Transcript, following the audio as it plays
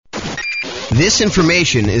This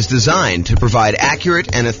information is designed to provide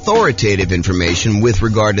accurate and authoritative information with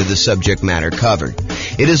regard to the subject matter covered.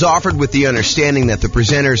 It is offered with the understanding that the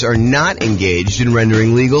presenters are not engaged in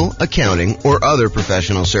rendering legal, accounting, or other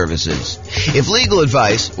professional services. If legal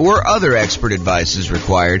advice or other expert advice is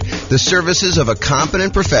required, the services of a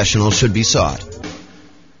competent professional should be sought.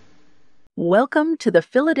 Welcome to the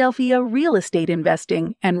Philadelphia Real Estate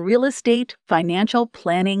Investing and Real Estate Financial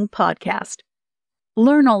Planning Podcast.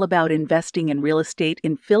 Learn all about investing in real estate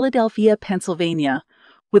in Philadelphia, Pennsylvania,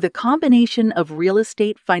 with a combination of real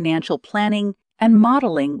estate financial planning and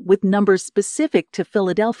modeling with numbers specific to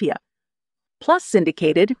Philadelphia, plus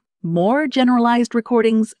syndicated, more generalized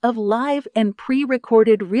recordings of live and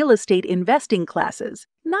pre-recorded real estate investing classes,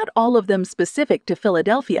 not all of them specific to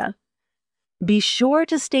Philadelphia. Be sure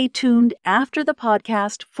to stay tuned after the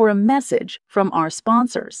podcast for a message from our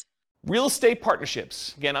sponsors. Real estate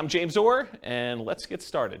partnerships. Again, I'm James Orr, and let's get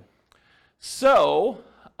started. So,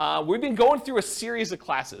 we've been going through a series of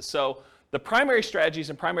classes. So, the primary strategies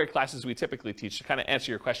and primary classes we typically teach, to kind of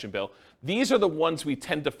answer your question, Bill, these are the ones we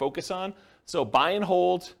tend to focus on. So, buy and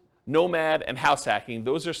hold, nomad, and house hacking,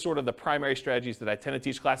 those are sort of the primary strategies that I tend to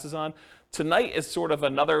teach classes on. Tonight is sort of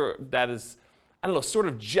another that is, sort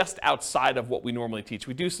of just outside of what we normally teach.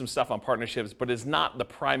 We do some stuff on partnerships, but it's not the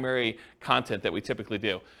primary content that we typically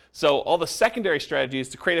do. So all the secondary strategies,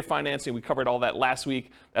 the creative financing, we covered all that last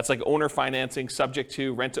week. That's like owner financing, subject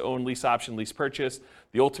to, rent to own, lease option, lease purchase,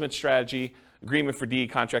 the ultimate strategy, agreement for deed,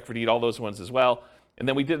 contract for deed, all those ones as well. And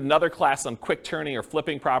then we did another class on quick turning or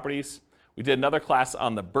flipping properties. We did another class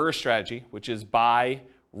on the BRRRR strategy, which is buy,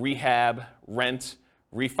 rehab, rent,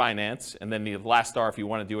 refinance, and then the last star, if you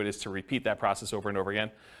want to do it, is to repeat that process over and over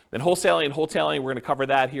again. Then wholesaling and wholetailing, we're going to cover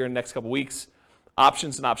that here in the next couple weeks.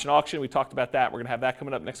 Options and option auction, we talked about that. We're going to have that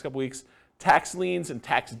coming up next couple weeks. Tax liens and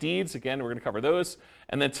tax deeds, again, we're going to cover those.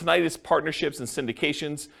 And then tonight is partnerships and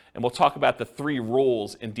syndications, and we'll talk about the three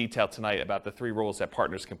roles in detail tonight, about the three roles that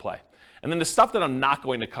partners can play. And then the stuff that I'm not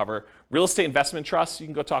going to cover, real estate investment trusts, you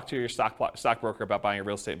can go talk to your stockbroker about buying a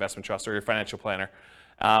real estate investment trust or your financial planner.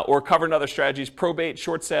 Or covering other strategies, probate,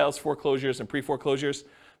 short sales, foreclosures, and pre-foreclosures.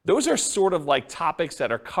 Those are sort of like topics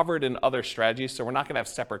that are covered in other strategies, so we're not going to have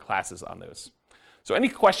separate classes on those. So any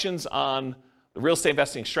questions on the real estate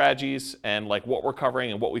investing strategies and like what we're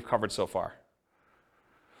covering and what we've covered so far?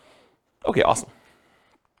 Okay, awesome.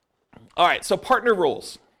 All right, so partner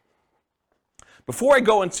rules. Before I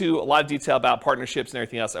go into a lot of detail about partnerships and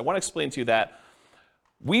everything else, I want to explain to you that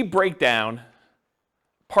we break down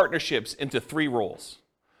partnerships into three roles.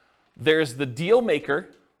 There's the deal maker,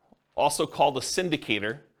 also called a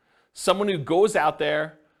syndicator, someone who goes out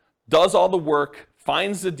there, does all the work,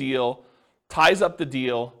 finds the deal, ties up the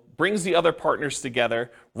deal, brings the other partners together,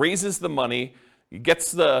 raises the money,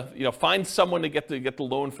 gets finds someone to get the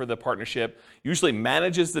loan for the partnership, usually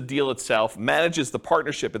manages the deal itself, manages the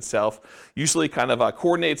partnership itself, usually kind of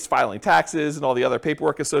coordinates filing taxes and all the other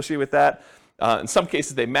paperwork associated with that. In some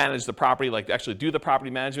cases, they manage the property, like actually do the property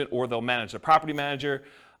management, or they'll manage the property manager.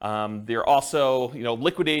 They're also,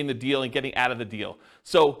 liquidating the deal and getting out of the deal.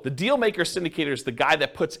 So the deal maker syndicator is the guy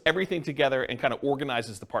that puts everything together and kind of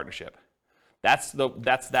organizes the partnership. That's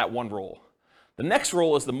that one role. The next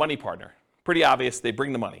role is the money partner. Pretty obvious, they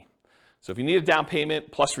bring the money. So if you need a down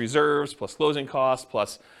payment, plus reserves, plus closing costs,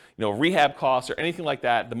 plus rehab costs or anything like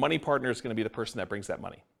that, the money partner is going to be the person that brings that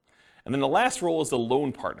money. And then the last role is the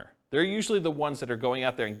loan partner. They're usually the ones that are going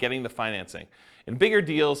out there and getting the financing. In bigger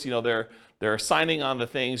deals, they're signing on the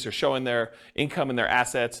things, they're showing their income and their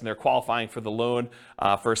assets, and they're qualifying for the loan.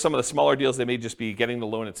 For some of the smaller deals, they may just be getting the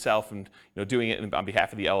loan itself and doing it on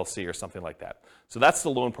behalf of the LLC or something like that. So that's the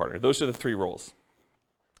loan partner. Those are the three roles.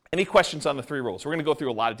 Any questions on the three roles? We're going to go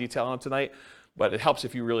through a lot of detail on them tonight, but it helps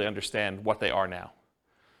if you really understand what they are now.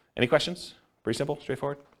 Any questions? Pretty simple,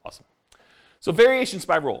 straightforward? Awesome. So variations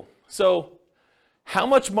by role. So how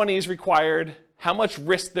much money is required, how much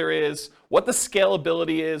risk there is, what the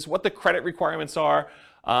scalability is, what the credit requirements are,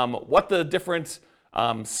 what the different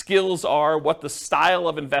skills are, what the style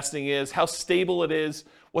of investing is, how stable it is,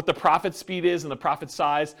 what the profit speed is and the profit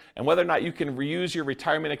size, and whether or not you can reuse your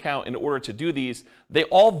retirement account in order to do these, they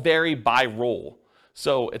all vary by role.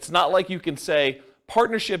 So it's not like you can say,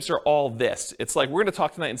 partnerships are all this. It's like we're going to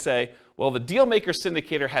talk tonight and say, well, the deal maker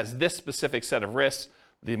syndicator has this specific set of risks,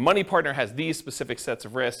 the money partner has these specific sets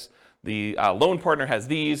of risks, the loan partner has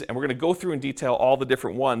these, and we're going to go through in detail all the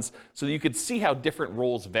different ones so that you can see how different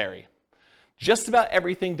roles vary. Just about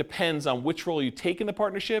everything depends on which role you take in the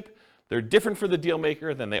partnership. They're different for the deal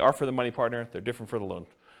maker than they are for the money partner. They're different for the loan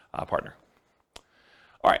partner.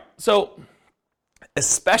 All right, so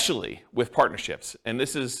especially with partnerships, and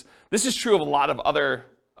this is true of a lot of other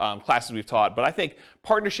classes we've taught, but I think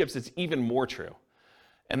partnerships is even more true.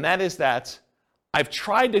 And that is that I've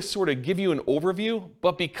tried to sort of give you an overview,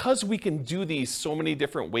 but because we can do these so many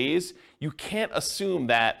different ways, you can't assume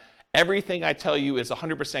that everything I tell you is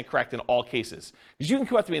 100% correct in all cases. Because you can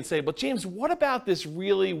come up to me and say, but James, what about this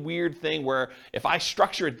really weird thing where if I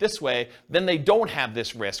structure it this way, then they don't have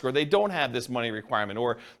this risk, or they don't have this money requirement,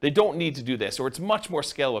 or they don't need to do this, or it's much more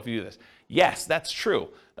scalable if you do this. Yes, that's true.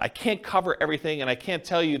 I can't cover everything, and I can't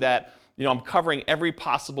tell you that I'm covering every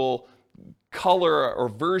possible color or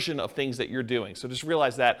version of things that you're doing. So just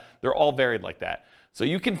realize that they're all varied like that. So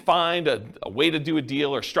you can find a way to do a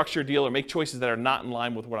deal or structure a deal or make choices that are not in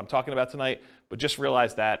line with what I'm talking about tonight, but just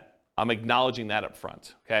realize that I'm acknowledging that up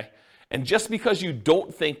front, okay? And just because you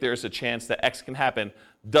don't think there's a chance that X can happen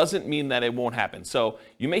doesn't mean that it won't happen. So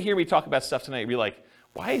you may hear me talk about stuff tonight and be like,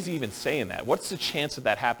 why is he even saying that? What's the chance of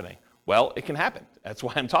that happening? Well, it can happen. That's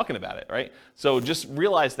why I'm talking about it, right? So just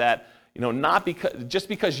realize that, not because, just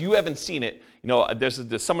because you haven't seen it,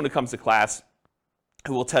 there's someone who comes to class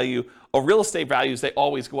who will tell you, real estate values, they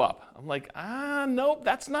always go up. I'm like, nope,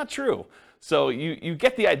 that's not true. So you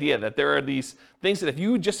get the idea that there are these things that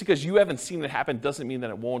just because you haven't seen it happen doesn't mean that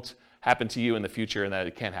it won't happen to you in the future and that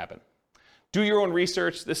it can't happen. Do your own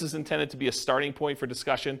research. This is intended to be a starting point for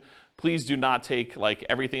discussion. Please do not take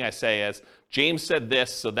everything I say as James said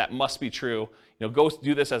this, so that must be true. Go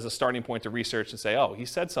do this as a starting point to research and say, he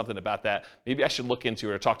said something about that. Maybe I should look into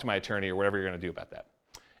it or talk to my attorney or whatever you're going to do about that.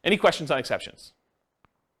 Any questions on exceptions?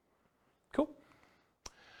 Cool.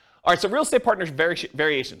 All right, so real estate partnership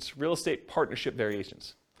variations. Real estate partnership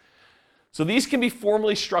variations. So these can be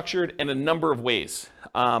formally structured in a number of ways.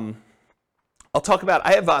 I'll talk about,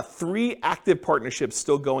 I have 3 active partnerships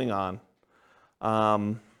still going on.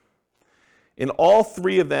 In all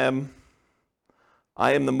 3 of them,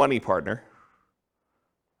 I am the money partner.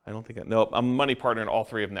 I'm the money partner in all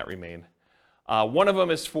 3 of them that remain. One of them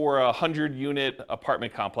is for a 100-unit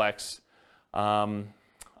apartment complex. I'm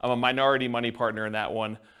a minority money partner in that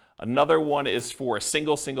one. Another one is for a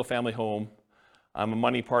single-family home. I'm a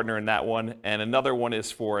money partner in that one. And another one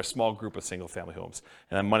is for a small group of single-family homes.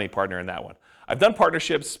 And I'm a money partner in that one. I've done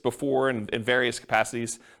partnerships before in various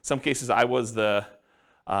capacities. Some cases I was the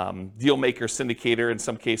deal maker syndicator. In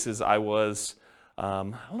some cases I was, I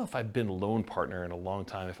don't know if I've been loan partner in a long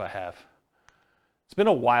time, if I have. It's been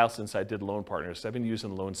a while since I did loan partners. I've been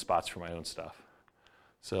using loan spots for my own stuff.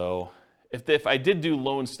 So if I did do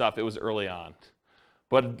loan stuff, it was early on.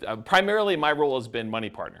 But primarily my role has been money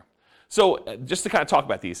partner. So just to kind of talk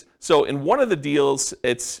about these. So in one of the deals,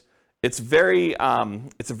 it's a very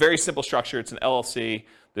simple structure. It's an LLC.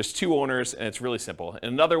 There's 2 owners, and it's really simple. In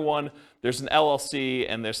another one, there's an LLC,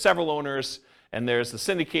 and there's several owners, and there's the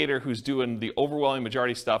syndicator who's doing the overwhelming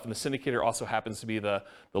majority stuff, and the syndicator also happens to be the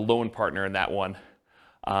loan partner in that one.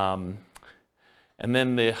 And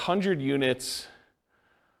then the 100 units,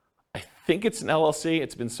 I think it's an LLC.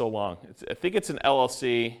 It's been so long. I think it's an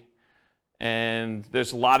LLC, and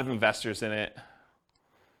there's a lot of investors in it.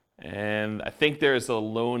 And I think there's a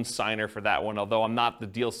loan signer for that one, although I'm not the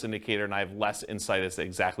deal syndicator and I have less insight as to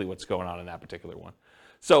exactly what's going on in that particular one.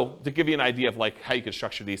 So to give you an idea of how you could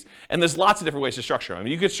structure these, and there's lots of different ways to structure them. I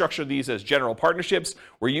mean, you could structure these as general partnerships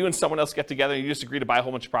where you and someone else get together and you just agree to buy a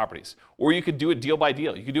whole bunch of properties. Or you could do it deal by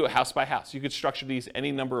deal. You could do it house by house. You could structure these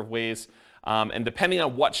any number of ways. And depending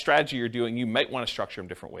on what strategy you're doing, you might want to structure them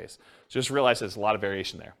different ways. So just realize there's a lot of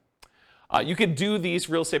variation there. You could do these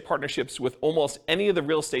real estate partnerships with almost any of the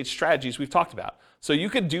real estate strategies we've talked about. So you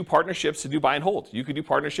could do partnerships to do buy and hold. You could do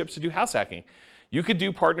partnerships to do house hacking. You could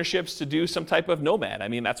do partnerships to do some type of nomad. I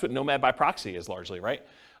mean, that's what nomad by proxy is largely, right?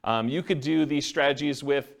 You could do these strategies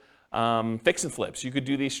with fix and flips. You could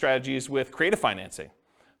do these strategies with creative financing.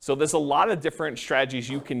 So there's a lot of different strategies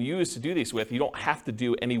you can use to do these with. You don't have to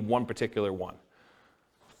do any one particular one.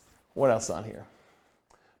 What else on here?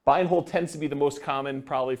 Buy and hold tends to be the most common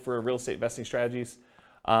probably for real estate investing strategies.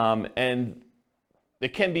 And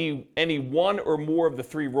it can be any one or more of the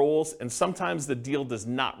 3 roles, and sometimes the deal does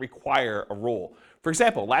not require a role. For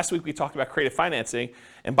example, last week we talked about creative financing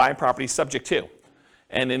and buying properties subject to.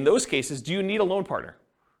 And in those cases, do you need a loan partner?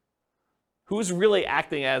 Who's really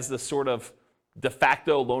acting as the sort of de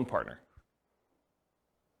facto loan partner?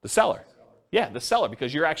 The seller. Yeah, the seller,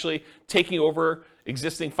 because you're actually taking over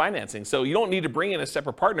existing financing. So you don't need to bring in a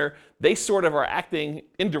separate partner. They sort of are acting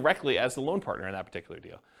indirectly as the loan partner in that particular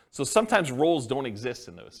deal. So sometimes roles don't exist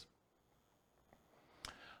in those.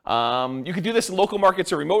 You could do this in local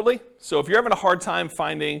markets or remotely. So if you're having a hard time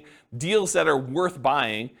finding deals that are worth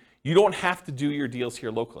buying, you don't have to do your deals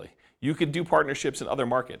here locally. You could do partnerships in other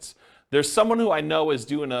markets. There's someone who I know is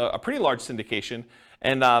doing a pretty large syndication,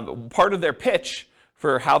 and part of their pitch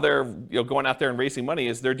for how they're going out there and raising money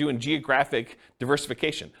is they're doing geographic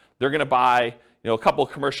diversification. They're going to buy a couple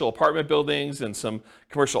of commercial apartment buildings and some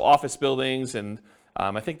commercial office buildings, and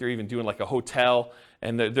I think they're even doing like a hotel,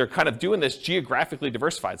 and they're kind of doing this geographically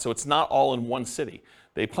diversified, so it's not all in one city.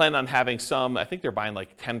 They plan on having some, I think they're buying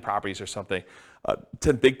like 10 properties or something,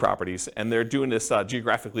 10 big properties, and they're doing this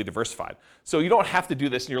geographically diversified. So you don't have to do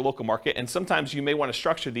this in your local market, and sometimes you may want to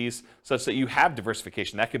structure these such that you have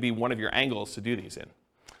diversification. That could be one of your angles to do these in.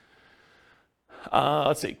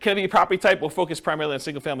 Let's see, can it be a property type? We'll focus primarily on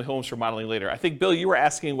single-family homes for modeling later. I think, Bill, you were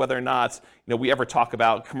asking whether or not we ever talk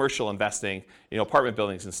about commercial investing, apartment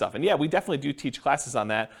buildings and stuff. And yeah, we definitely do teach classes on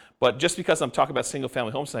that. But just because I'm talking about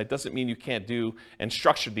single-family homes tonight doesn't mean you can't do and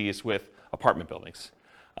structure these with apartment buildings.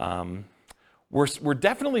 We're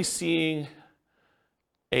definitely seeing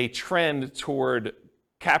a trend toward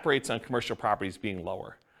cap rates on commercial properties being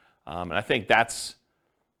lower. And I think that's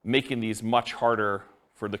making these much harder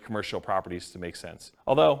for the commercial properties to make sense.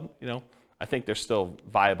 Although, I think they're still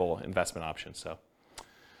viable investment options. So,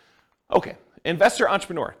 okay, investor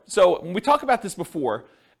entrepreneur. So when we talk about this before,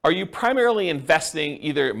 are you primarily investing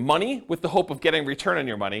either money with the hope of getting return on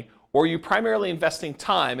your money, or are you primarily investing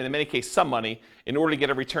time, and in many cases some money, in order to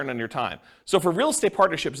get a return on your time? So for real estate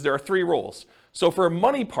partnerships, there are 3 roles. So for a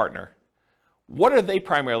money partner, what are they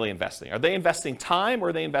primarily investing? Are they investing time or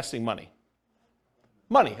are they investing money?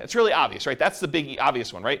 Money. It's really obvious, right? That's the big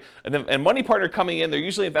obvious one, right? And money partner coming in, they're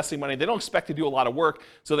usually investing money. They don't expect to do a lot of work,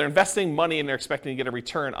 so they're investing money and they're expecting to get a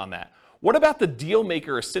return on that. What about the deal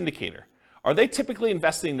maker or syndicator? Are they typically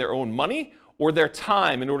investing their own money or their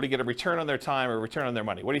time in order to get a return on their time or a return on their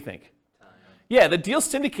money? What do you think? Time. Yeah, the deal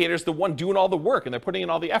syndicator is the one doing all the work and they're putting in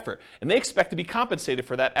all the effort. And they expect to be compensated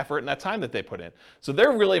for that effort and that time that they put in. So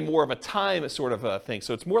they're really more of a time sort of a thing.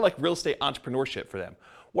 So it's more like real estate entrepreneurship for them.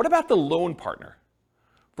 What about the loan partner?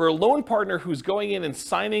 For a loan partner who's going in and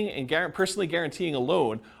signing and personally guaranteeing a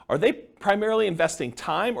loan, are they primarily investing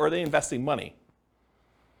time or are they investing money?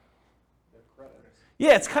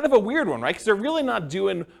 Yeah, it's kind of a weird one, right? Because they're really not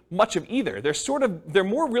doing much of either. They're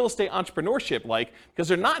more real estate entrepreneurship-like because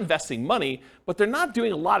they're not investing money, but they're not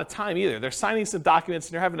doing a lot of time either. They're signing some documents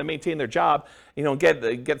and they're having to maintain their job,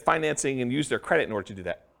 get financing and use their credit in order to do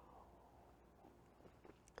that.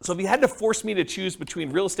 So if you had to force me to choose between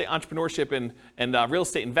real estate entrepreneurship and real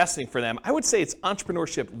estate investing for them, I would say it's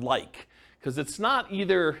entrepreneurship-like, because it's not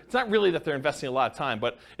really that they're investing a lot of time,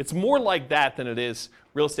 but it's more like that than it is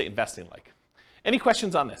real estate investing-like. Any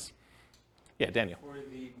questions on this? Yeah, Daniel. For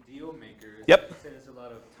the deal makers, yep. You said it's a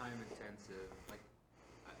lot of time intensive. And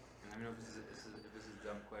I don't know if this is a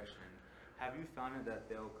dumb question. Have you found that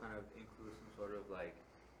they'll kind of include some sort of like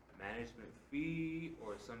management fee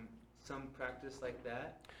or some practice like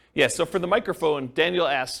that? Yeah, so for the microphone, Daniel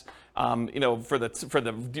asks, for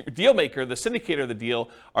the deal maker, the syndicator of the deal,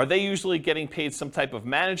 are they usually getting paid some type of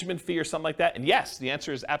management fee or something like that? And yes, the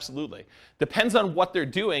answer is absolutely. Depends on what they're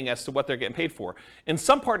doing as to what they're getting paid for. In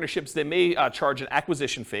some partnerships, they may charge an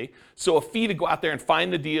acquisition fee, so a fee to go out there and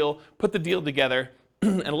find the deal, put the deal together,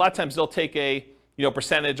 and a lot of times they'll take a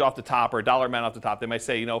percentage off the top or a dollar amount off the top. They might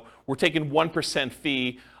say, we're taking 1%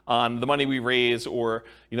 fee on the money we raise, or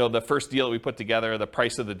the first deal that we put together, the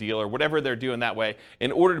price of the deal, or whatever they're doing that way,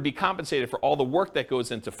 in order to be compensated for all the work that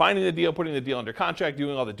goes into finding the deal, putting the deal under contract,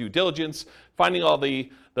 doing all the due diligence, finding all the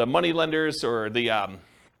money lenders or the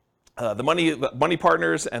money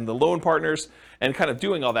partners and the loan partners, and kind of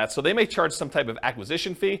doing all that. So they may charge some type of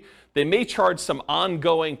acquisition fee. They may charge some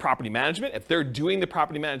ongoing property management. If they're doing the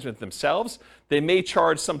property management themselves, they may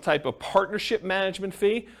charge some type of partnership management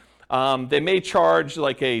fee. They may charge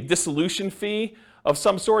like a dissolution fee of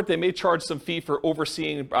some sort. They may charge some fee for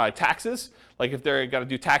overseeing taxes, like if they're got to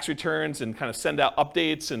do tax returns and kind of send out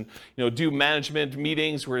updates and do management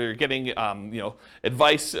meetings where you're getting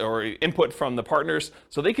advice or input from the partners.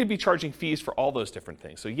 So they could be charging fees for all those different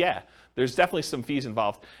things. So yeah, there's definitely some fees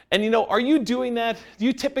involved. And are you doing that? Do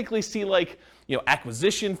you typically see like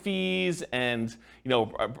acquisition fees and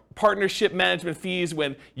partnership management fees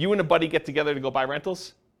when you and a buddy get together to go buy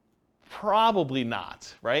rentals? Probably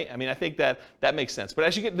not, right? I mean, I think that makes sense. But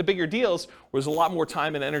as you get into bigger deals, where there's a lot more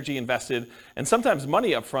time and energy invested, and sometimes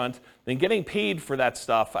money up front, then getting paid for that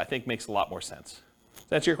stuff, I think, makes a lot more sense. Does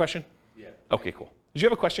that answer your question? Yeah. Okay, cool. Did you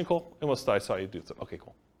have a question, Cole? Almost thought I saw you do something. Okay,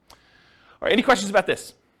 cool. All right, any questions about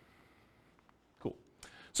this? Cool.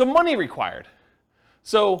 So money required.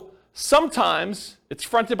 So sometimes it's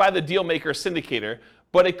fronted by the deal maker or syndicator,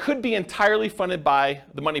 but it could be entirely funded by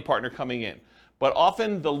the money partner coming in. But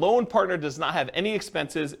often the loan partner does not have any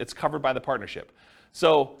expenses. It's covered by the partnership.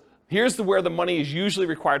 So Here's where the money is usually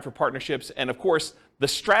required for partnerships, and of course, the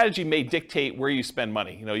strategy may dictate where you spend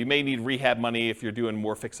money. You may need rehab money if you're doing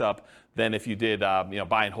more fix-up than if you did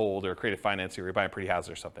buy and hold or creative financing or you're buying pretty houses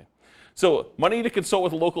or something. So money to consult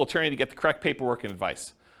with a local attorney to get the correct paperwork and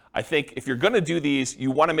advice. I think if you're going to do these, you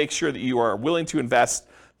want to make sure that you are willing to invest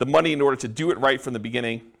the money in order to do it right from the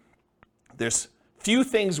beginning. There's few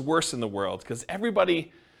things worse in the world because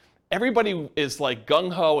everybody is like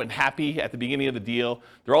gung-ho and happy at the beginning of the deal.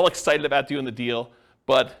 They're all excited about doing the deal,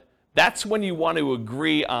 but that's when you want to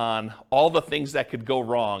agree on all the things that could go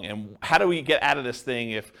wrong and how do we get out of this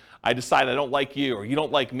thing if I decide I don't like you or you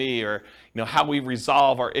don't like me, or how we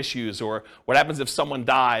resolve our issues, or what happens if someone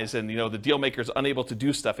dies and the deal maker is unable to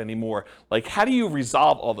do stuff anymore. Like, how do you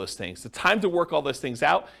resolve all those things? The time to work all those things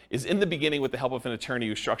out is in the beginning with the help of an attorney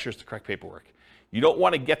who structures the correct paperwork. You don't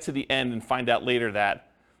want to get to the end and find out later that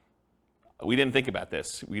we didn't think about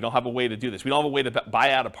this. We don't have a way to do this. We don't have a way to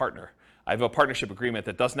buy out a partner. I have a partnership agreement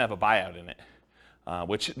that doesn't have a buyout in it,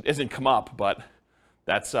 which isn't come up, but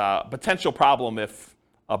that's a potential problem if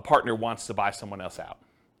a partner wants to buy someone else out,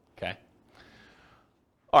 okay?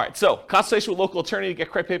 All right, so consultation with a local attorney to get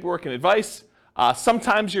correct paperwork and advice.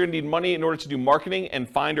 Sometimes you're gonna need money in order to do marketing and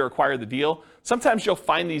find or acquire the deal. Sometimes you'll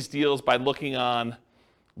find these deals by looking on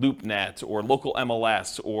LoopNet or local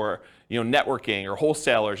MLS or networking or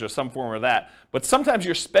wholesalers or some form of that. But sometimes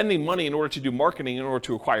you're spending money in order to do marketing in order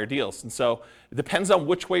to acquire deals. And so it depends on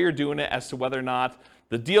which way you're doing it as to whether or not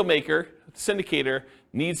the deal maker, the syndicator,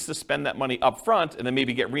 needs to spend that money up front and then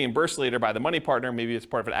maybe get reimbursed later by the money partner. Maybe it's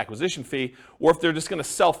part of an acquisition fee, or if they're just going to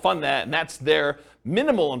self-fund that and that's their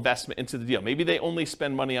minimal investment into the deal. Maybe they only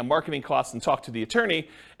spend money on marketing costs and talk to the attorney,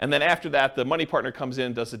 and then after that, the money partner comes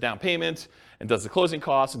in, does the down payment, and does the closing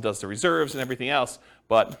costs, and does the reserves and everything else.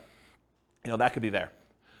 But that could be there.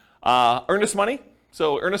 Earnest money.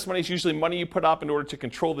 So earnest money is usually money you put up in order to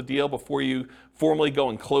control the deal before you formally go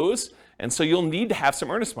and close. And so you'll need to have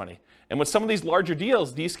some earnest money. And with some of these larger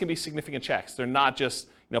deals, these can be significant checks. They're not just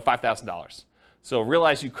 $5,000. So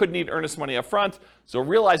realize you could need earnest money up front. So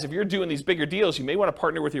realize if you're doing these bigger deals, you may want to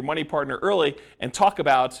partner with your money partner early and talk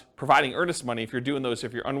about providing earnest money if you're doing those,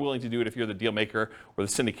 if you're unwilling to do it, if you're the deal maker or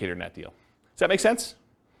the syndicator in that deal. Does that make sense?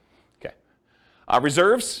 Okay.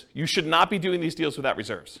 Reserves, you should not be doing these deals without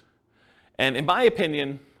reserves. And in my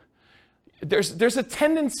opinion, there's a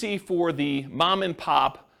tendency for the mom and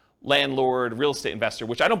pop landlord real estate investor,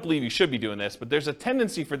 which I don't believe you should be doing this, but there's a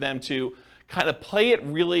tendency for them to kind of play it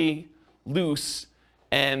really loose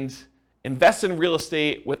and invest in real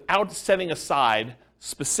estate without setting aside,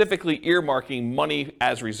 specifically earmarking money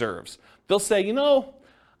as reserves. They'll say,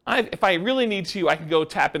 if I really need to, I can go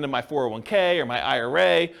tap into my 401k or my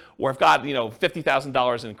IRA, or I've got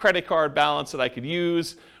 $50,000 in credit card balance that I could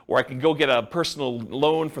use, or I could go get a personal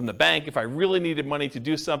loan from the bank if I really needed money to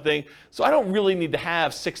do something. So I don't really need to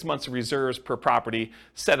have 6 months of reserves per property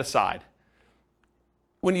set aside.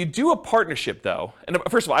 When you do a partnership, though, and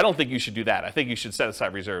first of all, I don't think you should do that. I think you should set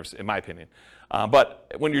aside reserves, in my opinion.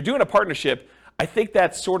 But when you're doing a partnership, I think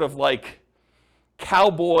that's sort of like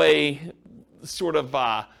cowboy, sort of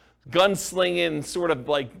gunslinging, sort of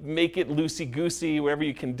like make it loosey-goosey, whatever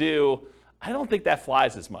you can do. I don't think that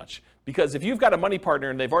flies as much. Because if you've got a money partner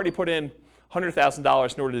and they've already put in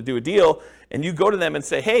 $100,000 in order to do a deal, and you go to them and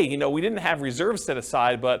say, hey, we didn't have reserves set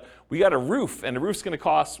aside, but we got a roof, and the roof's going to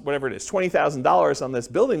cost whatever it is, $20,000 on this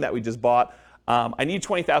building that we just bought. I need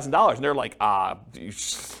 $20,000. And they're like, I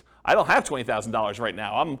don't have $20,000 right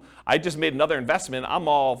now. I just made another investment.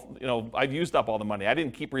 I've used up all the money. I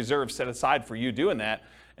didn't keep reserves set aside for you doing that.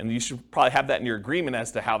 And you should probably have that in your agreement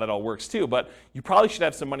as to how that all works too. But you probably should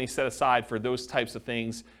have some money set aside for those types of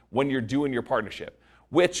things when you're doing your partnership.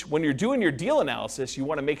 Which, when you're doing your deal analysis, you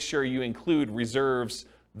want to make sure you include reserves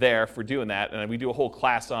there for doing that. And we do a whole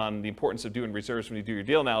class on the importance of doing reserves when you do your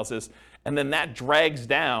deal analysis. And then that drags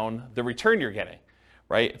down the return you're getting,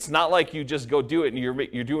 right? It's not like you just go do it and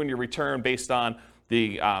you're doing your return based on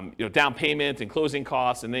the down payment and closing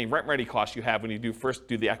costs and any rent ready costs you have when you first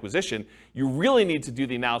do the acquisition. You really need to do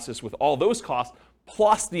the analysis with all those costs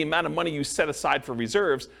plus the amount of money you set aside for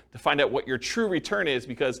reserves to find out what your true return is,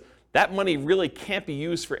 because that money really can't be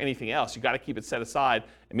used for anything else. You got to keep it set aside,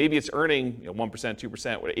 and maybe it's earning 1%,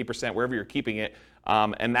 2%, 8%, wherever you're keeping it,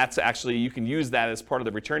 and that's actually, you can use that as part of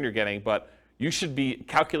the return you're getting, but you should be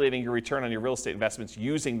calculating your return on your real estate investments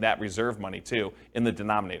using that reserve money too in the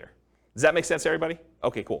denominator. Does that make sense, everybody?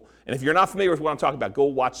 Okay, cool. And if you're not familiar with what I'm talking about, go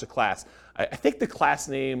watch the class. I think the class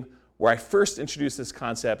name where I first introduced this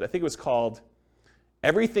concept, I think it was called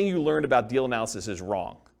Everything You Learned About Deal Analysis is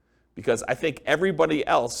Wrong. Because I think everybody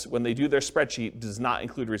else, when they do their spreadsheet, does not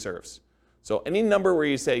include reserves. So any number where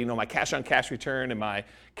you say, my cash on cash return and my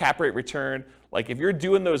cap rate return, like if you're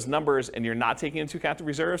doing those numbers and you're not taking into account the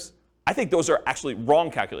reserves, I think those are actually wrong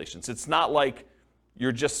calculations. It's not like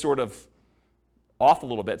you're just sort of off a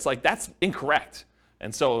little bit. It's like that's incorrect.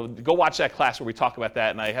 And so go watch that class where we talk about that,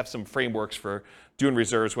 and I have some frameworks for doing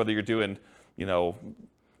reserves, whether you're doing,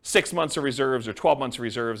 6 months of reserves or 12 months of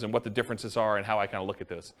reserves, and what the differences are and how I kind of look at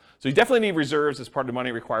those. So you definitely need reserves as part of the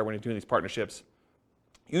money required when you're doing these partnerships.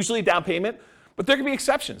 Usually down payment, but there can be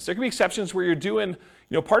exceptions. There can be exceptions where you're doing,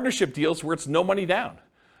 partnership deals where it's no money down.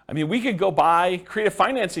 I mean, we could go buy creative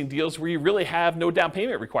financing deals where you really have no down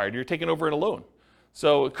payment required. You're taking over in a loan.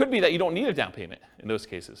 So it could be that you don't need a down payment in those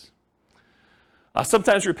cases.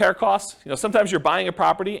 Sometimes repair costs. Sometimes you're buying a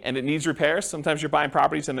property and it needs repairs. Sometimes you're buying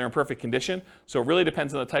properties and they're in perfect condition. So it really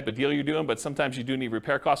depends on the type of deal you're doing, but sometimes you do need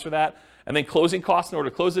repair costs for that. And then closing costs in order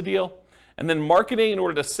to close the deal. And then marketing in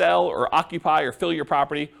order to sell or occupy or fill your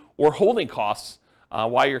property, or holding costs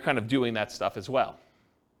while you're kind of doing that stuff as well.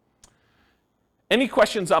 Any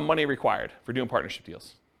questions on money required for doing partnership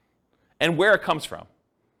deals? And where it comes from?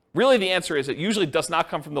 Really, the answer is it usually does not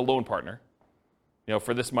come from the loan partner,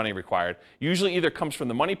 for this money required. Usually either comes from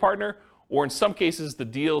the money partner, or in some cases the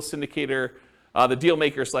deal syndicator, the deal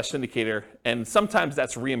maker / syndicator, and sometimes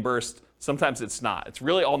that's reimbursed, sometimes it's not. It's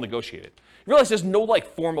really all negotiated. You realize there's no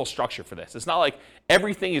formal structure for this. It's not like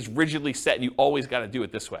everything is rigidly set and you always got to do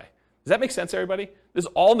it this way. Does that make sense, everybody? This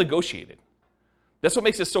is all negotiated. That's what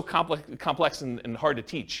makes it so complex and hard to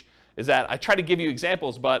teach, is that I try to give you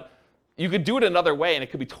examples, but you could do it another way and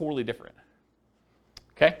it could be totally different.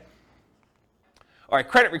 Okay? All right,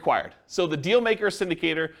 credit required. So the deal maker or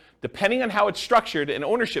syndicator, depending on how it's structured and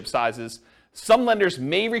ownership sizes, some lenders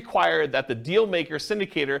may require that the deal maker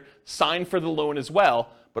syndicator sign for the loan as well,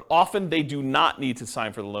 but often they do not need to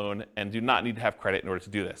sign for the loan and do not need to have credit in order to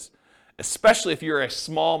do this, especially if you're a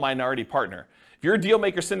small minority partner. If you're a deal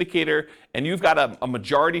maker syndicator and you've got a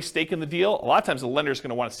majority stake in the deal, a lot of times the lender is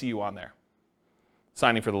going to want to see you on there,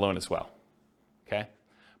 signing for the loan as well. Okay?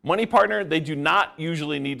 Money partner, they do not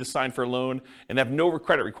usually need to sign for a loan and have no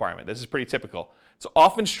credit requirement. This is pretty typical. It's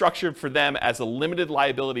often structured for them as a limited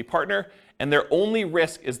liability partner, and their only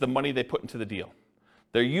risk is the money they put into the deal.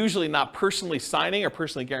 They're usually not personally signing or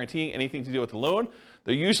personally guaranteeing anything to do with the loan.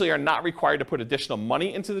 They usually are not required to put additional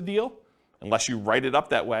money into the deal unless you write it up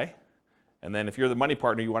that way. And then if you're the money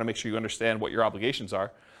partner, you want to make sure you understand what your obligations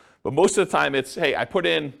are. But most of the time it's, hey, I put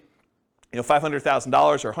in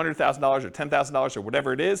 $500,000 or $100,000 or $10,000 or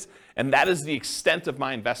whatever it is, and that is the extent of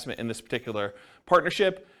my investment in this particular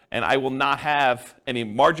partnership, and I will not have any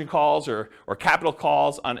margin calls or capital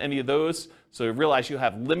calls on any of those. So you realize you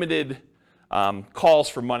have limited calls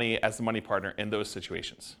for money as the money partner in those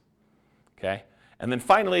situations. Okay? And then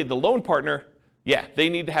finally, the loan partner, they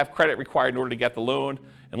need to have credit required in order to get the loan,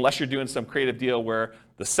 unless you're doing some creative deal where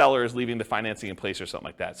the seller is leaving the financing in place or something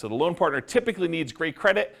like that. So the loan partner typically needs great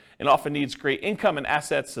credit and often needs great income and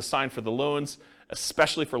assets to sign for the loans,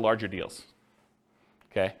 especially for larger deals.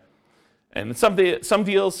 Okay? And in some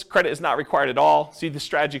deals, credit is not required at all. See the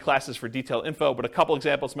strategy classes for detailed info, but a couple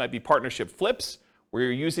examples might be partnership flips, where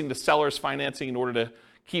you're using the seller's financing in order to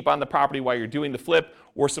keep on the property while you're doing the flip,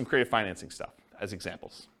 or some creative financing stuff as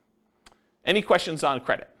examples. Any questions on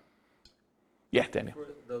credit? Yeah, Daniel. For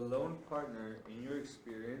the loan partner, in your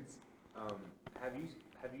experience, have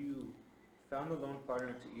you found the loan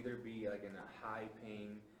partner to either be like in a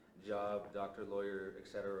high-paying job, doctor, lawyer,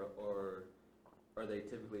 etc., or are they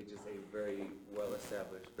typically just a very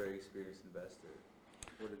well-established, very experienced investor?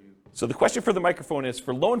 So the question for the microphone is,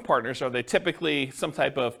 for loan partners, are they typically some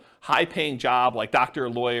type of high-paying job, like doctor,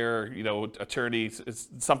 lawyer, attorney,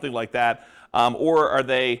 something like that, or are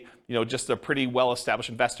they, just a pretty well-established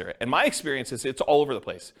investor? And my experience is it's all over the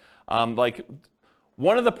place. Like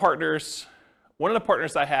one of the partners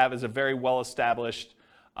I have is a very well-established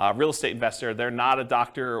real estate investor. They're not a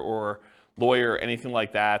doctor or lawyer or anything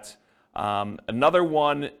like that. Another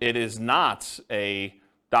one, it is not a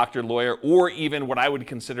doctor, lawyer, or even what I would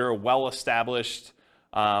consider a well-established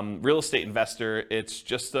real estate investor. It's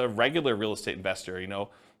just a regular real estate investor,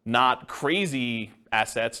 not crazy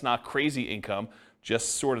assets, not crazy income,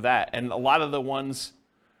 just sort of that. And a lot of the ones,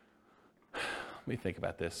 let me think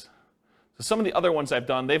about this. So some of the other ones I've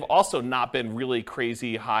done, they've also not been really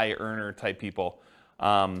crazy high earner type people.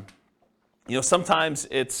 Sometimes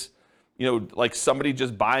it's, like somebody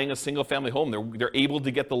just buying a single family home. They're able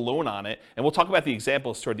to get the loan on it. And we'll talk about the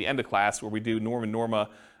examples toward the end of class where we do Norm and Norma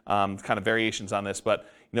kind of variations on this. But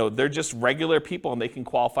they're just regular people and they can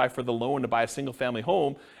qualify for the loan to buy a single family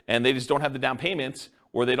home, and they just don't have the down payment,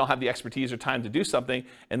 or they don't have the expertise or time to do something,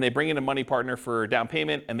 and they bring in a money partner for down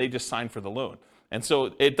payment and they just sign for the loan. And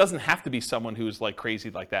so it doesn't have to be someone who's like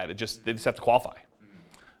crazy like that. They just have to qualify.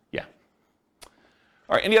 Yeah.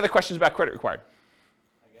 All right, any other questions about credit required?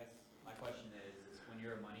 I guess my question is when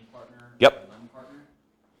you're a money partner Yep. or a loan partner,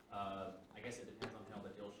 I guess it depends on how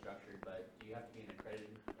the deal's structured, but do you have to be an accredited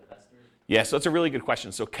investor? Yeah, so that's a really good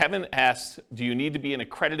question. So Kevin asked, do you need to be an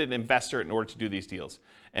accredited investor in order to do these deals?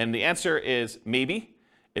 And the answer is maybe.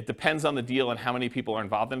 It depends on the deal and how many people are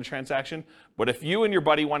involved in the transaction. But if you and your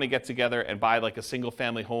buddy want to get together and buy like a single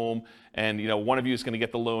family home and one of you is going to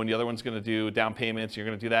get the loan, the other one's going to do down payments, you're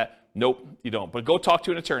going to do that, nope, you don't. But go talk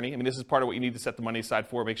to an attorney. I mean, this is part of what you need to set the money aside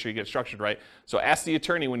for, make sure you get it structured right. So ask the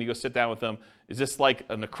attorney when you go sit down with them, is this like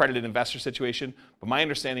an accredited investor situation? But my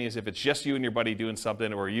understanding is if it's just you and your buddy doing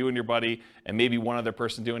something, or you and your buddy and maybe one other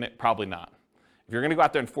person doing it, probably not. If you're going to go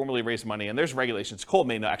out there and formally raise money, and there's regulations, Cole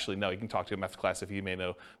may actually know, you can talk to him after class if you may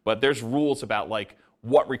know, but there's rules about like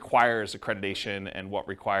what requires accreditation and what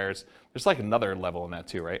requires, there's like another level in that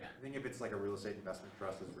too, right? I think if it's like a real estate investment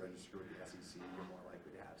trust that's registered with the SEC, you're more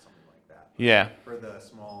likely to have something like that. Yeah. For the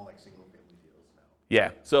small, like single family deals, no.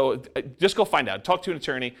 Yeah, so just go find out. Talk to an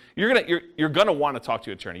attorney. You're gonna want to talk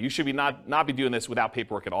to an attorney. You should be not be doing this without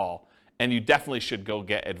paperwork at all. And you definitely should go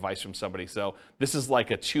get advice from somebody. So this is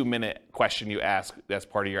like a 2-minute question you ask that's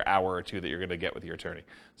part of your hour or two that you're going to get with your attorney.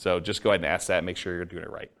 So just go ahead and ask that and make sure you're doing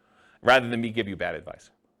it right, rather than me give you bad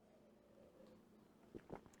advice.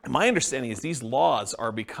 And my understanding is these laws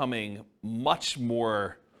are becoming much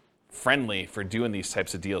more friendly for doing these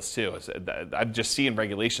types of deals too. I'm just seeing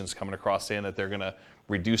regulations coming across saying that they're going to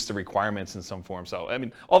reduce the requirements in some form. So, I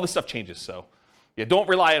mean, all this stuff changes. So, yeah, don't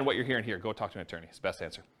rely on what you're hearing here. Go talk to an attorney. It's the best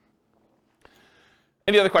answer.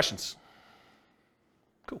 Any other questions?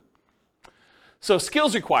 Cool. So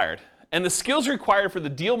skills required. And the skills required for the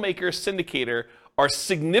deal maker syndicator are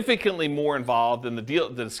significantly more involved than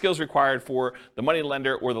the skills required for the money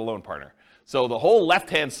lender or the loan partner. So the whole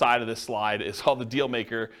left-hand side of this slide is all the deal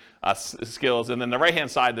maker skills, and then the right-hand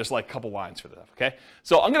side, there's like a couple lines for that, okay?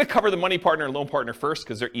 So I'm gonna cover the money partner and loan partner first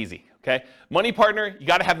because they're easy, okay? Money partner, you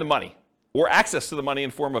gotta have the money or access to the money in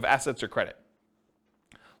form of assets or credit.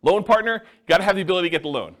 Loan partner, you got to have the ability to get the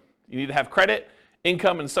loan. You need to have credit,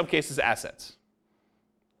 income, and in some cases, assets.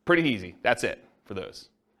 Pretty easy. That's it for those.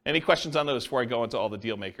 Any questions on those before I go into all the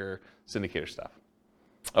deal maker syndicator stuff?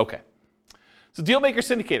 Okay. So deal maker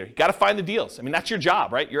syndicator, you got to find the deals. I mean, that's your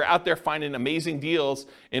job, right? You're out there finding amazing deals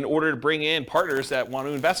in order to bring in partners that want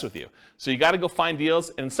to invest with you. So you got to go find deals,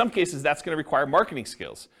 and in some cases, that's going to require marketing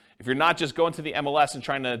skills. If you're not just going to the MLS and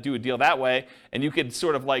trying to do a deal that way, and you could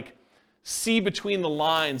sort of like see between the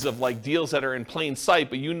lines of like deals that are in plain sight,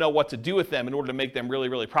 but you know what to do with them in order to make them really,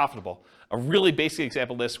 really profitable. A really basic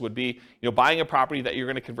example of this would be, buying a property that you're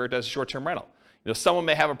going to convert as a short-term rental. Someone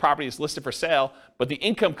may have a property that's listed for sale, but the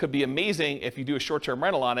income could be amazing if you do a short-term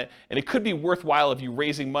rental on it, and it could be worthwhile if you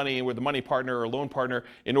raising money with a money partner or a loan partner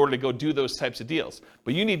in order to go do those types of deals.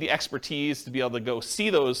 But you need the expertise to be able to go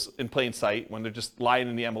see those in plain sight when they're just lying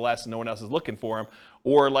in the MLS and no one else is looking for them,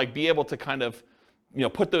 or like be able to kind of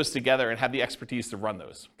put those together and have the expertise to run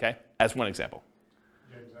those, okay? As one example.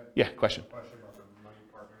 James, Yeah, question. Question about the money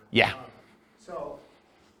partner. Yeah. So,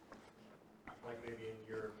 like maybe in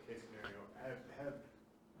your case scenario,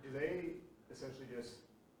 do they essentially just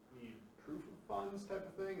need proof of funds type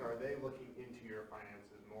of thing, or are they looking into your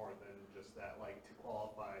finances more than just that, like to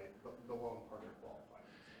qualify, the loan partner qualify?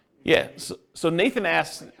 Yeah, so Nathan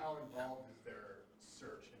asked, Like how involved is their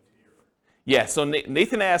search into your... yeah, so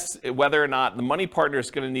Nathan asked whether or not the money partner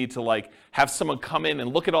is going to need to like have someone come in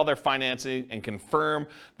and look at all their financing and confirm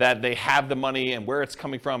that they have the money and where it's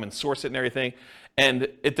coming from and source it and everything. And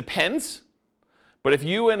it depends. But if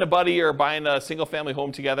you and a buddy are buying a single family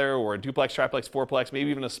home together or a duplex, triplex, fourplex,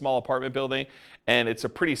 maybe even a small apartment building, and it's a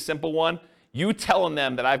pretty simple one, you telling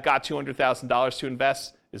them that I've got $200,000 to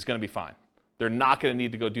invest is going to be fine. They're not going to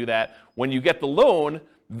need to go do that. When you get the loan,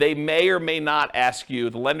 they may or may not ask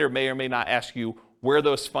you, the lender may or may not ask you where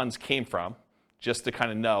those funds came from, just to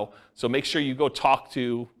kind of know. So make sure you go talk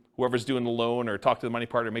to whoever's doing the loan or talk to the money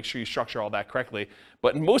partner, make sure you structure all that correctly.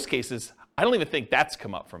 But in most cases, I don't even think that's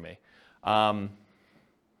come up for me.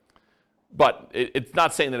 But it's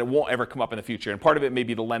not saying that it won't ever come up in the future. And part of it may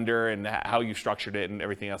be the lender and how you structured it and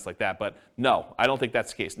everything else like that. But no, I don't think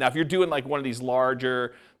that's the case. Now, if you're doing like one of these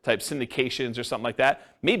larger type syndications or something like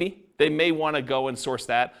that, maybe they may want to go and source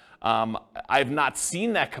that. I've not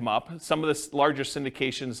seen that come up. Some of the larger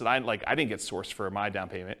syndications that I didn't get sourced for my down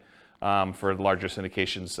payment for the larger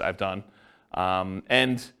syndications I've done.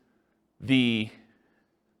 And the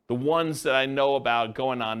ones that I know about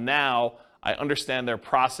going on now, I understand their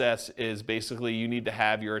process is basically you need to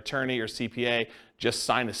have your attorney or CPA just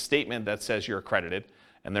sign a statement that says you're accredited.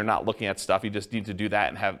 and they're not looking at stuff. You just need to do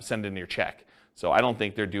that and send in your check. So I don't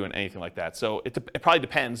think they're doing anything like that. So it probably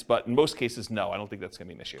depends, but in most cases, no, I don't think that's going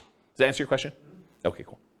to be an issue. Does that answer your question? Okay,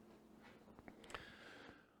 cool.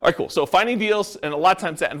 All right, cool. So finding deals, and a lot of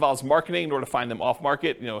times that involves marketing in order to find them off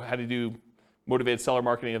market, how to do motivated seller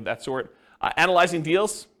marketing of that sort. Analyzing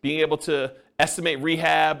deals, being able to estimate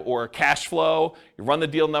rehab or cash flow, you run the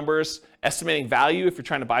deal numbers, estimating value if you're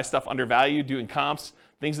trying to buy stuff undervalued, doing comps,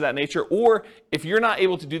 things of that nature. Or if you're not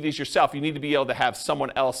able to do these yourself, you need to be able to have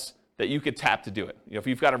someone else that you could tap to do it. If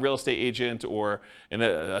you've got a real estate agent or a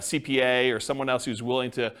CPA or someone else who's willing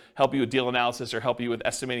to help you with deal analysis or help you with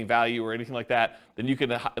estimating value or anything like that, then you can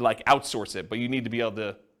outsource it. But you need to be able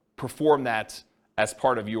to perform that as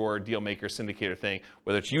part of your deal maker syndicator thing,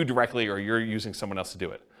 whether it's you directly or you're using someone else to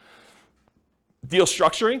do it. Deal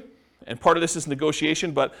structuring, and part of this is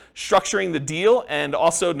negotiation, but structuring the deal and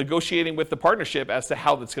also negotiating with the partnership as to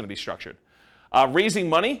how that's going to be structured. Raising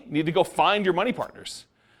money, you need to go find your money partners.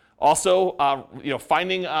 Also,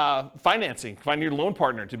 finding financing, finding your loan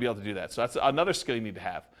partner to be able to do that. So that's another skill you need to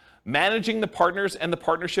have. Managing the partners and the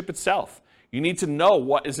partnership itself. You need to know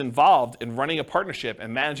what is involved in running a partnership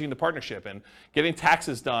and managing the partnership and getting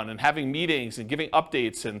taxes done and having meetings and giving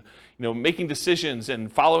updates and making decisions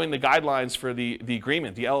and following the guidelines for the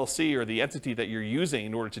agreement, the LLC or the entity that you're using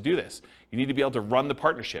in order to do this. You need to be able to run the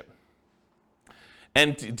partnership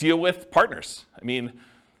and deal with partners. I mean,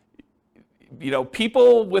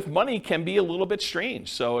 people with money can be a little bit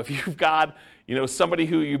strange. So if you've got, somebody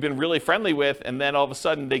who you've been really friendly with, and then all of a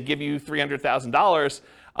sudden they give you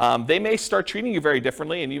 $300,000, they may start treating you very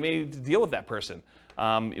differently, and you may need to deal with that person.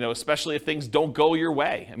 Especially if things don't go your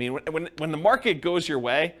way. I mean, when the market goes your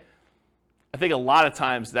way, I think a lot of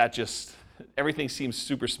times that everything seems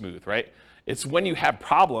super smooth, right? It's when you have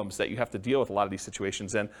problems that you have to deal with a lot of these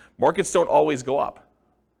situations, and markets don't always go up.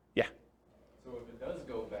 Yeah. So if it does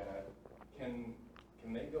go bad,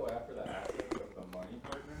 can they go after the assets of the money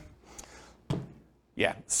partner?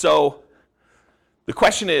 Yeah. So the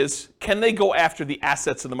question is, can they go after the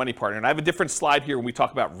assets of the money partner? And I have a different slide here when we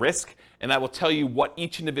talk about risk, and I will tell you what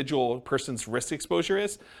each individual person's risk exposure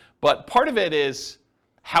is. But part of it is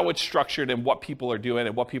how it's structured and what people are doing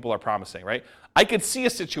and what people are promising, right? I could see a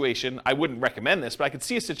situation, I wouldn't recommend this, but I could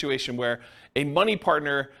see a situation where a money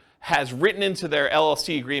partner has written into their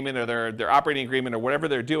LLC agreement or their operating agreement or whatever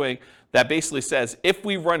they're doing that basically says, if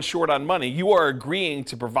we run short on money, you are agreeing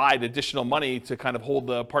to provide additional money to kind of hold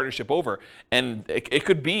the partnership over. And it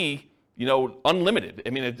could be, unlimited.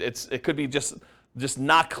 I mean, it could be just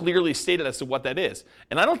not clearly stated as to what that is.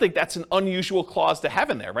 And I don't think that's an unusual clause to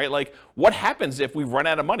have in there, right? Like, what happens if we run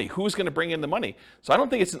out of money? Who's going to bring in the money? So I don't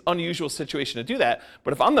think it's an unusual situation to do that.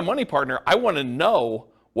 But if I'm the money partner, I want to know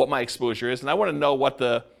what my exposure is, and I want to know what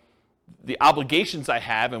the obligations I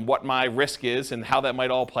have and what my risk is and how that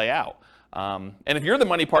might all play out. And if you're the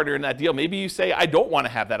money partner in that deal, maybe you say, I don't want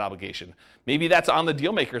to have that obligation. Maybe that's on the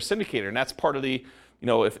deal maker syndicator, and that's part of the,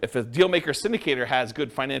 if a deal maker syndicator has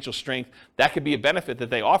good financial strength, that could be a benefit that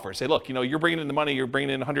they offer. Say, look, you're bringing in the money, you're bringing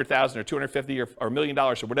in $100,000 or $250,000 or $1 million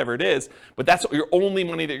or whatever it is, but that's your only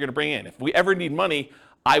money that you're going to bring in. If we ever need money,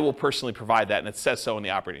 I will personally provide that, and it says so in the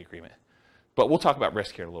operating agreement. But we'll talk about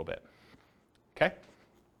risk here in a little bit. Okay?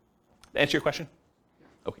 Answer your question?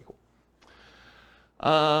 Okay, cool.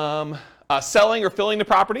 Selling or filling the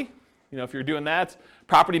property, if you're doing that.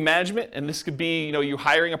 Property management, and this could be, you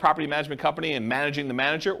hiring a property management company and managing the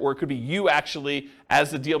manager, or it could be you actually,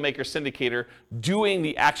 as the deal maker syndicator, doing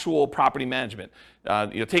the actual property management.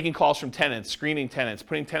 Taking calls from tenants, screening tenants,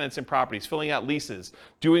 putting tenants in properties, filling out leases,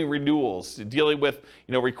 doing renewals, dealing with,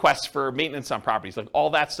 requests for maintenance on properties. Like all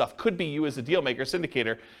that stuff could be you as a deal maker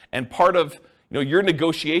syndicator, and part of your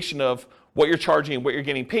negotiation of what you're charging and what you're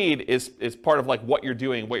getting paid is part of like what you're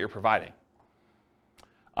doing, what you're providing.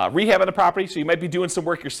 Rehab of the property, so you might be doing some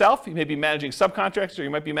work yourself, you may be managing subcontractors, or you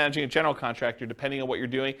might be managing a general contractor, depending on what you're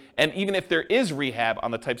doing, and even if there is rehab on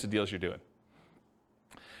the types of deals you're doing.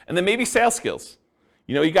 And then maybe sales skills.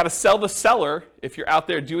 You got to sell the seller if you're out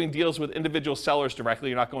there doing deals with individual sellers directly,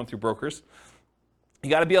 you're not going through brokers. You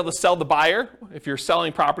got to be able to sell the buyer if you're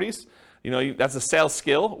selling properties. That's a sales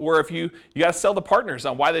skill. Or if you got to sell the partners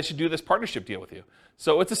on why they should do this partnership deal with you.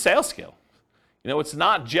 So it's a sales skill. It's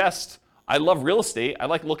not just, I love real estate, I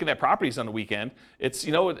like looking at properties on the weekend. It's,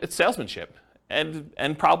 it's salesmanship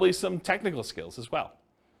and probably some technical skills as well.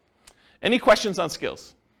 Any questions on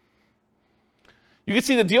skills? You can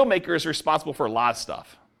see the deal maker is responsible for a lot of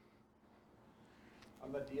stuff.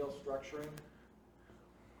 On the deal structuring,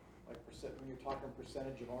 like when you're talking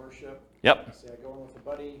percentage of ownership. Yep. Say I go in with a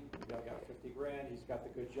buddy, the guy got 50 grand, he's got the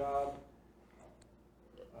good job.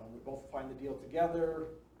 We both find the deal together.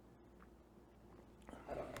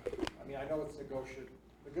 I know it's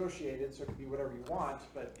negotiated, so it can be whatever you want,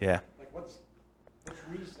 but Yeah. like what's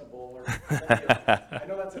reasonable or, I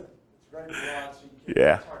know it's very broad, so you can't,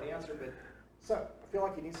 Yeah. it's hard to answer, but I feel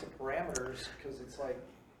like you need some parameters because it's like,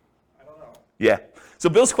 I don't know. Yeah. So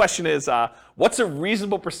Bill's question is, what's a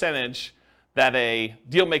reasonable percentage that a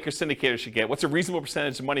deal maker syndicator should get? What's a reasonable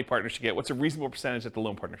percentage the money partner should get? What's a reasonable percentage that the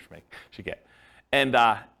loan partner should get? And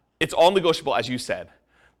it's all negotiable, as you said.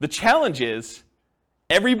 The challenge is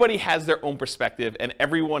everybody has their own perspective, and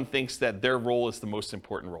everyone thinks that their role is the most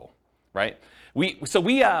important role, right?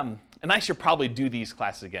 And I should probably do these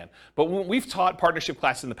classes again. But when we've taught partnership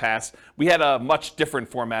classes in the past, we had a much different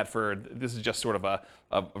format for, this is just sort of a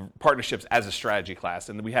partnerships as a strategy class.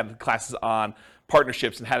 And we had classes on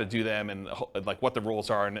partnerships and how to do them and like what the rules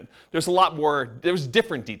are. And there's a lot more, there was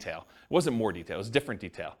different detail. It wasn't more detail, it was different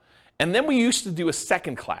detail. And then we used to do a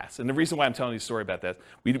second class. And the reason why I'm telling you a story about this,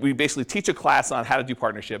 we basically teach a class on how to do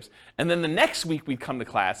partnerships. And then the next week we'd come to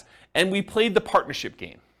class and we played the partnership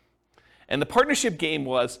game. And the partnership game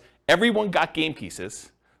was everyone got game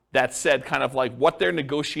pieces that said kind of like what their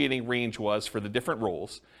negotiating range was for the different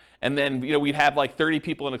roles. And then we'd have like 30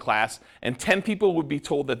 people in a class, and 10 people would be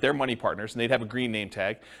told that they're money partners, and they'd have a green name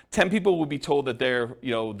tag. 10 people would be told that they're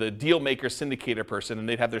the deal maker syndicator person, and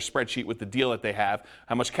they'd have their spreadsheet with the deal that they have,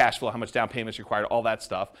 how much cash flow, how much down payments required, all that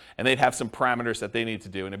stuff. And they'd have some parameters that they need to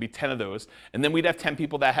do, and it'd be 10 of those. And then we'd have 10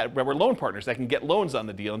 people that were loan partners that can get loans on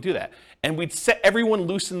the deal and do that. And we'd set everyone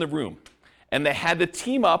loose in the room. And they had to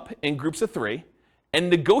team up in groups of 3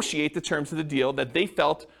 and negotiate the terms of the deal that they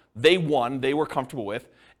felt they won, they were comfortable with.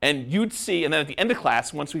 And you'd see, and then at the end of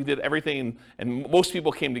class, once we did everything and most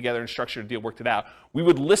people came together and structured a deal, worked it out, we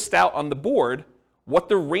would list out on the board what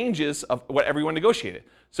the ranges of what everyone negotiated.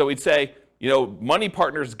 So we'd say, money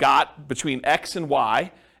partners got between X and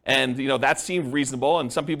Y, and that seemed reasonable,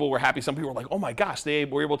 and some people were happy. Some people were like, oh my gosh, they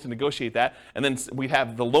were able to negotiate that. And then we'd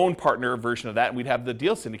have the loan partner version of that, and we'd have the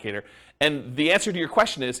deal syndicator. And the answer to your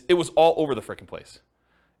question is, it was all over the frickin' place.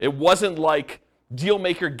 It wasn't like deal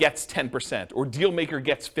maker gets 10%, or deal maker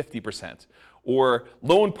gets 50%, or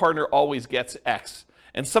loan partner always gets X.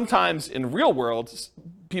 And sometimes in real world,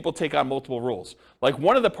 people take on multiple roles. Like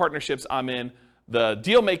one of the partnerships I'm in, the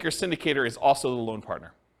deal maker syndicator is also the loan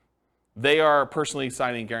partner. They are personally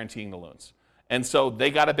signing, guaranteeing the loans. And so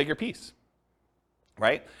they got a bigger piece,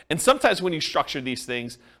 right? And sometimes when you structure these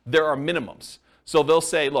things, there are minimums. So they'll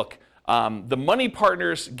say, look, the money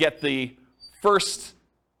partners get the first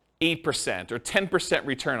 8% or 10%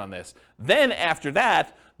 return on this. Then after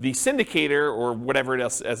that, the syndicator or whatever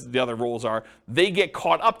else as the other roles are, they get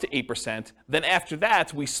caught up to 8%. Then after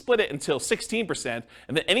that, we split it until 16%.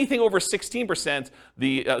 And then anything over 16%,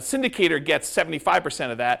 the syndicator gets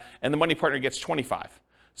 75% of that, and the money partner gets 25%.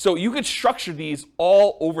 So you could structure these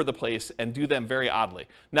all over the place and do them very oddly.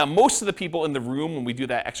 Now, most of the people in the room, when we do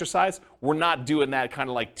that exercise, we're not doing that kind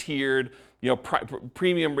of like tiered,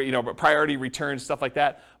 premium, priority returns, stuff like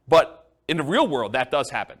that. But in the real world, that does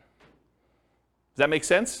happen. Does that make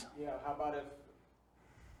sense? Yeah, how about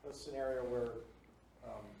if a scenario where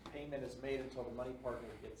payment is made until the money partner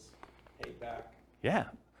gets paid back? Yeah.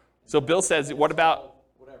 So Bill says, what about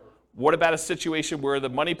a situation where the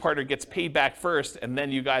money partner gets paid back first and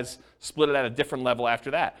then you guys split it at a different level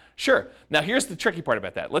after that? Sure. Now here's the tricky part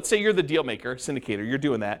about that. Let's say you're the deal maker, syndicator, you're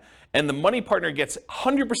doing that, and the money partner gets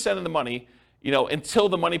 100% of the money, until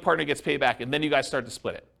the money partner gets paid back, and then you guys start to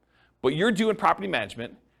split it. But you're doing property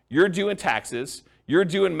management, you're doing taxes, you're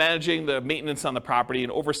doing managing the maintenance on the property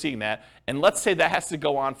and overseeing that, and let's say that has to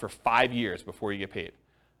go on for 5 years before you get paid.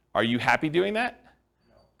 Are you happy doing that?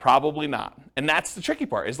 No. Probably not. And that's the tricky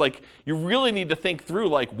part, is like you really need to think through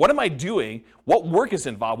like, what am I doing? What work is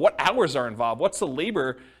involved? What hours are involved? What's the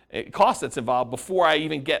labor cost that's involved before I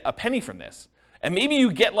even get a penny from this? And maybe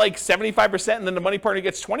you get like 75% and then the money partner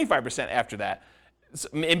gets 25% after that.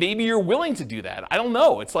 And maybe you're willing to do that. I don't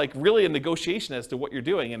know. It's like really a negotiation as to what you're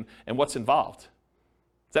doing and what's involved.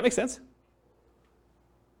 Does that make sense?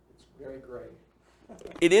 It's very gray.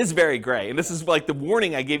 It is very gray. And this is like the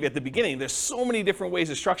warning I gave you at the beginning. There's so many different ways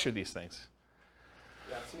to structure these things.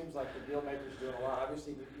 Yeah, it seems like the deal maker's doing a lot.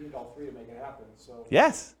 Obviously, you need all 3 to make it happen. So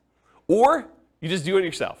yes. Or you just do it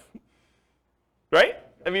yourself. Right?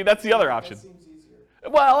 I mean, that's the other option. That seems easier.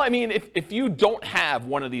 Well, I mean, if you don't have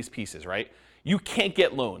one of these pieces, right, you can't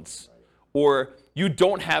get loans. Or you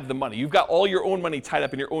don't have the money. You've got all your own money tied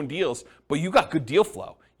up in your own deals, but you got good deal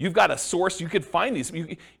flow. You've got a source. You could find these.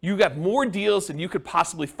 You got more deals than you could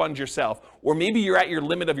possibly fund yourself. Or maybe you're at your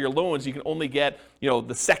limit of your loans. You can only get,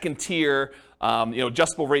 the second tier,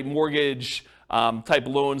 adjustable rate mortgage, type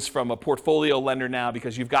loans from a portfolio lender now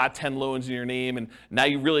because you've got 10 loans in your name and now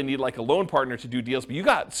you really need like a loan partner to do deals, but you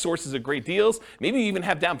got sources of great deals. Maybe you even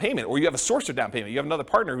have down payment, or you have a source of down payment. You have another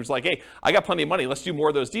partner who's like, hey, I got plenty of money, let's do more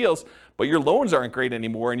of those deals, but your loans aren't great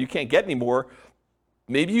anymore and you can't get any more.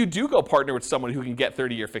 Maybe you do go partner with someone who can get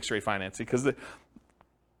 30-year fixed rate financing because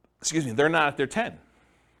they're not at their 10. Does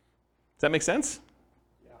that make sense?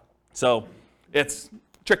 Yeah. So it's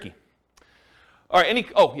tricky. All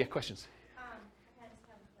right, questions?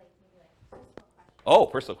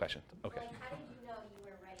 Personal question. Okay. Like, how did you know you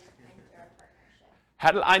were ready to enter a partnership?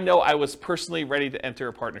 How did I know I was personally ready to enter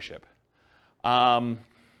a partnership?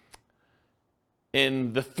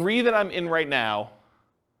 In the 3 that I'm in right now,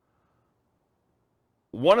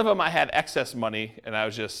 one of them I had excess money, and I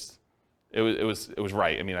was just, it was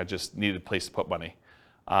right. I mean, I just needed a place to put money.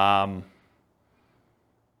 Another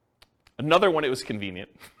one, it was convenient.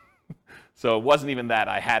 So it wasn't even that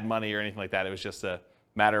I had money or anything like that. It was just a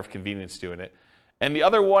matter of convenience doing it. And the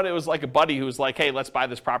other one, it was like a buddy who was like, hey, let's buy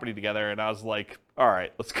this property together. And I was like, all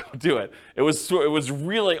right, let's go do it. It was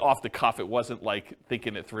really off the cuff. It wasn't like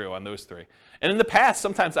thinking it through on those 3. And in the past,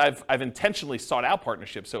 sometimes I've intentionally sought out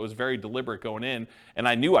partnerships. So it was very deliberate going in, and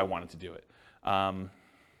I knew I wanted to do it.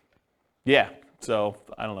 Yeah, so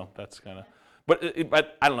I don't know. That's kind of,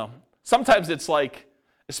 but I don't know. Sometimes it's like,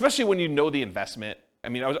 especially when you know the investment. I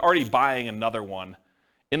mean, I was already buying another one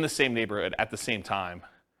in the same neighborhood at the same time.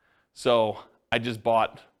 So I just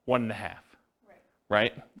bought 1.5,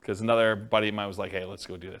 right? Because another buddy of mine was like, hey, let's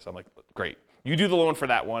go do this. I'm like, great. You do the loan for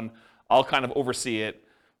that one. I'll kind of oversee it.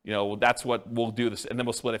 You know, that's what we'll do this, and then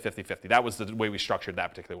we'll split it 50-50. That was the way we structured that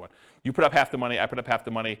particular one. You put up half the money, I put up half the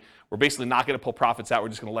money. We're basically not going to pull profits out. We're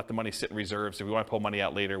just going to let the money sit in reserves. If we want to pull money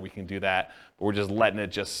out later, we can do that. But we're just letting it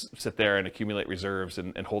just sit there and accumulate reserves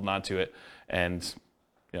and holding on to it. And,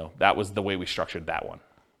 you know, that was the way we structured that one.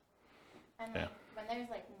 And Yeah. like, when there's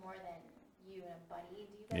like more than you and a buddy,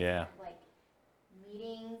 do you guys have like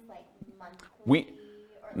meetings like monthly?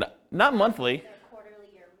 Not monthly. Or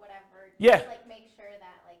quarterly or whatever? Yeah. To like make sure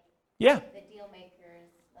that like Yeah. the deal makers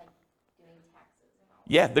like doing taxes and all.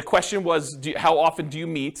 Yeah, the question was, how often do you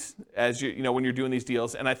meet as you know when you're doing these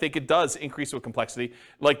deals? And I think it does increase with complexity.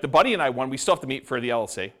 Like the buddy and I one, we still have to meet for the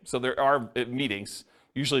LLC. So there are meetings,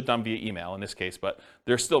 usually done via email in this case, but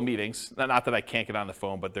there's still meetings. Not that I can't get on the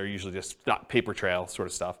phone, but they're usually just not paper trail sort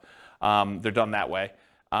of stuff. They're done that way.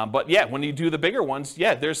 But yeah, when you do the bigger ones,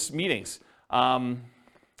 yeah, there's meetings. The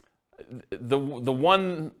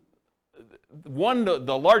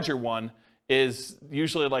larger one is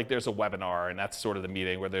usually like there's a webinar, and that's sort of the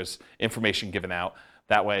meeting where there's information given out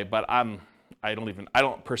that way. But I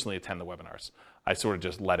don't personally attend the webinars. I sort of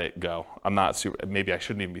just let it go. I'm not super, maybe I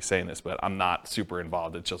shouldn't even be saying this, but I'm not super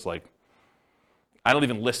involved. It's just like, I don't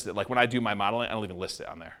even list it. Like when I do my modeling, I don't even list it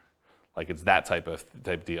on there. Like it's that type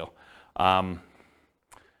deal.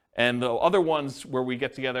 And the other ones where we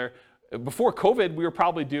get together, before COVID, we were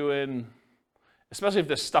probably doing, especially if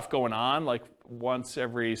there's stuff going on, like once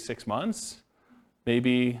every 6 months,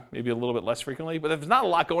 maybe a little bit less frequently. But if there's not a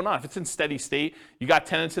lot going on, if it's in steady state, you got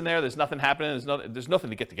tenants in there, there's nothing happening, there's nothing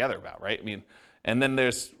to get together about, right? I mean, and then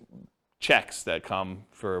there's checks that come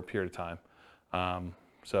for a period of time.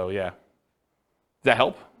 So yeah. Does that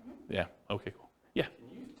help? Mm-hmm. Yeah. Okay, cool. Yeah. Can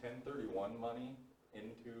you use 1031 money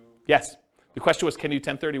into? Yes. The question was, can you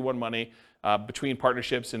 1031 money between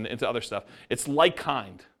partnerships and into other stuff? It's like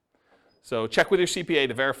kind. So check with your CPA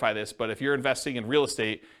to verify this, but if you're investing in real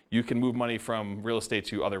estate, you can move money from real estate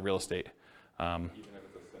to other real estate. Even if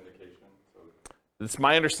it's a syndication? So It's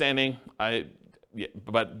my understanding,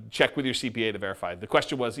 but check with your CPA to verify. The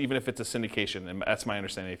question was, even if it's a syndication, and that's my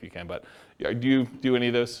understanding if you can, but do you do any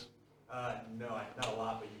of those? No, not a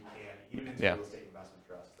lot, but you can, even into Yeah. real estate investment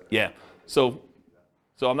trusts. Yeah. So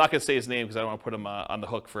I'm not going to say his name because I don't want to put him on the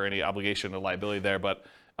hook for any obligation or liability there, but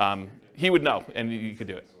he would know, and you could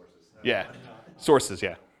do it. Yeah. Sources,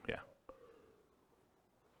 yeah. does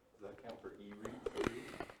that count for e-REITs,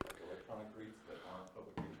 like electronic REITs that aren't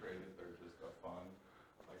publicly traded, they're just a fund,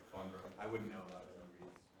 like fund? I wouldn't know about e-REITs.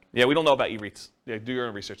 Yeah, we don't know about e-REITs. Yeah, do your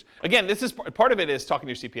own research. Again, this is part of it is talking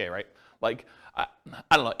to your CPA, right? Like, I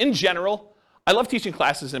don't know. In general, I love teaching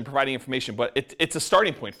classes and providing information, but it's a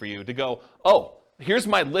starting point for you to go, oh, here's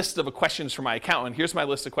my list of questions for my accountant. Here's my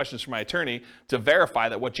list of questions for my attorney to verify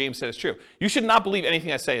that what James said is true. You should not believe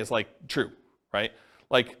anything I say is like true, right?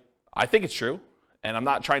 Like, I think it's true, and I'm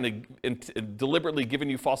not trying to deliberately giving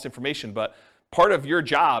you false information, but part of your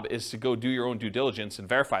job is to go do your own due diligence and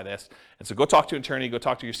verify this. And so go talk to an attorney, go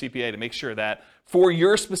talk to your CPA to make sure that for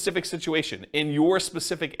your specific situation, in your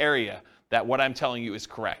specific area, that what I'm telling you is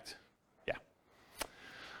correct. Yeah.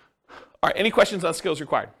 All right, any questions on skills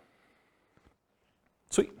required?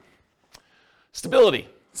 Sweet. Stability.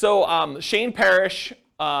 So Shane Parrish,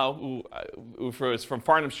 who was from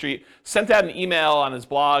Farnham Street, sent out an email on his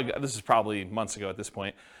blog. This is probably months ago at this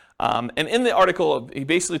point. And in the article, he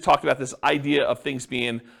basically talked about this idea of things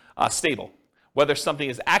being stable, whether something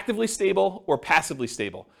is actively stable or passively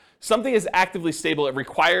stable. Something is actively stable, it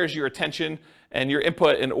requires your attention and your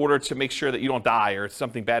input in order to make sure that you don't die or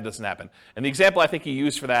something bad doesn't happen. And the example I think he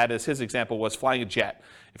used for that is his example was flying a jet.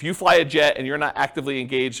 If you fly a jet and you're not actively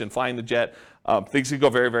engaged in flying the jet, things could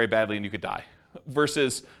go very, very badly and you could die.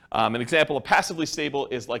 Versus an example of passively stable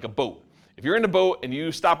is like a boat. If you're in a boat and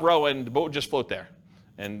you stop rowing, the boat will just float there.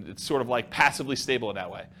 And it's sort of like passively stable in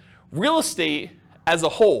that way. Real estate as a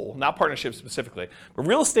whole, not partnerships specifically, but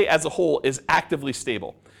real estate as a whole is actively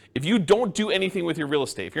stable. If you don't do anything with your real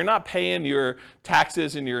estate, if you're not paying your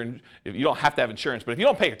taxes and you don't have to have insurance, but if you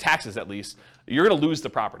don't pay your taxes at least, you're going to lose the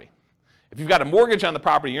property. If you've got a mortgage on the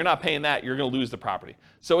property, you're not paying that, you're going to lose the property.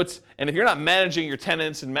 And if you're not managing your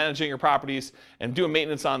tenants and managing your properties and doing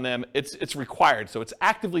maintenance on them, it's required. So it's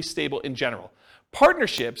actively stable in general.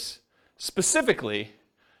 Partnerships specifically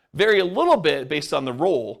vary a little bit based on the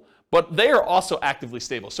role, but they are also actively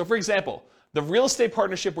stable. So for example, the real estate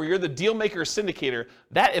partnership where you're the deal maker or syndicator,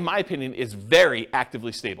 that in my opinion is very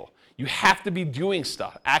actively stable. You have to be doing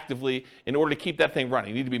stuff actively in order to keep that thing running.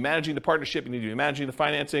 You need to be managing the partnership, you need to be managing the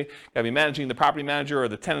financing, you gotta be managing the property manager or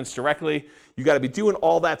the tenants directly. You gotta be doing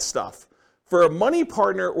all that stuff. For a money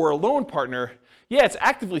partner or a loan partner, yeah, it's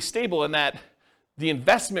actively stable in that the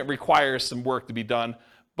investment requires some work to be done,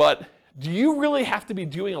 but do you really have to be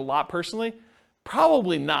doing a lot personally?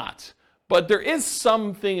 Probably not. But there is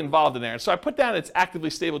something involved in there. So I put down it's actively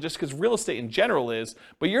stable just because real estate in general is,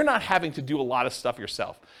 but you're not having to do a lot of stuff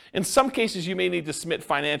yourself. In some cases, you may need to submit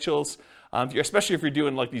financials, especially if you're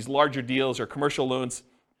doing like these larger deals or commercial loans.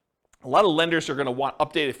 A lot of lenders are going to want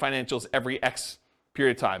updated financials every X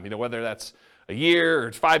period of time, whether that's a year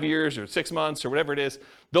or 5 years or 6 months or whatever it is.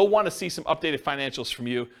 They'll want to see some updated financials from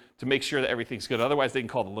you to make sure that everything's good. Otherwise, they can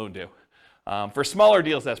call the loan due. For smaller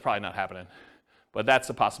deals, that's probably not happening. But that's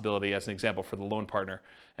a possibility as an example for the loan partner.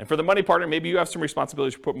 And for the money partner, maybe you have some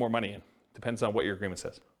responsibilities to put more money in. Depends on what your agreement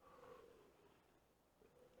says.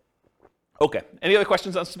 Okay, any other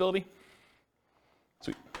questions on stability?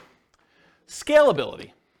 Sweet.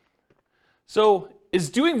 Scalability. So is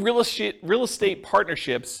doing real estate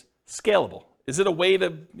partnerships scalable? Is it a way to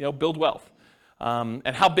build wealth?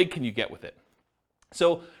 And how big can you get with it?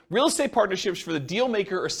 So real estate partnerships for the deal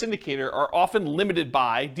maker or syndicator are often limited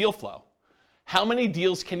by deal flow. How many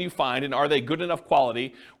deals can you find, and are they good enough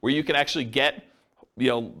quality where you can actually get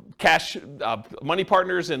cash money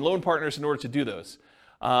partners and loan partners in order to do those?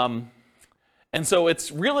 And so it's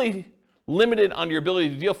really limited on your ability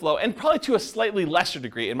to deal flow, and probably to a slightly lesser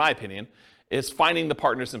degree, in my opinion, is finding the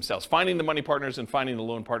partners themselves, finding the money partners and finding the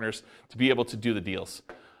loan partners to be able to do the deals.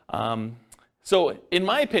 So in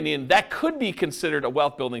my opinion, that could be considered a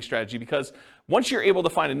wealth building strategy because once you're able to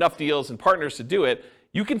find enough deals and partners to do it,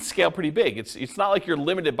 you can scale pretty big. It's not like you're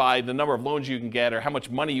limited by the number of loans you can get or how much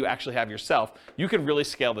money you actually have yourself. You can really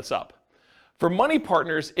scale this up. For money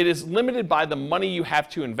partners, it is limited by the money you have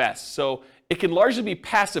to invest. So it can largely be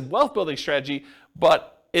passive wealth building strategy,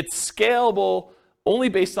 but it's scalable only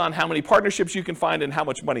based on how many partnerships you can find and how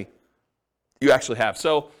much money you actually have.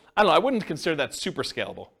 So I don't know, I wouldn't consider that super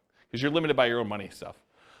scalable because you're limited by your own money stuff.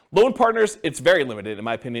 Loan partners, it's very limited in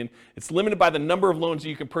my opinion. It's limited by the number of loans that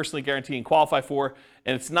you can personally guarantee and qualify for,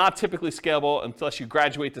 and it's not typically scalable unless you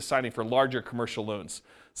graduate to signing for larger commercial loans.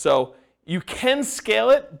 So you can scale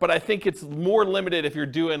it, but I think it's more limited if you're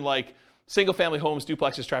doing like single family homes,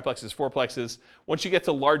 duplexes, triplexes, fourplexes. Once you get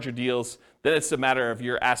to larger deals, then it's a matter of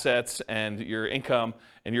your assets and your income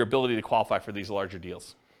and your ability to qualify for these larger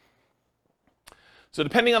deals. So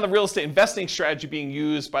depending on the real estate investing strategy being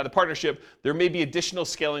used by the partnership, there may be additional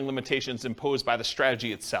scaling limitations imposed by the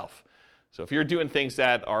strategy itself. So if you're doing things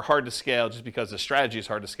that are hard to scale just because the strategy is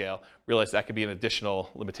hard to scale, realize that could be an additional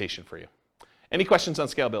limitation for you. Any questions on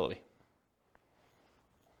scalability?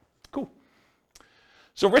 Cool.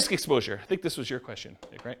 So risk exposure. I think this was your question,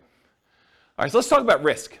 Nick, right? All right, so let's talk about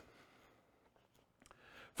risk.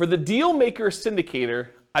 For the deal maker syndicator,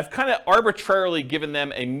 I've kind of arbitrarily given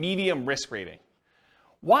them a medium risk rating.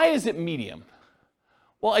 Why is it medium?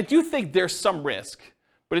 Well, I do think there's some risk,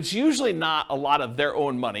 but it's usually not a lot of their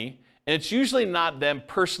own money, and it's usually not them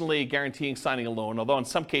personally guaranteeing signing a loan, although in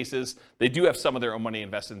some cases, they do have some of their own money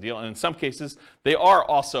invested in the deal, and in some cases, they are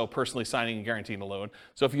also personally signing and guaranteeing the loan.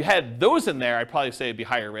 So if you had those in there, I'd probably say it'd be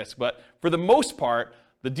higher risk, but for the most part,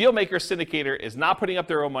 the deal maker syndicator is not putting up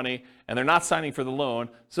their own money, and they're not signing for the loan,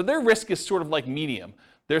 so their risk is sort of like medium.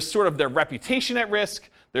 There's sort of their reputation at risk,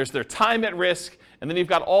 there's their time at risk, And then you've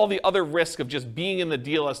got all the other risk of just being in the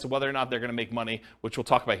deal as to whether or not they're going to make money, which we'll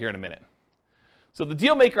talk about here in a minute. So the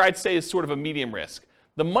deal maker, I'd say, is sort of a medium risk.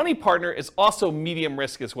 The money partner is also medium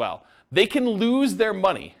risk as well. They can lose their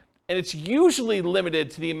money, and it's usually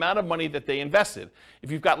limited to the amount of money that they invested.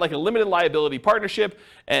 If you've got like a limited liability partnership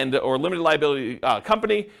or limited liability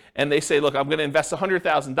company, and they say, look, I'm going to invest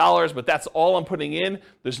 $100,000, but that's all I'm putting in.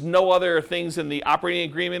 There's no other things in the operating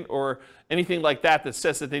agreement or anything like that that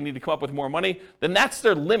says that they need to come up with more money, then that's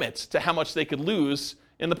their limit to how much they could lose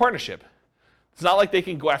in the partnership. It's not like they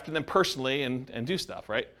can go after them personally and do stuff,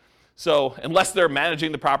 right? So unless they're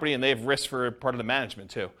managing the property and they have risk for part of the management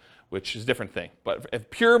too, which is a different thing. But a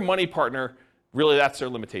pure money partner, really that's their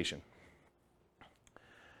limitation.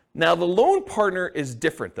 Now the loan partner is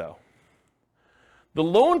different though. The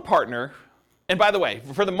loan partner, and by the way,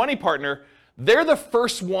 for the money partner, they're the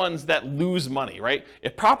first ones that lose money, right?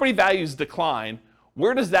 If property values decline,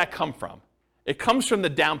 where does that come from? It comes from the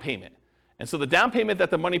down payment. And so the down payment that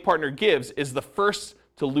the money partner gives is the first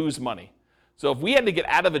to lose money. So if we had to get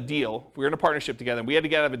out of a deal, if we were in a partnership together and we had to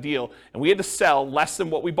get out of a deal and we had to sell less than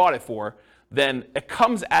what we bought it for, then it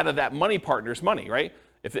comes out of that money partner's money, right?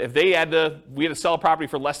 If we had to sell a property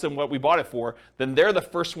for less than what we bought it for, then they're the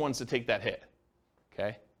first ones to take that hit,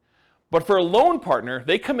 okay? But for a loan partner,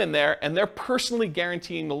 they come in there and they're personally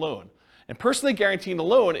guaranteeing the loan. And personally guaranteeing the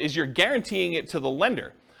loan is you're guaranteeing it to the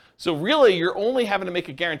lender. So really, you're only having to make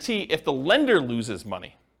a guarantee if the lender loses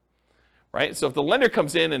money, right? So if the lender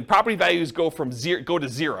comes in and property values go to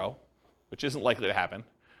zero, which isn't likely to happen,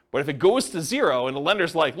 but if it goes to zero and the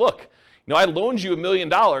lender's like, look, I loaned you $1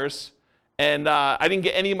 million and I didn't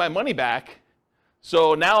get any of my money back,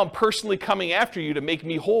 so now I'm personally coming after you to make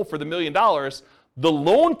me whole for the $1 million, the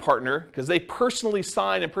loan partner, because they personally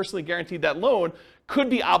signed and personally guaranteed that loan, could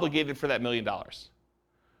be obligated for that $1 million.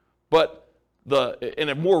 But in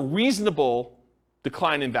a more reasonable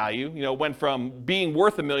decline in value, went from being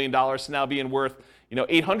worth $1 million to now being worth,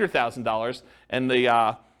 $800,000, and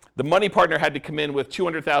the money partner had to come in with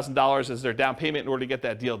 $200,000 as their down payment in order to get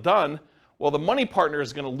that deal done. Well, the money partner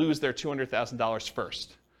is going to lose their $200,000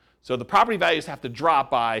 first. So the property values have to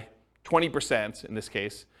drop by 20% in this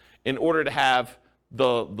case in order to have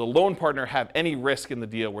the loan partner have any risk in the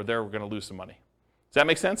deal where they're going to lose some money. Does that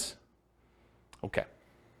make sense? Okay.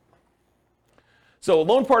 So a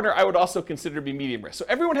loan partner I would also consider to be medium risk. So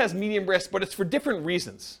everyone has medium risk, but it's for different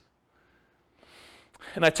reasons.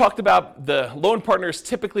 And I talked about the loan partner is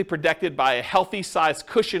typically protected by a healthy size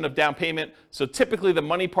cushion of down payment. So typically the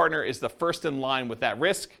money partner is the first in line with that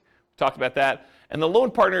risk. We talked about that. And the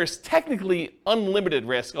loan partner is technically unlimited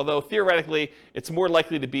risk, although theoretically it's more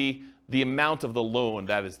likely to be the amount of the loan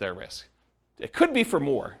that is their risk. It could be for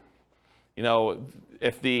more.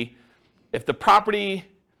 If the property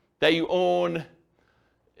that you own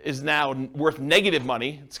is now worth negative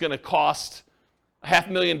money, it's going to cost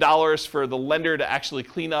 $500,000 for the lender to actually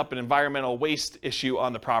clean up an environmental waste issue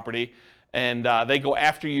on the property, and they go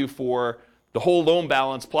after you for the whole loan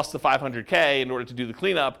balance plus the $500K in order to do the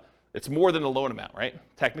cleanup. It's more than the loan amount, right?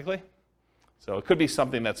 Technically. So it could be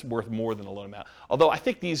something that's worth more than the loan amount. Although I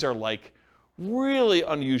think these are like really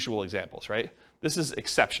unusual examples, right? This is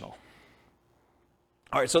exceptional.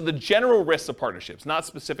 All right, so the general risks of partnerships, not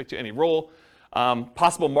specific to any role.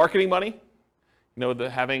 Possible marketing money,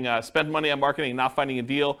 having spent money on marketing and not finding a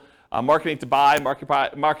deal. Marketing to buy,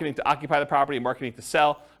 marketing to occupy the property, marketing to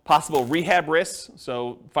sell. Possible rehab risks,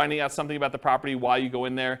 so finding out something about the property while you go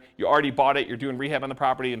in there. You already bought it, you're doing rehab on the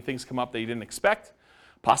property, and things come up that you didn't expect.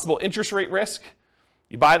 Possible interest rate risk.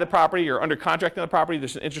 You buy the property, you're under contract on the property,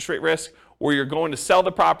 there's an interest rate risk, or you're going to sell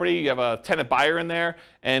the property, you have a tenant buyer in there,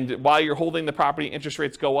 and while you're holding the property, interest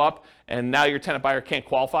rates go up, and now your tenant buyer can't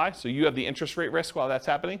qualify, so you have the interest rate risk while that's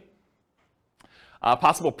happening.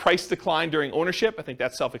 Possible price decline during ownership, I think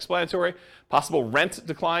that's self-explanatory. Possible rent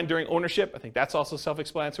decline during ownership, I think that's also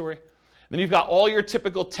self-explanatory. Then you've got all your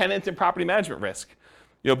typical tenant and property management risk.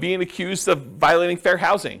 Being accused of violating fair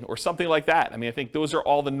housing or something like that. I think those are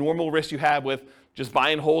all the normal risks you have with just buy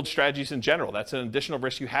and hold strategies in general. That's an additional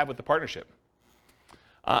risk you have with the partnership.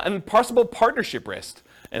 And possible partnership risk,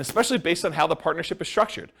 and especially based on how the partnership is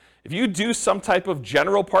structured. If you do some type of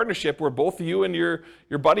general partnership where both you and your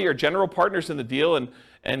buddy are general partners in the deal,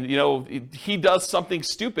 and he does something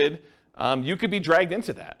stupid, you could be dragged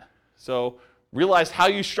into that. So realize how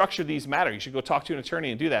you structure these matter. You should go talk to an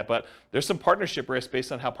attorney and do that, but there's some partnership risk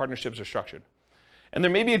based on how partnerships are structured. And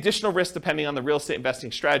there may be additional risk depending on the real estate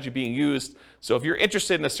investing strategy being used. So if you're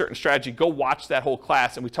interested in a certain strategy, go watch that whole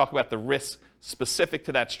class, and we talk about the risks specific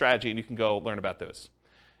to that strategy, and you can go learn about those.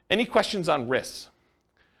 Any questions on risks?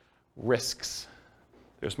 Risks.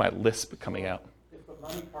 There's my lisp coming out. If the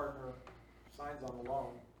money partner signs on the loan,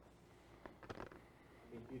 I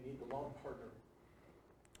mean, do you need the loan partner?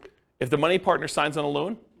 If the money partner signs on a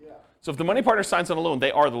loan, Yeah. so if the money partner signs on a loan,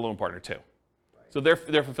 they are the loan partner too. Right. So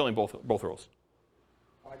they're fulfilling both roles.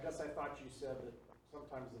 Well, I guess I thought you said that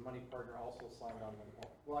sometimes the money partner also signed on the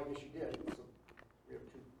loan. Well, I guess you did. So we have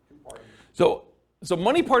two parties. So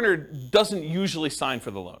money partner doesn't usually sign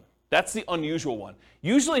for the loan. That's the unusual one.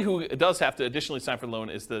 Usually who does have to additionally sign for the loan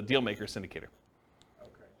is the deal maker syndicator.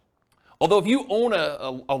 Okay. Although if you own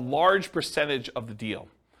a large percentage of the deal,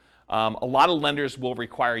 a lot of lenders will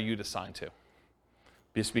require you to sign too,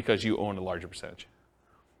 just because you own a larger percentage.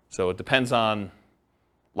 So it depends on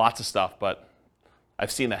lots of stuff, but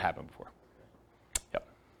I've seen that happen before. Yep.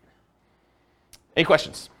 Any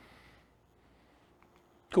questions?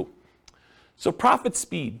 Cool. So profit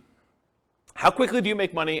speed. How quickly do you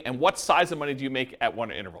make money, and what size of money do you make at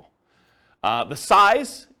one interval? The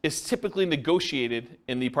size is typically negotiated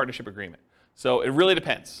in the partnership agreement. So it really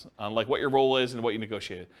depends on like what your role is and what you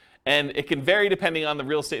negotiated. And it can vary depending on the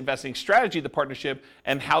real estate investing strategy of the partnership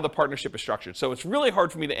and how the partnership is structured. So it's really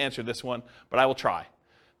hard for me to answer this one, but I will try.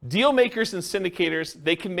 Deal makers and syndicators,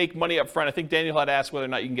 they can make money up front. I think Daniel had asked whether or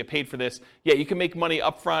not you can get paid for this. Yeah, you can make money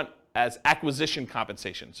up front as acquisition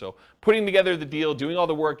compensation. So putting together the deal, doing all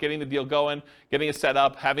the work, getting the deal going, getting it set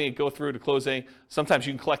up, having it go through to closing. Sometimes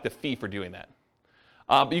you can collect a fee for doing that.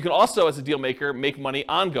 But you can also, as a deal maker, make money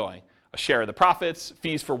ongoing. A share of the profits,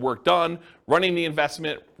 fees for work done, running the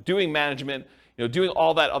investment, doing management, doing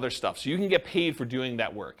all that other stuff. So you can get paid for doing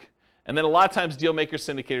that work. And then a lot of times deal makers,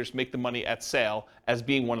 syndicators make the money at sale as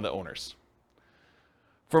being one of the owners.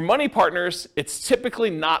 For money partners, it's typically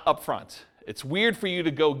not upfront. It's weird for you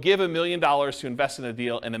to go give $1 million to invest in a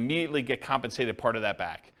deal and immediately get compensated part of that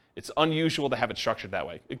back. It's unusual to have it structured that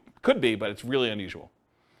way. It could be, but it's really unusual.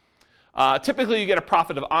 Typically, you get a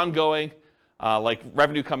profit of ongoing, like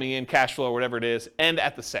revenue coming in, cash flow, whatever it is, and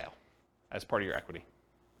at the sale as part of your equity.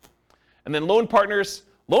 And then loan partners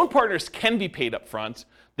can be paid up front.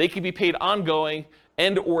 They can be paid ongoing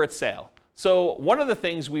and or at sale. So one of the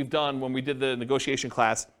things we've done when we did the negotiation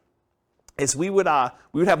class is we would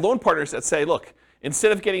have loan partners that say, look,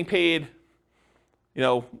 instead of getting paid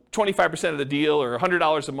 25% of the deal or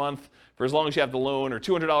 $100 a month for as long as you have the loan, or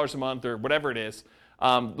 $200 a month, or whatever it is,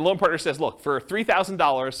 the loan partner says, look, for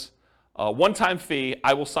 $3,000, one-time fee,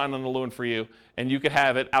 I will sign on the loan for you, and you could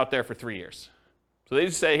have it out there for 3 years. So they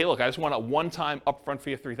just say, hey, look, I just want a one-time upfront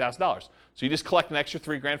fee of $3,000. So you just collect an extra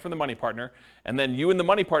 $3,000 from the money partner, and then you and the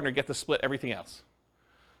money partner get to split everything else.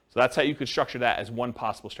 So that's how you could structure that as one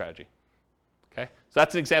possible strategy. Okay? So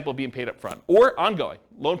that's an example of being paid up front. Or ongoing.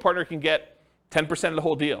 Loan partner can get 10% of the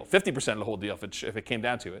whole deal, 50% of the whole deal if it came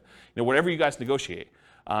down to it. Whatever you guys negotiate.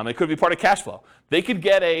 It could be part of cash flow. They could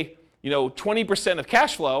get a 20% of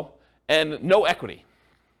cash flow and no equity.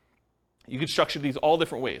 You could structure these all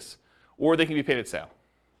different ways. Or they can be paid at sale.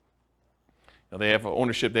 They have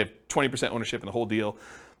ownership, they have 20% ownership in the whole deal,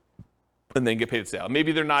 and then get paid at sale.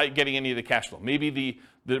 Maybe they're not getting any of the cash flow. Maybe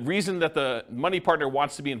the reason that the money partner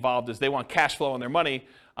wants to be involved is they want cash flow on their money,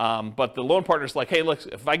 but the loan partner's like, hey, look,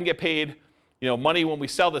 if I can get paid money when we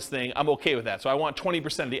sell this thing, I'm okay with that. So I want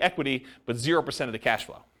 20% of the equity, but 0% of the cash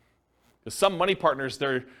flow. Because some money partners,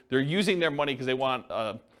 they're using their money because they want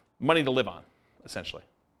money to live on, essentially.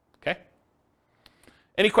 Okay?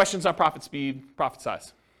 Any questions on profit speed, profit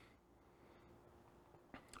size?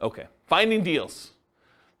 Okay. Finding deals.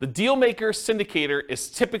 The deal maker syndicator is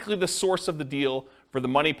typically the source of the deal for the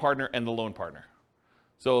money partner and the loan partner.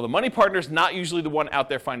 So the money partner is not usually the one out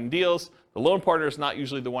there finding deals. The loan partner is not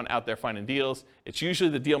usually the one out there finding deals. It's usually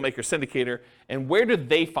the deal maker syndicator. And where do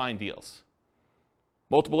they find deals?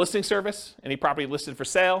 Multiple listing service, any property listed for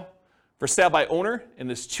sale by owner, and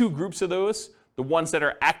there's two groups of those. The ones that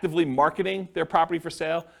are actively marketing their property for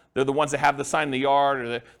sale, they're the ones that have the sign in the yard,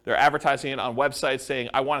 or they're advertising it on websites saying,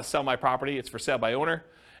 I want to sell my property, it's for sale by owner.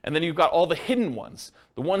 And then you've got all the hidden ones,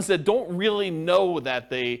 the ones that don't really know that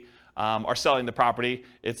they are selling the property.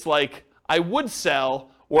 It's like, I would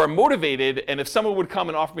sell, or I'm motivated, and if someone would come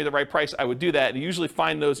and offer me the right price, I would do that. And you usually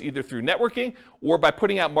find those either through networking or by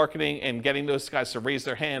putting out marketing and getting those guys to raise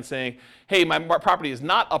their hand saying, hey, my property is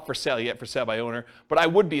not up for sale yet, for sale by owner, but I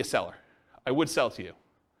would be a seller. I would sell to you.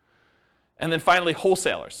 And then finally,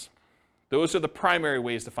 wholesalers. Those are the primary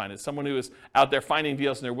ways to find it. Someone who is out there finding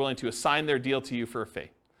deals and they're willing to assign their deal to you for a fee.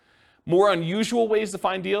 More unusual ways to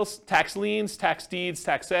find deals: tax liens, tax deeds,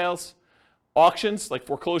 tax sales, auctions like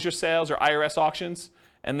foreclosure sales or IRS auctions,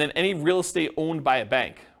 and then any real estate owned by a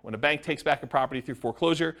bank. When a bank takes back a property through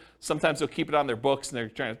foreclosure, sometimes they'll keep it on their books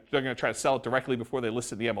and they're going to try to sell it directly before they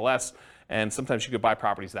list it in the MLS, and sometimes you could buy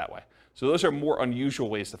properties that way. So those are more unusual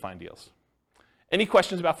ways to find deals. Any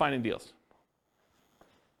questions about finding deals?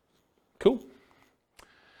 Cool.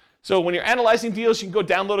 So when you're analyzing deals, you can go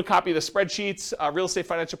download a copy of the spreadsheets,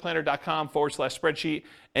 realestatefinancialplanner.com/spreadsheet,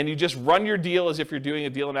 and you just run your deal as if you're doing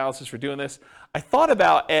a deal analysis for doing this. I thought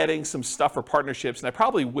about adding some stuff for partnerships, and I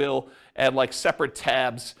probably will add like separate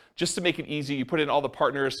tabs just to make it easy. You put in all the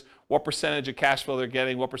partners, what percentage of cash flow they're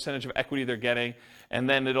getting, what percentage of equity they're getting, and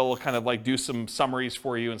then it'll kind of like do some summaries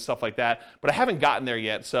for you and stuff like that. But I haven't gotten there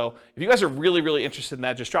yet. So if you guys are really, really interested in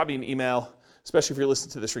that, just drop me an email, especially if you're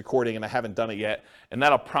listening to this recording and I haven't done it yet, and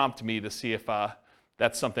that'll prompt me to see if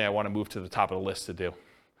that's something I want to move to the top of the list to do.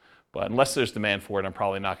 But unless there's demand for it, I'm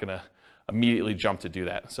probably not going to immediately jump to do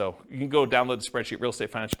that. So you can go download the spreadsheet,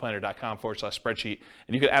 realestatefinancialplanner.com/spreadsheet,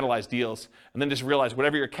 and you can analyze deals, and then just realize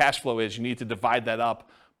whatever your cash flow is, you need to divide that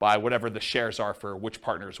up by whatever the shares are for which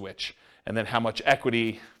partner is which, and then how much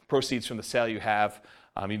equity proceeds from the sale you have,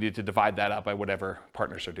 you need to divide that up by whatever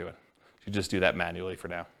partners are doing. You just do that manually for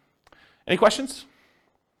now. Any questions?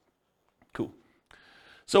 Cool.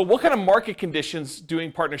 So what kind of market conditions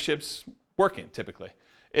doing partnerships work in typically?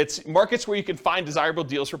 It's markets where you can find desirable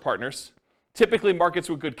deals for partners, typically markets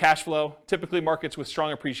with good cash flow, typically markets with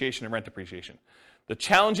strong appreciation and rent appreciation. The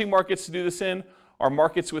challenging markets to do this in are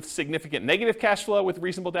markets with significant negative cash flow with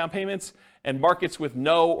reasonable down payments, and markets with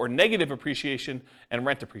no or negative appreciation and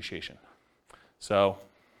rent appreciation. So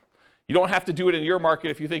you don't have to do it in your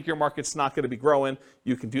market. If you think your market's not going to be growing,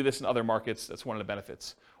 you can do this in other markets. That's one of the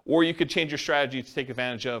benefits. Or you could change your strategy to take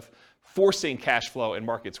advantage of forcing cash flow in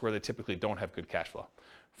markets where they typically don't have good cash flow.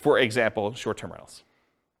 For example, short-term rentals.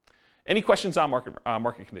 Any questions on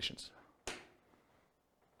market conditions?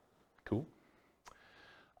 Cool.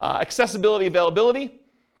 Accessibility, availability.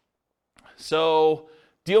 So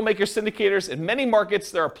deal makers, syndicators. In many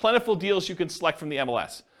markets, there are plentiful deals you can select from the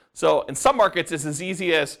MLS. So in some markets, it's as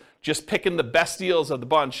easy as just picking the best deals of the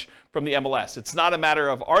bunch from the MLS. It's not a matter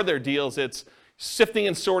of are there deals, it's sifting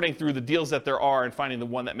and sorting through the deals that there are and finding the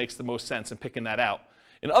one that makes the most sense and picking that out.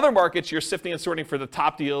 In other markets, you're sifting and sorting for the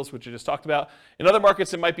top deals, which I just talked about. In other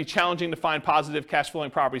markets, it might be challenging to find positive cash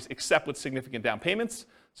flowing properties except with significant down payments.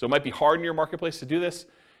 So it might be hard in your marketplace to do this.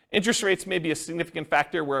 Interest rates may be a significant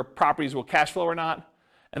factor where properties will cash flow or not.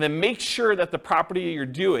 And then make sure that the property you're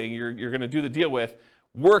going to do the deal with,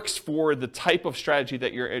 works for the type of strategy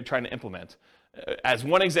that you're trying to implement. As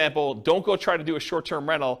one example, don't go try to do a short-term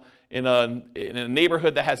rental in a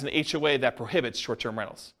neighborhood that has an HOA that prohibits short-term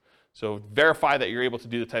rentals. So verify that you're able to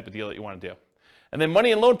do the type of deal that you want to do. And then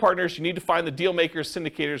money and loan partners, you need to find the deal makers,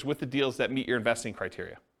 syndicators with the deals that meet your investing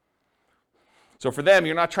criteria. So for them,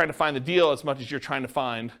 you're not trying to find the deal as much as you're trying to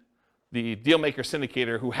find the deal maker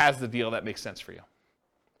syndicator who has the deal that makes sense for you.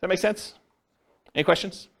 Does that make sense? Any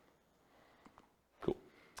questions?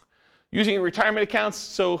 Using retirement accounts.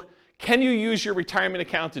 So can you use your retirement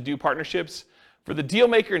account to do partnerships? For the deal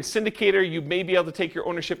maker and syndicator, you may be able to take your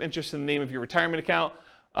ownership interest in the name of your retirement account,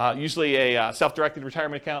 usually a self-directed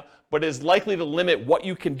retirement account, but is likely to limit what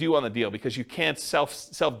you can do on the deal because you can't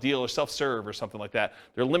self-deal or self-serve or something like that.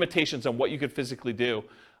 There are limitations on what you could physically do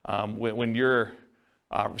when your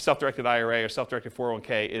self-directed IRA or self-directed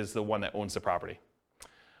 401k is the one that owns the property.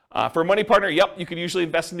 For a money partner, yep, you could usually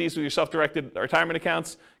invest in these with your self-directed retirement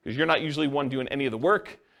accounts because you're not usually one doing any of the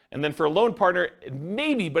work. And then for a loan partner,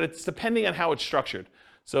 maybe, but it's depending on how it's structured.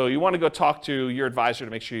 So you want to go talk to your advisor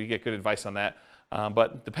to make sure you get good advice on that.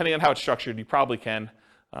 But depending on how it's structured, you probably can,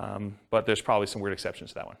 but there's probably some weird exceptions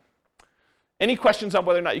to that one. Any questions on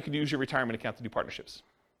whether or not you can use your retirement account to do partnerships?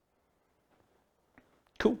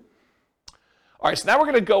 Cool. All right, so now we're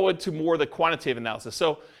going to go into more of the quantitative analysis.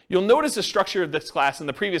 So you'll notice the structure of this class and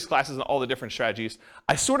the previous classes and all the different strategies.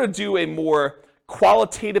 I sort of do a more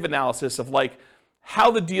qualitative analysis of like how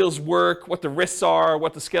the deals work, what the risks are,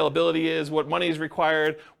 what the scalability is, what money is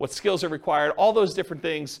required, what skills are required, all those different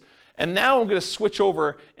things. And now I'm going to switch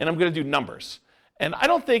over and I'm going to do numbers. And I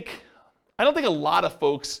don't think a lot of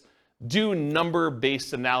folks do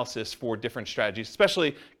number-based analysis for different strategies,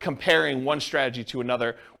 especially comparing one strategy to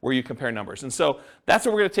another where you compare numbers. And so that's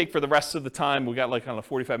what we're going to take for the rest of the time. We got like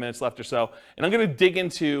 45 minutes left or so. And I'm going to dig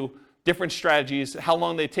into different strategies, how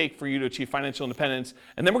long they take for you to achieve financial independence.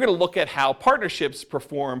 And then we're going to look at how partnerships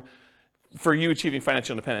perform for you achieving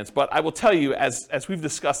financial independence. But I will tell you, as we've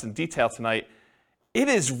discussed in detail tonight, it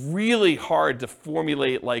is really hard to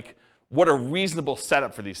formulate like what a reasonable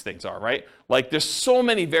setup for these things are, right? Like there's so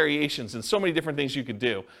many variations and so many different things you could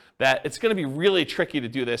do that it's going to be really tricky to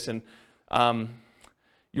do this. And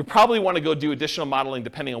you probably want to go do additional modeling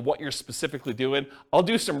depending on what you're specifically doing. I'll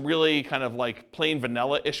do some really kind of like plain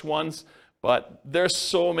vanilla-ish ones, but there's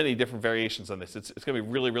so many different variations on this. It's going to be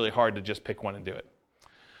really, really hard to just pick one and do it.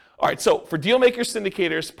 All right, so for deal makers,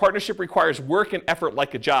 syndicators, partnership requires work and effort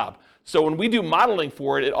like a job. So when we do modeling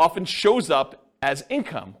for it, it often shows up as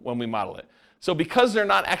income when we model it. So because they're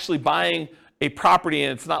not actually buying a property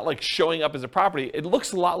and it's not like showing up as a property, it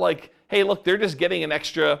looks a lot like, hey, look, they're just getting an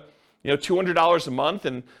extra, $200 a month,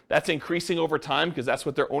 and that's increasing over time because that's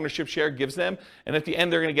what their ownership share gives them. And at the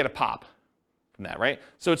end, they're going to get a pop from that, right?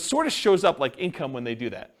 So it sort of shows up like income when they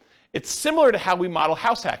do that. It's similar to how we model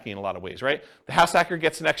house hacking in a lot of ways, right? The house hacker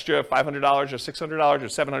gets an extra $500 or $600 or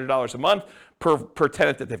 $700 a month per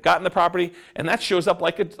tenant that they've got in the property, and that shows up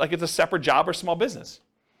like it's a separate job or small business.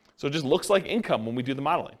 So it just looks like income when we do the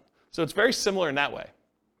modeling. So it's very similar in that way.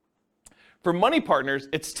 For money partners,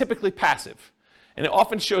 it's typically passive, and it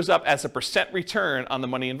often shows up as a % return on the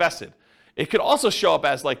money invested. It could also show up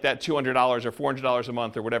as like that $200 or $400 a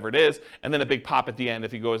month or whatever it is, and then a big pop at the end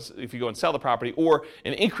if you go and sell the property, or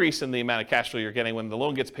an increase in the amount of cash flow you're getting when the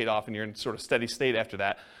loan gets paid off and you're in sort of steady state after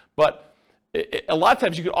that. But a lot of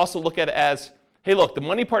times you could also look at it as, hey, look, the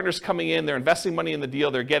money partner's coming in, they're investing money in the deal,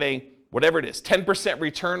 they're getting whatever it is, 10%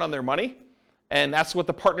 return on their money, and that's what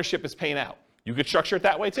the partnership is paying out. You could structure it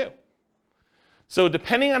that way too. So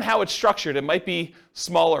depending on how it's structured, it might be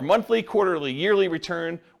smaller monthly, quarterly, yearly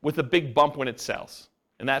return with a big bump when it sells.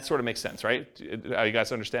 And that sort of makes sense, right? How you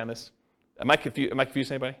guys understand this? Am I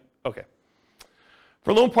confusing anybody? Okay.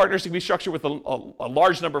 For loan partners, it can be structured with a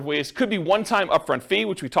large number of ways. Could be one-time upfront fee,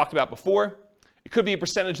 which we talked about before. It could be a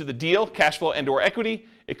percentage of the deal, cash flow and or equity.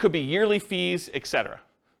 It could be yearly fees, etc.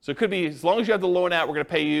 So it could be, as long as you have the loan out, we're going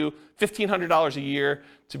to pay you $1,500 a year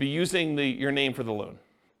to be using your name for the loan.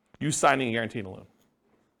 You signing and guaranteeing a loan.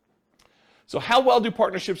 So how well do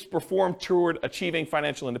partnerships perform toward achieving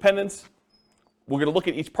financial independence? We're going to look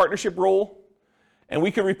at each partnership role, and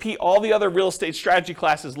we can repeat all the other real estate strategy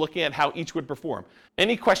classes looking at how each would perform.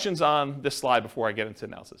 Any questions on this slide before I get into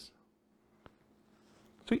analysis?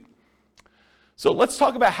 Sweet. So let's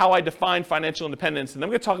talk about how I define financial independence, and then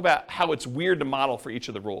we're going to talk about how it's weird to model for each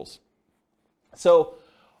of the roles. So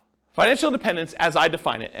financial independence, as I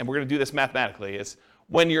define it, and we're going to do this mathematically, is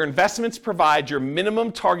when your investments provide your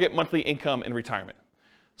minimum target monthly income in retirement.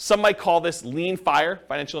 Some might call this lean FIRE,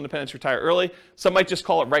 financial independence, retire early. Some might just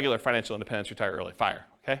call it regular financial independence, retire early, FIRE,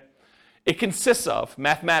 okay? It consists of,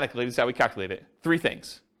 mathematically, this is how we calculate it, 3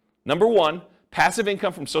 things. Number 1, passive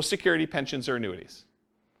income from Social Security, pensions, or annuities.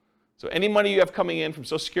 So any money you have coming in from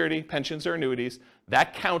Social Security, pensions, or annuities,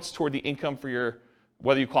 that counts toward the income for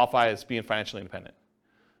whether you qualify as being financially independent.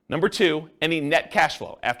 Number 2, any net cash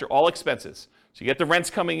flow after all expenses. So you get the rents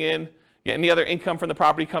coming in, you get any other income from the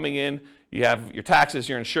property coming in, you have your taxes,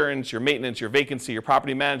 your insurance, your maintenance, your vacancy, your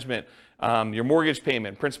property management, your mortgage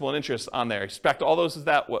payment, principal and interest on there. Expect all those is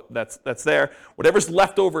that's there. Whatever's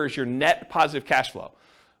left over is your net positive cash flow.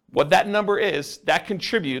 What that number is, that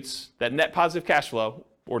contributes, that net positive cash flow,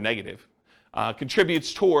 or negative,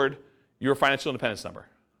 contributes toward your financial independence number.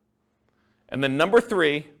 And then number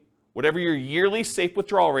 3, whatever your yearly safe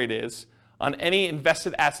withdrawal rate is on any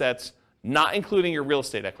invested assets, not including your real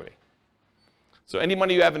estate equity. So any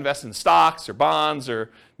money you have invested in stocks or bonds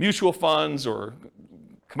or mutual funds or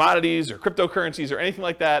commodities or cryptocurrencies or anything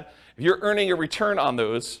like that, if you're earning a return on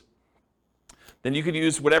those, then you could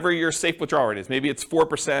use whatever your safe withdrawal rate is. Maybe it's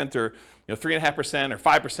 4% or 3.5% or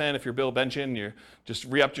 5% if you're Bill Benjamin, you just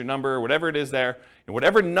re-upped your number, or whatever it is there. And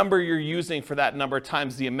whatever number you're using for that number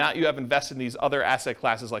times the amount you have invested in these other asset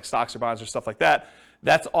classes like stocks or bonds or stuff like that,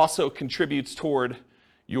 that also contributes toward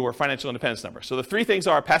your financial independence number. So the 3 things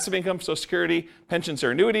are passive income, Social Security, pensions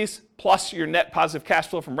or annuities, plus your net positive cash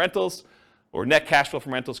flow from rentals, or net cash flow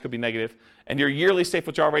from rentals could be negative, and your yearly safe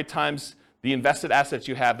withdrawal rate times the invested assets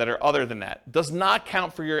you have that are other than that. Does not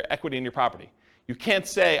count for your equity in your property. You can't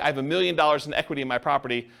say I have $1 million in equity in my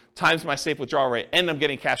property times my safe withdrawal rate and I'm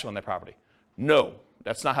getting cash flow on that property. No,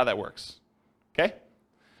 that's not how that works. Okay?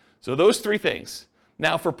 So those 3 things.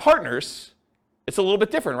 Now for partners, it's a little bit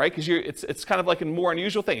different, right? Because it's kind of like a more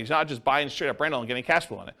unusual thing. You're not just buying straight up rental and getting cash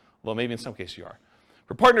flow on it. Although maybe in some cases you are.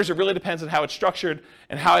 For partners, it really depends on how it's structured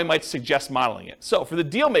and how I might suggest modeling it. So for the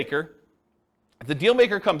deal maker, if the deal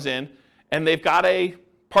maker comes in and they've got a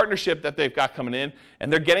partnership that they've got coming in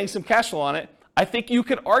and they're getting some cash flow on it, I think you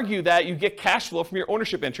could argue that you get cash flow from your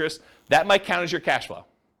ownership interest. That might count as your cash flow.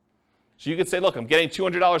 So you could say, look, I'm getting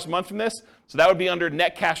 $200 a month from this, so that would be under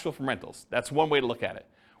net cash flow from rentals. That's one way to look at it.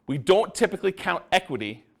 We don't typically count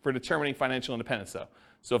equity for determining financial independence, though.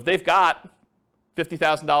 So if they've got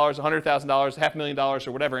 $50,000, $100,000, $500,000,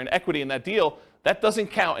 or whatever in equity in that deal, that doesn't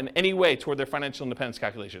count in any way toward their financial independence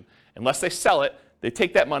calculation. Unless they sell it, they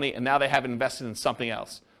take that money, and now they have it invested in something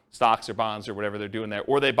else, stocks or bonds or whatever they're doing there,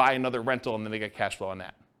 or they buy another rental, and then they get cash flow on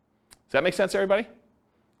that. Does that make sense, everybody?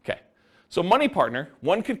 Okay. So money partner,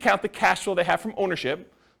 one could count the cash flow they have from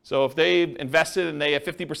ownership. So if they invested and they have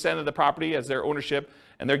 50% of the property as their ownership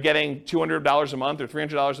and they're getting $200 a month or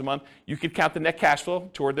 $300 a month, you could count the net cash flow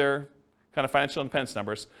toward their kind of financial independence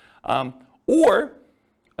numbers. Or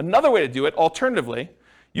another way to do it, alternatively,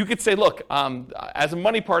 you could say, look, as a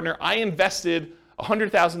money partner, I invested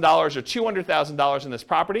 $100,000 or $200,000 in this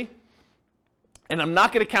property, and I'm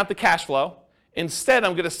not going to count the cash flow. Instead,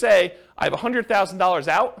 I'm going to say I have $100,000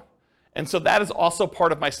 out, and so that is also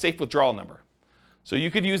part of my safe withdrawal number. So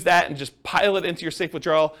you could use that and just pile it into your safe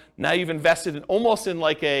withdrawal. Now you've invested in almost in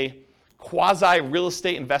like a quasi real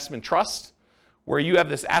estate investment trust where you have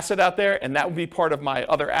this asset out there, and that would be part of my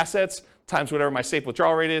other assets times whatever my safe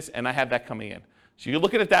withdrawal rate is, and I have that coming in. So you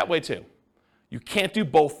look at it that way too. You can't do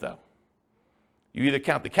both though. You either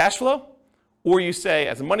count the cash flow, or you say,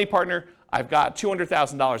 as a money partner, I've got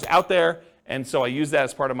 $200,000 out there, and so I use that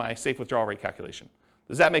as part of my safe withdrawal rate calculation.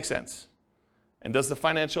 Does that make sense? And does the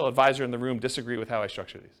financial advisor in the room disagree with how I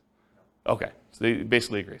structure these? Okay, so he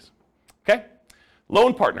basically agrees. Okay?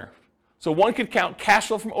 Loan partner. So one could count cash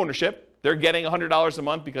flow from ownership. They're getting $100 a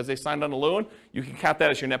month because they signed on a loan. You can count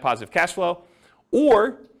that as your net positive cash flow.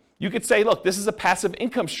 Or you could say, look, this is a passive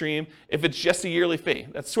income stream if it's just a yearly fee.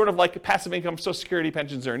 That's sort of like a passive income, Social Security,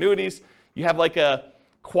 pensions, or annuities. You have like a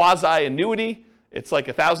quasi-annuity. It's like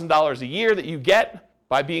 $1,000 a year that you get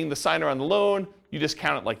by being the signer on the loan. You just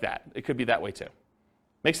count it like that. It could be that way too.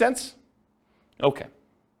 Make sense? Okay.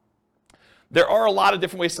 There are a lot of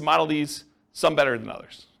different ways to model these, some better than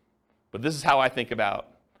others. But this is how I think about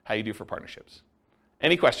how you do for partnerships.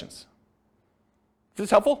 Any questions? Is this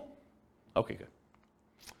helpful? Okay, good.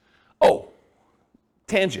 Oh,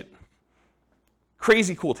 tangent.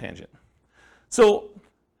 Crazy cool tangent. So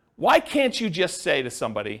why can't you just say to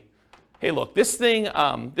somebody, hey, look, this thing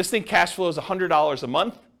cash flows $100 a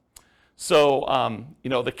month. So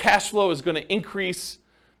the cash flow is going to increase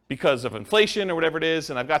because of inflation or whatever it is,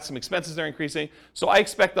 and I've got some expenses that are increasing. So I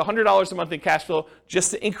expect the $100 a month in cash flow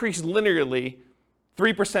just to increase linearly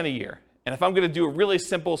 3% a year. And if I'm going to do a really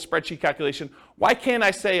simple spreadsheet calculation, why can't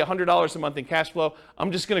I say $100 a month in cash flow?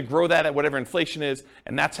 I'm just going to grow that at whatever inflation is,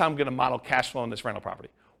 and that's how I'm going to model cash flow in this rental property.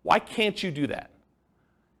 Why can't you do that?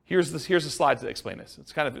 Here's the slides that explain this.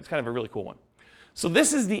 It's kind of a really cool one. So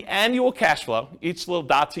this is the annual cash flow, each little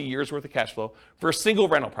dot's a year's worth of cash flow for a single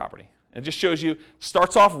rental property. It just shows you,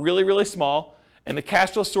 starts off really, really small, and the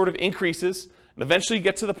cash flow sort of increases, and eventually you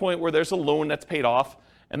get to the point where there's a loan that's paid off,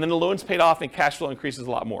 and then the loan's paid off and cash flow increases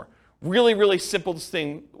a lot more. Really, really simple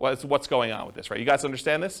thing was what's going on with this, right? You guys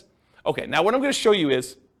understand this? Okay, now what I'm going to show you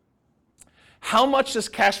is how much does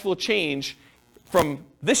cash flow change from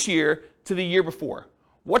this year to the year before?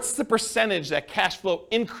 What's the percentage that cash flow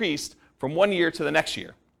increased from one year to the next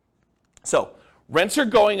year? So rents are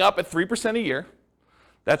going up at 3% a year.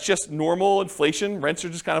 That's just normal inflation. Rents are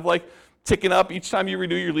just kind of like ticking up. Each time you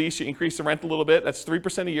renew your lease, you increase the rent a little bit. That's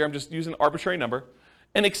 3% a year. I'm just using an arbitrary number.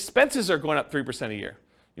 And expenses are going up 3% a year.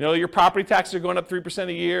 You know, your property taxes are going up 3%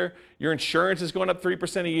 a year. Your insurance is going up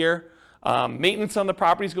 3% a year. Maintenance on the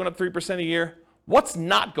property is going up 3% a year. What's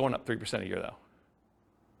not going up 3% a year, though?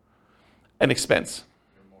 An expense.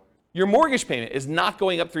 Your mortgage payment is not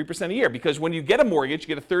going up 3% a year because when you get a mortgage,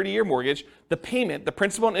 you get a 30-year mortgage, the payment, the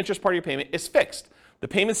principal and interest part of your payment is fixed. The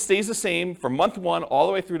payment stays the same from month 1 all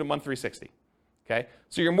the way through to month 360. Okay?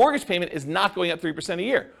 So your mortgage payment is not going up 3% a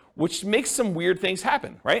year, which makes some weird things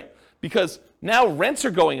happen, right? Because now rents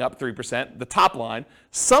are going up 3%, the top line.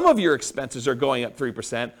 Some of your expenses are going up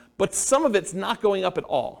 3%, but some of it's not going up at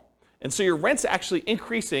all. And so your rent's actually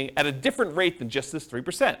increasing at a different rate than just this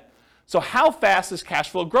 3%. So how fast is cash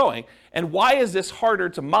flow growing? And why is this harder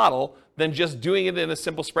to model than just doing it in a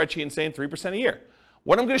simple spreadsheet and saying 3% a year?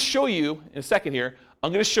 What I'm going to show you in a second here,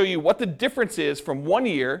 I'm going to show you what the difference is from one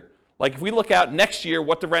year, like if we look out next year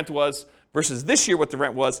what the rent was versus this year what the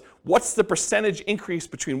rent was, what's the percentage increase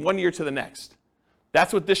between one year to the next?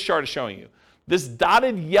 That's what this chart is showing you. This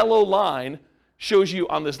dotted yellow line shows you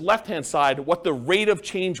on this left-hand side what the rate of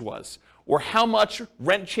change was, or how much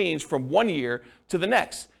rent changed from one year to the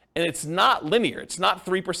next. And it's not linear. It's not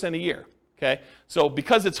 3% a year. Okay? So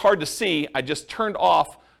because it's hard to see, I just turned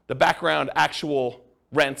off the background actual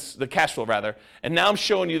rents, the cash flow rather, and now I'm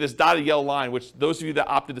showing you this dotted yellow line, which those of you that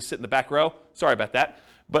opted to sit in the back row, sorry about that.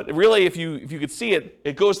 But really, if you could see it,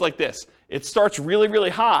 it goes like this. It starts really, really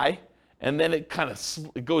high, and then it kind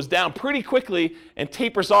of it goes down pretty quickly and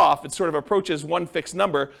tapers off. It sort of approaches one fixed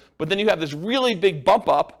number, but then you have this really big bump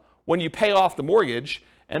up when you pay off the mortgage,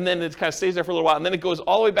 and then it kind of stays there for a little while, and then it goes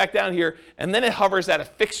all the way back down here, and then it hovers at a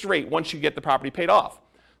fixed rate once you get the property paid off.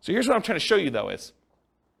 So here's what I'm trying to show you, though, is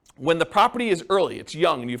when the property is early, it's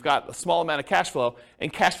young, and you've got a small amount of cash flow,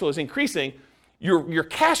 and cash flow is increasing, your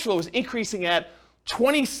cash flow is increasing at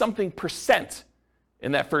 20-something%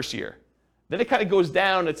 in that first year. Then it kind of goes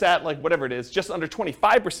down, it's at like whatever it is, just under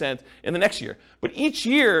 25% in the next year. But each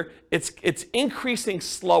year, it's increasing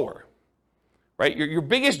slower, right? Your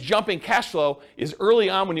biggest jump in cash flow is early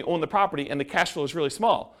on when you own the property, and the cash flow is really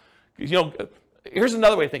small. Here's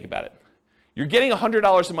another way to think about it. You're getting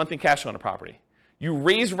 $100 a month in cash flow on a property. You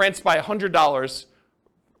raise rents by $100,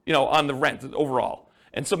 on the rent overall.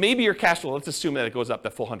 And so maybe your cash flow, let's assume that it goes up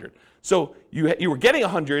that full 100. So you were getting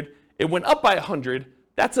 100, it went up by 100,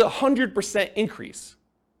 that's a 100% increase,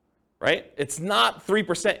 right? It's not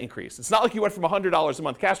 3% increase. It's not like you went from $100 a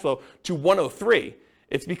month cash flow to 103.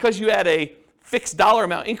 It's because you had a fixed dollar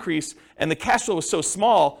amount increase and the cash flow was so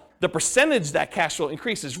small, the percentage that cash flow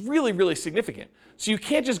increase is really, really significant. So you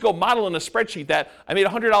can't just go model in a spreadsheet that I made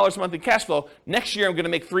 $100 a month in cash flow, next year I'm going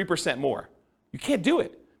to make 3% more. You can't do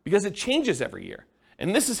it because it changes every year.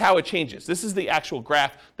 And this is how it changes. This is the actual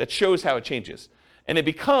graph that shows how it changes. And it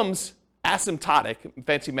becomes asymptotic,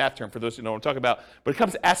 fancy math term for those who know what I'm talking about, but it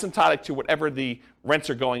becomes asymptotic to whatever the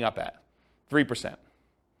rents are going up at, 3%.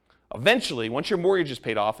 Eventually, once your mortgage is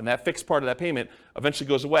paid off and that fixed part of that payment eventually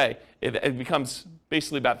goes away, it becomes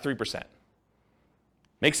basically about 3%.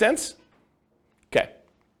 Make sense? Okay.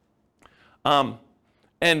 And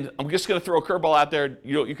I'm just going to throw a curveball out there.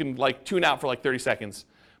 You can tune out for 30 seconds.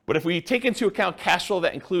 But if we take into account cash flow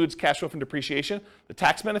that includes cash flow from depreciation, the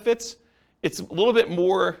tax benefits, it's a little bit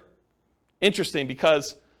more interesting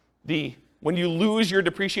because when you lose your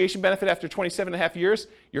depreciation benefit after 27.5 years,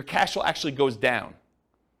 your cash flow actually goes down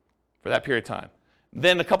for that period of time.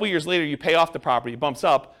 Then a couple years later, you pay off the property, it bumps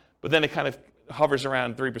up, but then it kind of hovers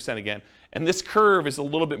around 3% again. And this curve is a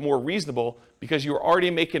little bit more reasonable because you were already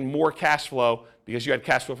making more cash flow because you had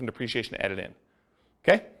cash flow from depreciation added in.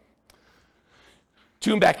 Okay?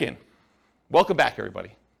 Tune back in. Welcome back,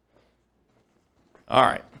 everybody. All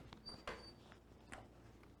right.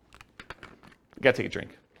 I gotta take a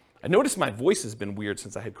drink. I noticed my voice has been weird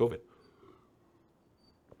since I had COVID.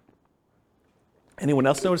 Anyone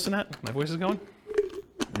else noticing that? My voice is going?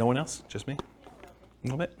 No one else? Just me? A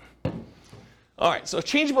little bit? All right, so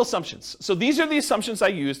changeable assumptions. So these are the assumptions I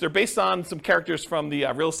use. They're based on some characters from the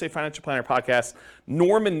Real Estate Financial Planner podcast,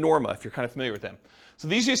 Norm and Norma, if you're kind of familiar with them. So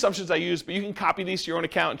these are the assumptions I use, but you can copy these to your own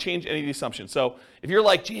account and change any of the assumptions. So if you're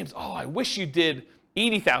like, James, I wish you did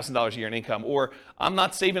 $80,000 a year in income, or I'm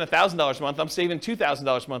not saving $1,000 a month, I'm saving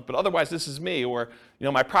 $2,000 a month, but otherwise this is me, or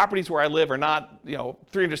my properties where I live are not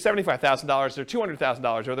 $375,000, they're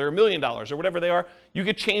 $200,000, or they're $1 million, or whatever they are, you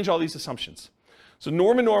could change all these assumptions. So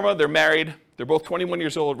Norm and Norma, they're married, they're both 21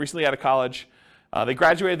 years old, recently out of college. They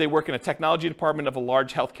graduated, they work in a technology department of a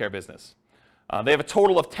large healthcare business. They have a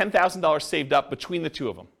total of $10,000 saved up between the two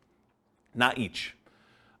of them, not each.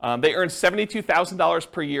 They earn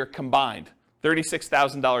 $72,000 per year combined,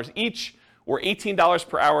 $36,000 each, or $18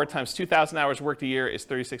 per hour times 2,000 hours worked a year is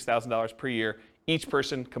 $36,000 per year. Each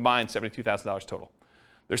person combined $72,000 total.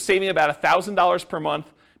 They're saving about $1,000 per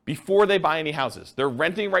month before they buy any houses. They're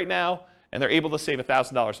renting right now, and they're able to save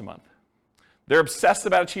 $1,000 a month. They're obsessed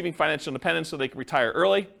about achieving financial independence so they can retire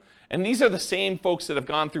early. And these are the same folks that have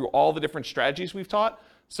gone through all the different strategies we've taught.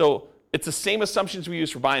 So it's the same assumptions we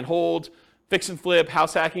use for buy and hold, fix and flip,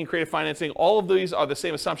 house hacking, creative financing. All of these are the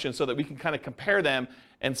same assumptions so that we can kind of compare them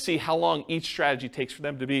and see how long each strategy takes for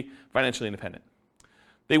them to be financially independent.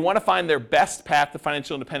 They want to find their best path to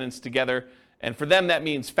financial independence together. And for them, that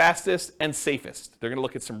means fastest and safest. They're going to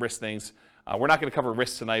look at some risk things. We're not going to cover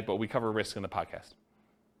risks tonight, but we cover risk in the podcast.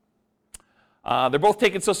 They're both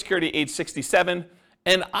taking Social Security at age 67.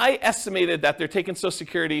 And I estimated that they're taking Social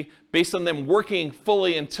Security based on them working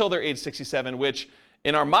fully until they're age 67, which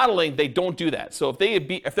in our modeling, they don't do that. So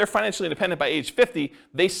if they're financially independent by age 50,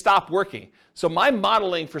 they stop working. So my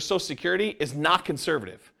modeling for Social Security is not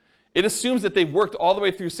conservative. It assumes that they've worked all the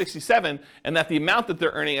way through 67 and that the amount that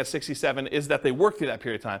they're earning at 67 is that they worked through that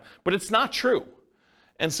period of time. But it's not true.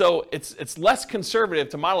 And so it's less conservative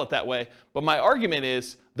to model it that way. But my argument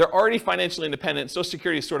is they're already financially independent. Social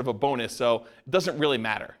Security is sort of a bonus, so it doesn't really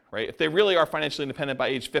matter, right? If they really are financially independent by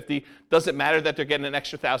age 50, does it matter that they're getting an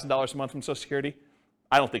extra $1,000 a month from Social Security?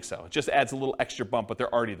 I don't think so. It just adds a little extra bump, but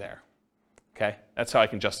they're already there. Okay? That's how I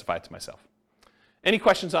can justify it to myself. Any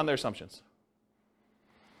questions on their assumptions?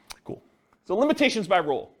 Cool. So limitations by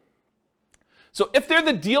role. So if they're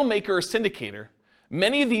the deal maker or syndicator,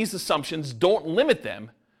 many of these assumptions don't limit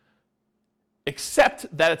them except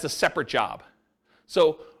that it's a separate job.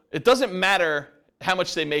 So it doesn't matter how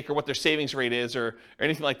much they make or what their savings rate is or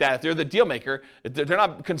anything like that. If they're the deal maker, they're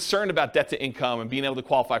not concerned about debt to income and being able to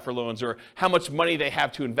qualify for loans or how much money they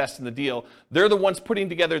have to invest in the deal. They're the ones putting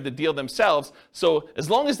together the deal themselves. So as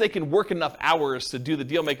long as they can work enough hours to do the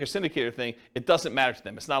deal maker syndicator thing, it doesn't matter to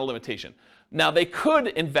them. It's not a limitation. Now, they could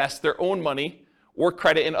invest their own money or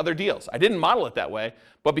credit in other deals. I didn't model it that way,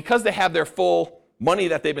 but because they have their full money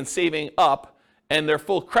that they've been saving up and their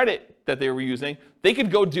full credit that they were using, they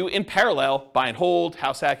could go do in parallel buy and hold,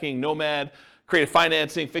 house hacking, nomad, creative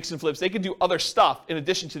financing, fix and flips. They could do other stuff in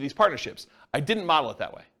addition to these partnerships. I didn't model it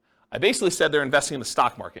that way. I basically said they're investing in the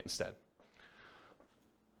stock market instead.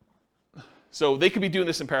 So they could be doing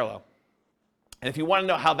this in parallel. And if you want to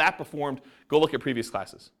know how that performed, go look at previous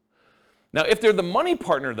classes. Now, if they're the money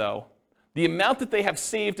partner, though, the amount that they have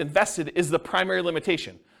saved invested is the primary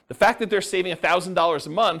limitation. The fact that they're saving $1,000 a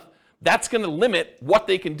month, that's going to limit what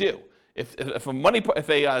they can do. If a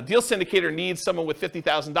deal syndicator needs someone with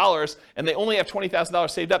 $50,000 and they only have $20,000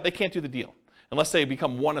 saved up, they can't do the deal unless they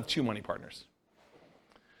become one of two money partners.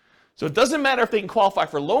 So it doesn't matter if they can qualify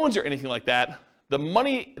for loans or anything like that. The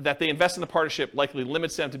money that they invest in the partnership likely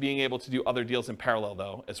limits them to being able to do other deals in parallel,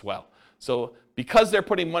 though, as well. So because they're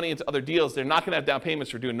putting money into other deals, they're not going to have down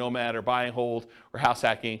payments for doing nomad or buy and hold or house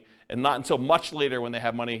hacking, and not until much later when they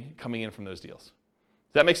have money coming in from those deals.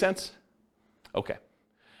 Does that make sense? Okay.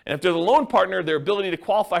 And if they're the loan partner, their ability to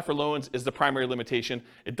qualify for loans is the primary limitation.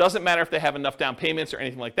 It doesn't matter if they have enough down payments or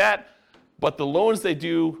anything like that, but the loans they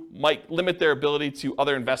do might limit their ability to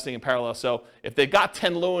other investing in parallel. So if they've got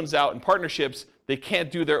 10 loans out in partnerships, they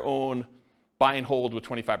can't do their own buy and hold with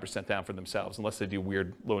 25% down for themselves unless they do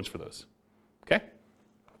weird loans for those. Okay?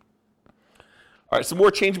 All right, some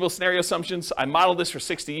more changeable scenario assumptions. I modeled this for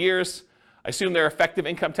 60 years. I assume their effective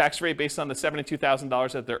income tax rate based on the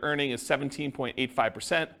 $72,000 that they're earning is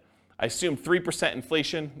 17.85%. I assume 3%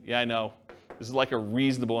 inflation. Yeah, I know. This is like a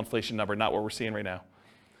reasonable inflation number, not what we're seeing right now.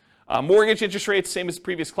 Mortgage interest rates, same as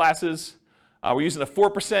previous classes. We're using a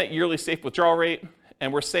 4% yearly safe withdrawal rate,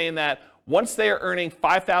 and we're saying that once they are earning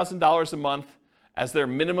 $5,000 a month as their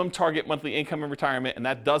minimum target monthly income in retirement, and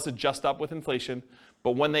that does adjust up with inflation,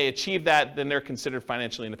 but when they achieve that, then they're considered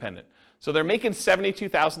financially independent. So they're making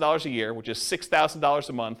 $72,000 a year, which is $6,000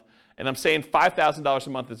 a month, and I'm saying $5,000 a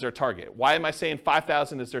month is their target. Why am I saying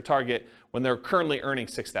 $5,000 is their target when they're currently earning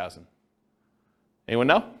 $6,000? Anyone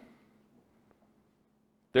know?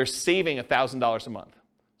 They're saving $1,000 a month.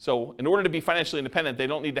 So in order to be financially independent, they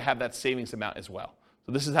don't need to have that savings amount as well.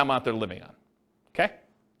 So this is how much they're living on. Okay?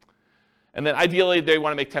 And then ideally, they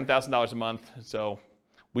want to make $10,000 a month. So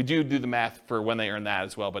we do the math for when they earn that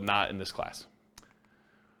as well, but not in this class.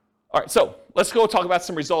 All right, so let's go talk about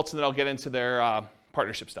some results, and then I'll get into their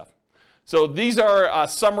partnership stuff. So these are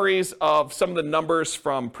summaries of some of the numbers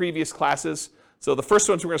from previous classes. So the first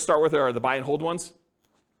ones we're going to start with are the buy and hold ones.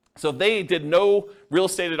 So they did no real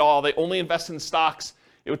estate at all. They only invested in stocks.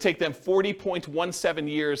 It would take them 40.17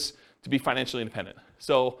 years to be financially independent.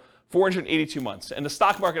 So 482 months. And the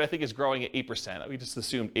stock market, I think, is growing at 8%. We just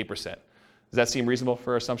assumed 8%. Does that seem reasonable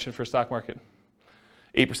for assumption for stock market?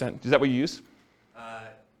 8%. Is that what you use?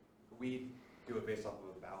 We do it based off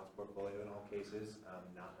of a balanced portfolio in all cases,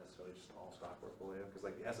 not necessarily just an all-stock portfolio, because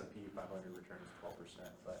like the S&P 500 returns 12%,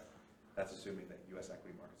 but that's assuming that U.S.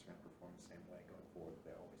 equity markets are going to perform the same way going forward that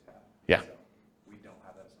they always have. Yeah. So we don't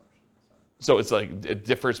have that assumption. So it's like it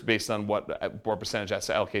differs based on what percentage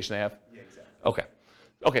asset allocation they have? Yeah, exactly. Okay.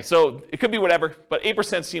 Okay, so it could be whatever, but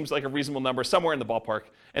 8% seems like a reasonable number, somewhere in the ballpark.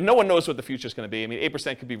 And no one knows what the future is going to be. I mean,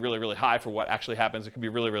 8% could be really, really high for what actually happens. It could be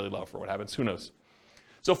really, really low for what happens. Who knows?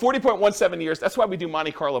 So 40.17 years, that's why we do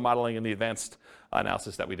Monte Carlo modeling in the advanced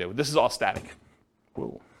analysis that we do. This is all static. Whoa,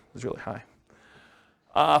 it was really high.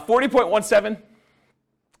 40.17.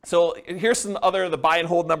 So here's some other the buy and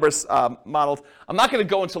hold numbers modeled. I'm not going to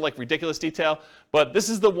go into like ridiculous detail, but this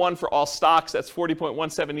is the one for all stocks. That's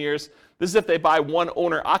 40.17 years. This is if they buy one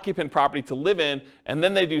owner-occupant property to live in, and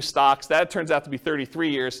then they do stocks. That turns out to be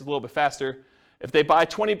 33 years, it's a little bit faster. If they buy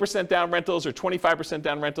 20% down rentals or 25%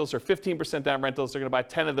 down rentals or 15% down rentals, they're going to buy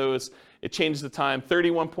 10 of those. It changes the time.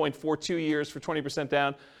 31.42 years for 20%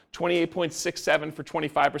 down, 28.67 for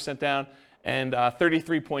 25% down, and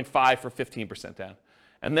 33.5 for 15% down.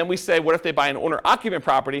 And then we say, what if they buy an owner-occupant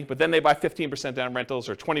property, but then they buy 15% down rentals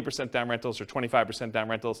or 20% down rentals or 25% down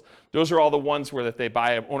rentals? Those are all the ones where that they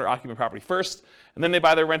buy an owner-occupant property first, and then they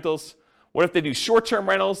buy their rentals. What if they do short-term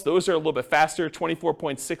rentals? Those are a little bit faster,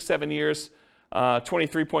 24.67 years.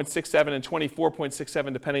 23.67 and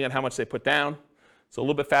 24.67 depending on how much they put down. So a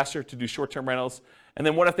little bit faster to do short-term rentals. And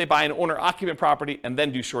then what if they buy an owner-occupant property and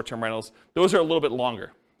then do short-term rentals? Those are a little bit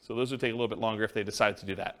longer. So those would take a little bit longer if they decide to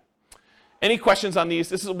do that. Any questions on these?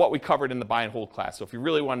 This is what we covered in the buy and hold class. So if you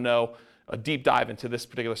really want to know a deep dive into this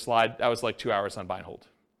particular slide, that was like 2 hours on buy and hold.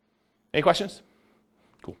 Any questions?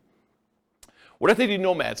 Cool. What if they do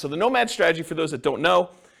nomad? So the nomad strategy, for those that don't know,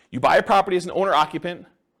 you buy a property as an owner-occupant,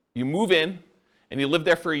 you move in, and you live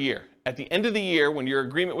there for a year. At the end of the year, when your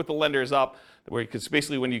agreement with the lender is up, because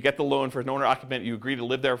basically when you get the loan for an owner-occupant, you agree to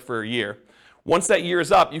live there for a year. Once that year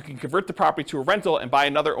is up, you can convert the property to a rental and buy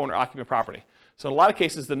another owner-occupant property. So in a lot of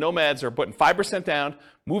cases, the nomads are putting 5% down,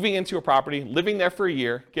 moving into a property, living there for a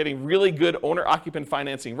year, getting really good owner-occupant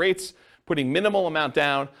financing rates, putting minimal amount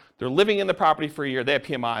down. They're living in the property for a year. They have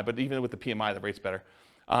PMI, but even with the PMI, the rate's better.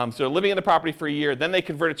 So they're living in the property for a year, then they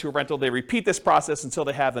convert it to a rental. They repeat this process until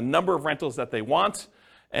they have the number of rentals that they want,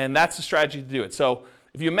 and that's the strategy to do it. So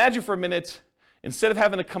if you imagine for a minute, instead of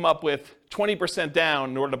having to come up with 20%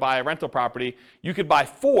 down in order to buy a rental property, you could buy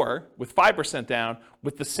 4 with 5% down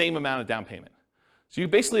with the same amount of down payment. So you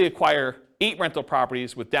basically acquire 8 rental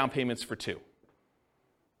properties with down payments for 2.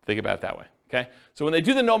 Think about it that way, okay? So when they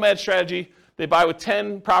do the nomad strategy, they buy with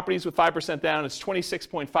 10 properties with 5% down. It's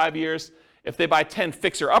 26.5 years. If they buy 10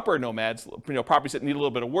 fixer-upper nomads, properties that need a little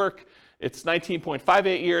bit of work, it's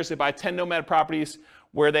 19.58 years. They buy 10 nomad properties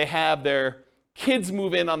where they have their kids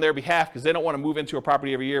move in on their behalf because they don't want to move into a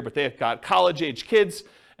property every year, but they've got college-age kids.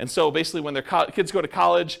 And so basically when their kids go to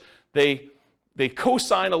college, they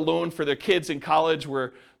co-sign a loan for their kids in college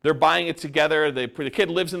where they're buying it together. The kid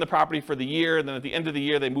lives in the property for the year, and then at the end of the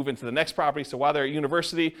year, they move into the next property. So while they're at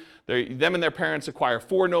university, them and their parents acquire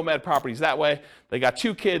 4 nomad properties that way. They got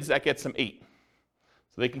 2 kids, that gets them 8.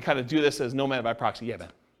 So they can kind of do this as nomad by proxy. Yeah, Ben?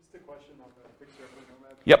 Just a question on the fixer-upper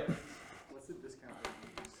nomad. Yep. What's the discount rate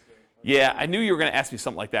you use? Yeah, I knew you were going to ask me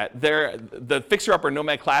something like that. The fixer-upper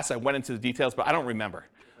nomad class, I went into the details, but I don't remember.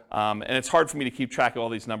 And it's hard for me to keep track of all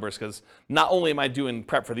these numbers because not only am I doing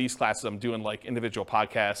prep for these classes, I'm doing like individual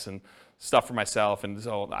podcasts and stuff for myself. And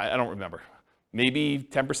so I don't remember. Maybe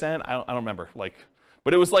 10%? I don't remember.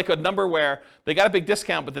 But it was like a number where they got a big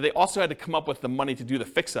discount, but then they also had to come up with the money to do the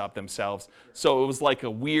fix-up themselves. So it was like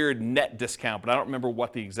a weird net discount, but I don't remember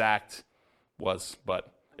what the exact was.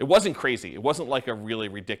 But it wasn't crazy. It wasn't like a really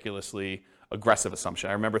ridiculously aggressive assumption.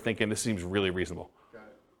 I remember thinking this seems really reasonable.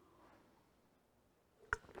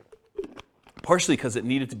 Partially because it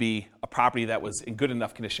needed to be a property that was in good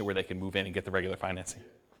enough condition where they could move in and get the regular financing.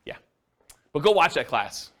 Yeah. But go watch that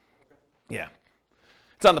class. Yeah.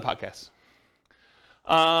 It's on the podcast.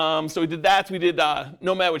 So we did that. We did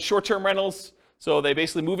nomad with short-term rentals. So they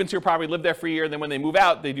basically move into your property, live there for a year, and then when they move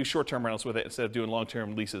out, they do short-term rentals with it instead of doing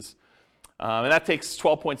long-term leases. And that takes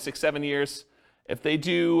 12.67 years. If they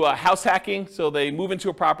do house hacking, so they move into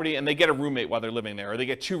a property and they get a roommate while they're living there, or they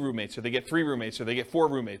get 2 roommates, or they get 3 roommates, or they get 4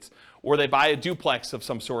 roommates, or they buy a duplex of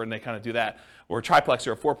some sort and they kind of do that, or a triplex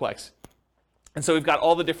or a fourplex. And so we've got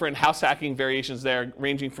all the different house hacking variations there,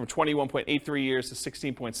 ranging from 21.83 years to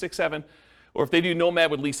 16.67. Or if they do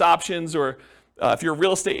nomad with lease options, or if you're a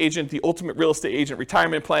real estate agent, the ultimate real estate agent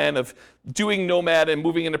retirement plan of doing nomad and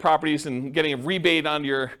moving into properties and getting a rebate on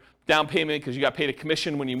your down payment because you got paid a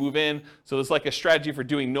commission when you move in. So there's like a strategy for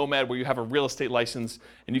doing nomad where you have a real estate license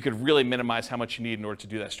and you could really minimize how much you need in order to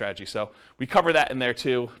do that strategy. So we cover that in there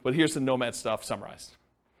too, but here's the nomad stuff summarized.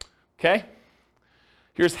 Okay?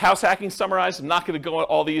 Here's house hacking summarized. I'm not going to go into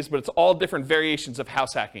all these, but it's all different variations of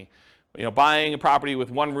house hacking. Buying a property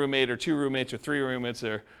with 1 roommate or 2 roommates or 3 roommates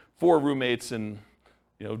or 4 roommates and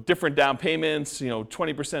different down payments,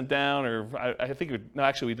 20% down, or I think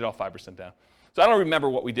actually we did all 5% down. So I don't remember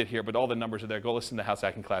what we did here, but all the numbers are there. Go listen to the house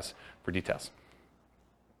hacking class for details.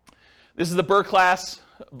 This is the BRRRR class,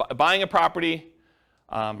 buying a property,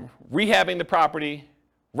 rehabbing the property,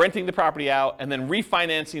 renting the property out, and then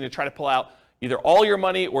refinancing to try to pull out either all your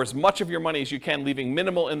money or as much of your money as you can, leaving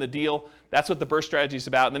minimal in the deal. That's what the BRRRR strategy is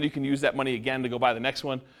about, and then you can use that money again to go buy the next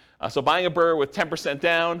one. So buying a BRRRR with 10%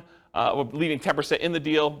 down, leaving 10% in the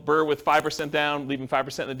deal, BRRRR with 5% down, leaving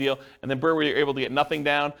 5% in the deal, and then BRRRR where you're able to get nothing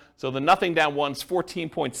down. So the nothing down one's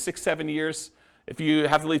 14.67 years. If you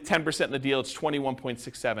have to leave 10% in the deal, it's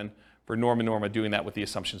 21.67 for Norma doing that with the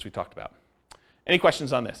assumptions we talked about. Any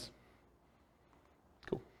questions on this?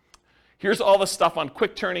 Cool. Here's all the stuff on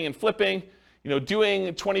quick turning and flipping.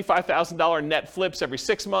 Doing $25,000 net flips every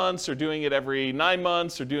 6 months, or doing it every 9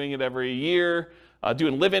 months, or doing it every year,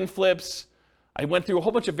 doing live-in flips. I went through a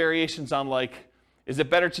whole bunch of variations on is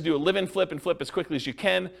it better to do a live-in flip and flip as quickly as you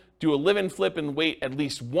can, do a live-in flip and wait at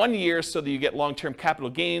least 1 year so that you get long-term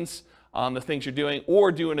capital gains on the things you're doing,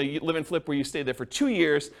 or doing a live and flip where you stay there for 2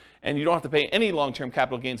 years and you don't have to pay any long-term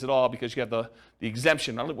capital gains at all because you have the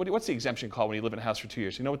exemption. What's the exemption called when you live in a house for 2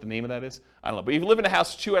 years? You know what the name of that is? I don't know. But if you live in a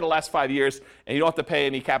house 2 out of the last 5 years and you don't have to pay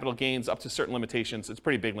any capital gains up to certain limitations, it's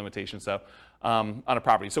pretty big limitations though, on a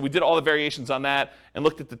property. So we did all the variations on that and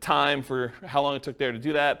looked at the time for how long it took there to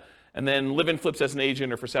do that. And then live and flips as an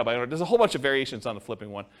agent or for sale by owner. There's a whole bunch of variations on the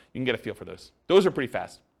flipping one. You can get a feel for those. Those are pretty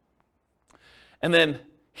fast. And then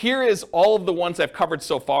here is all of the ones I've covered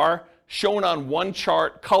so far, shown on one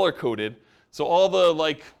chart, color-coded. So all the,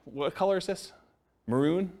 like, what color is this?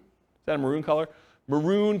 Maroon? Is that a maroon color?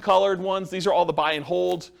 Maroon-colored ones, these are all the buy and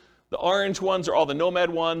hold. The orange ones are all the Nomad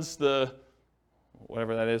ones. The,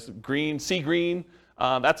 whatever that is, green, sea green,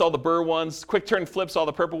 that's all the Burr ones. Quick turn flips, all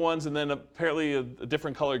the purple ones. And then apparently a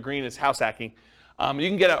different color green is house hacking. You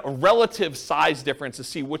can get a relative size difference to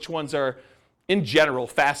see which ones are, in general,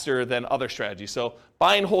 faster than other strategies. So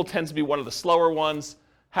buy and hold tends to be one of the slower ones.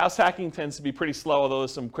 House hacking tends to be pretty slow, although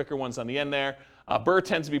there's some quicker ones on the end there. Burr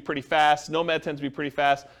tends to be pretty fast. Nomad tends to be pretty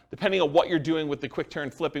fast. Depending on what you're doing with the quick turn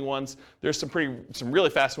flipping ones, there's some really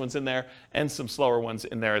fast ones in there and some slower ones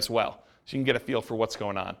in there as well. So you can get a feel for what's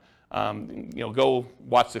going on. Go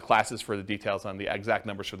watch the classes for the details on the exact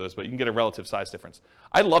numbers for those, but you can get a relative size difference.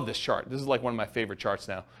 I love this chart. This is like one of my favorite charts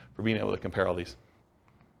now for being able to compare all these.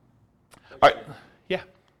 All right, yeah.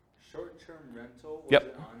 Short-term rental, was Yep.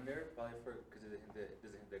 it on there? Probably because it doesn't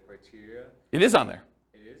hit the criteria. It is on there.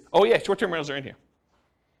 It is? Oh yeah, short-term rentals are in here.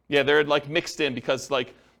 Yeah, they're like mixed in because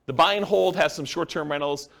like the buy and hold has some short-term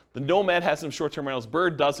rentals, the Nomad has some short-term rentals,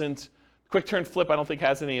 Bird doesn't, quick turn flip I don't think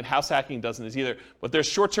has any, and house hacking doesn't either. But there's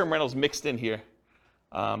short-term rentals mixed in here.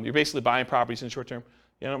 You're basically buying properties in short-term.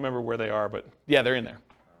 Yeah, I don't remember where they are, but yeah, they're in there.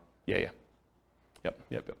 Yeah.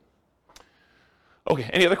 Yep. Okay,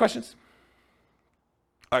 any other questions?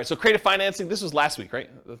 All right, so creative financing, this was last week, right?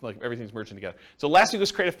 Like everything's merging together. So last week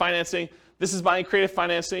was creative financing. This is buying creative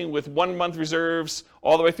financing with 1 month reserves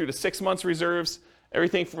all the way through to 6 months reserves.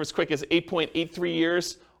 Everything from as quick as 8.83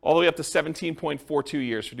 years all the way up to 17.42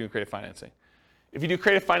 years for doing creative financing. If you do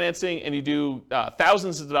creative financing and you do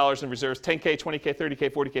thousands of dollars in reserves, 10K, 20K,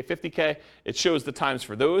 30K, 40K, 50K, it shows the times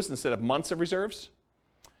for those instead of months of reserves.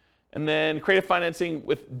 And then creative financing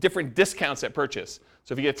with different discounts at purchase.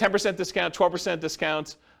 So if you get a 10% discount, 12%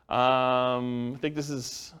 discount, I think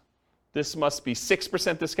this must be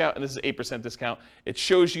 6% discount, and this is 8% discount. It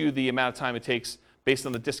shows you the amount of time it takes based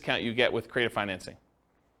on the discount you get with creative financing.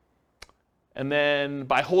 And then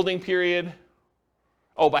by holding period,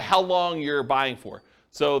 by how long you're buying for.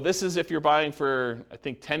 So this is if you're buying for, I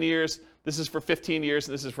think, 10 years, this is for 15 years,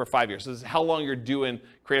 and this is for 5 years. So this is how long you're doing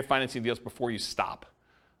creative financing deals before you stop.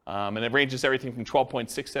 And it ranges everything from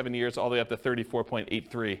 12.67 years all the way up to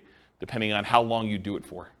 34.83, depending on how long you do it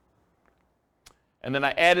for. And then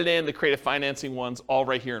I added in the creative financing ones all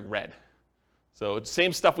right here in red. So it's the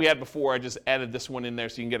same stuff we had before, I just added this one in there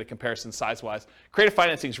so you can get a comparison size-wise. Creative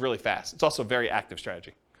financing is really fast. It's also a very active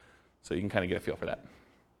strategy. So you can kind of get a feel for that.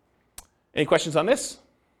 Any questions on this?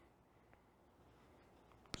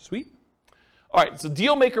 Sweet. All right, so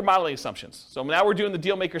deal maker modeling assumptions. So now we're doing the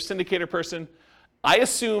deal maker syndicator person. I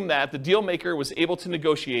assume that the deal maker was able to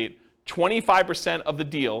negotiate 25% of the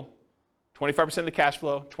deal, 25% of the cash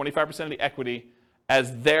flow, 25% of the equity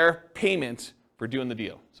as their payment for doing the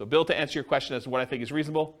deal. So Bill, to answer your question as to what I think is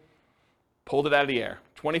reasonable, pulled it out of the air.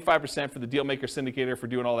 25% for the deal maker syndicator for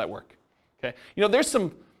doing all that work. Okay. There's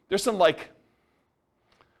some like,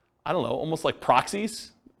 I don't know, almost like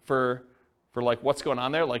proxies for like what's going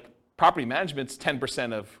on there. Like property management's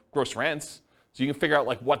 10% of gross rents. So you can figure out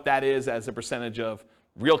like what that is as a percentage of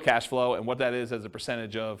real cash flow and what that is as a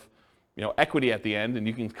percentage of equity at the end. And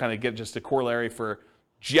you can kind of get just a corollary for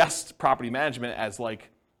just property management as like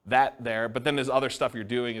that there. But then there's other stuff you're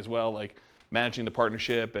doing as well, like managing the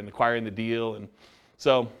partnership and acquiring the deal. And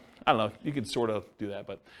so, I don't know, you could sort of do that.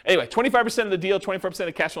 But anyway, 25% of the deal, 25%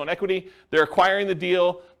 of cash flow and equity. They're acquiring the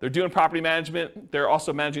deal. They're doing property management. They're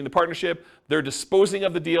also managing the partnership. They're disposing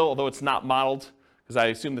of the deal, although it's not modeled, because I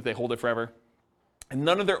assume that they hold it forever. And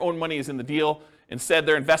none of their own money is in the deal. Instead,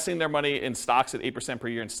 they're investing their money in stocks at 8% per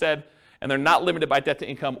year instead. And they're not limited by debt to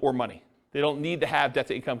income or money. They don't need to have debt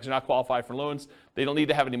to income because they're not qualified for loans. They don't need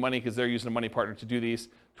to have any money because they're using a money partner to do these.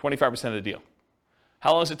 25% of the deal.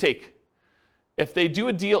 How long does it take? If they do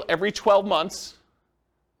a deal every 12 months,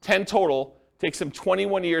 10 total, it takes them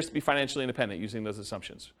 21 years to be financially independent using those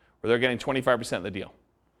assumptions, where they're getting 25% of the deal.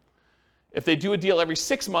 If they do a deal every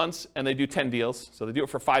 6 months and they do 10 deals, so they do it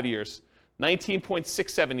for 5 years,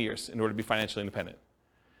 19.67 years in order to be financially independent.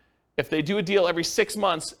 if they do a deal every 6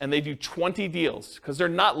 months and they do 20 deals, because they're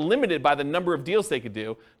not limited by the number of deals they could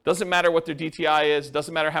do, doesn't matter what their DTI is,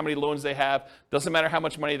 doesn't matter how many loans they have, doesn't matter how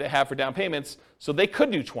much money they have for down payments, so they could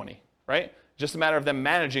do 20, right? Just a matter of them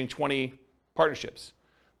managing 20 partnerships.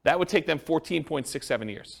 That would take them 14.67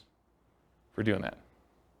 years for doing that,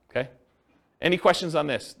 okay? Any questions on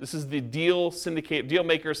this? This is the deal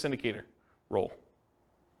maker syndicator role.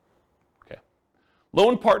 Okay.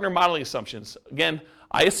 Loan partner modeling assumptions. Again,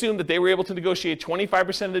 I assume that they were able to negotiate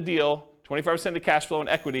 25% of the deal, 25% of the cash flow and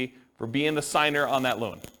equity for being the signer on that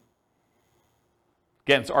loan.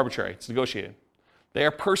 Again, it's arbitrary. It's negotiated. They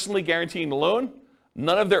are personally guaranteeing the loan.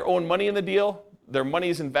 None of their own money in the deal. Their money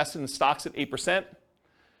is invested in stocks at 8%.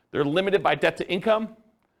 They're limited by debt to income.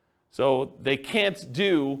 So they can't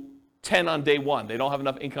do 10 on day one. They don't have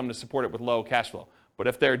enough income to support it with low cash flow. But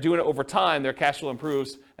if they're doing it over time, their cash flow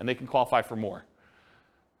improves and they can qualify for more.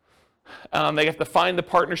 They have to find the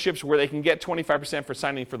partnerships where they can get 25% for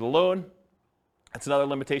signing for the loan. That's another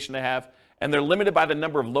limitation they have. And they're limited by the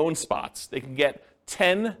number of loan spots. They can get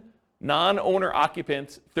 10 non-owner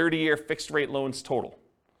occupant 30-year fixed rate loans total.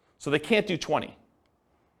 So they can't do 20.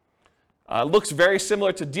 Looks very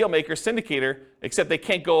similar to Dealmaker Syndicator, except they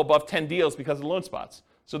can't go above 10 deals because of the loan spots.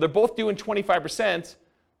 So they're both doing 25%.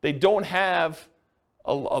 They don't have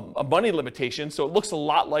a money limitation, so it looks a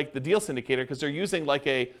lot like the deal syndicator because they're using like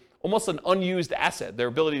almost an unused asset, their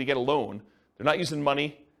ability to get a loan. They're not using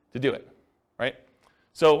money to do it, right?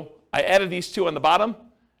 So I added these two on the bottom,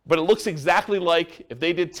 but it looks exactly like if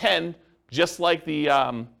they did 10, just like the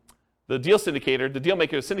deal syndicator, the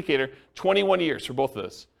Dealmaker syndicator, 21 years for both of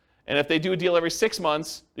those. And if they do a deal every 6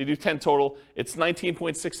 months, they do 10 total, it's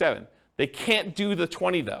 19.67. They can't do the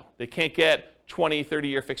 20 though. They can't get 20,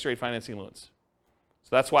 30-year fixed rate financing loans.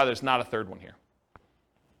 So that's why there's not a third one here.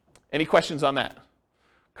 Any questions on that?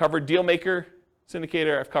 Covered Dealmaker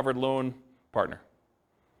syndicator, I've covered loan partner.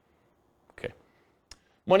 Okay.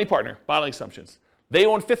 Money partner, modeling assumptions. They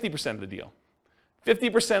own 50% of the deal.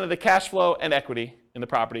 50% of the cash flow and equity in the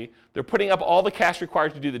property. They're putting up all the cash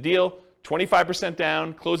required to do the deal, 25%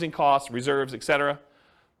 down, closing costs, reserves, etc.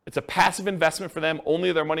 It's a passive investment for them.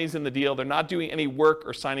 Only their money's in the deal. They're not doing any work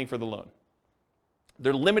or signing for the loan.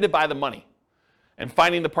 They're limited by the money and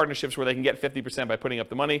finding the partnerships where they can get 50% by putting up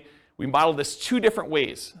the money. We modeled this 2 different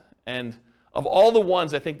ways. And of all the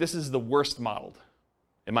ones, I think this is the worst modeled,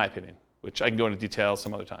 in my opinion, which I can go into detail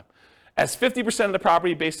some other time. As 50% of the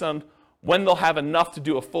property based on when they'll have enough to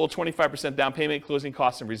do a full 25% down payment, closing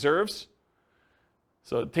costs, and reserves.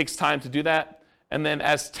 So it takes time to do that. And then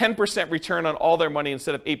as 10% return on all their money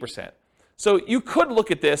instead of 8%. So you could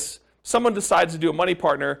look at this. Someone decides to do a money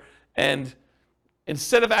partner, and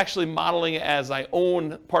instead of actually modeling it as I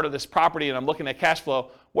own part of this property and I'm looking at cash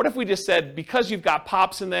flow, what if we just said, because you've got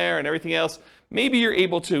POPs in there and everything else, maybe you're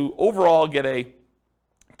able to overall get a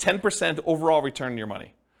 10% overall return on your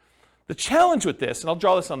money. The challenge with this, and I'll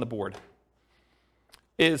draw this on the board,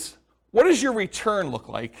 is what does your return look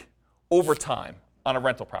like over time on a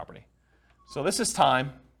rental property? So this is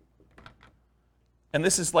time, and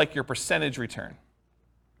this is like your percentage return.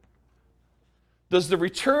 Does the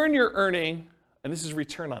return you're earning, and this is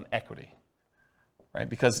return on equity, right?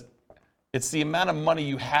 Because it's the amount of money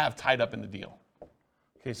you have tied up in the deal.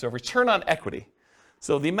 Okay, so return on equity.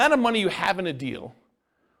 So the amount of money you have in a deal,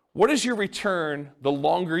 what is your return the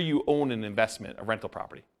longer you own an investment, a rental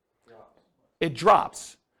property? It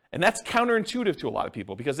drops. And that's counterintuitive to a lot of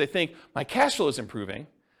people because they think my cash flow is improving,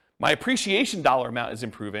 my appreciation dollar amount is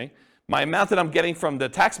improving, my amount that I'm getting from the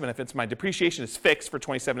tax benefits, my depreciation is fixed for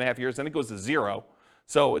 27.5 years, then it goes to 0.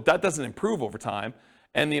 So that doesn't improve over time.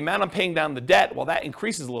 And the amount I'm paying down the debt, well, that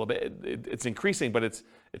increases a little bit. It's increasing, but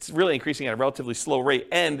it's really increasing at a relatively slow rate,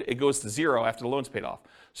 and it goes to 0 after the loan's paid off.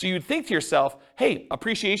 So you'd think to yourself, hey,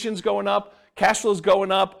 appreciation's going up, cash flow's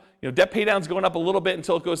going up, debt pay down's going up a little bit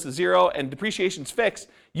until it goes to 0, and depreciation's fixed.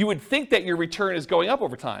 You would think that your return is going up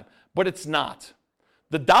over time, but it's not.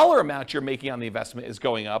 The dollar amount you're making on the investment is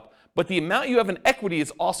going up, but the amount you have in equity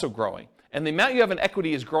is also growing. And the amount you have in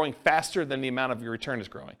equity is growing faster than the amount of your return is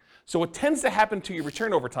growing. So what tends to happen to your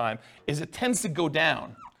return over time is it tends to go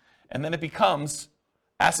down, and then it becomes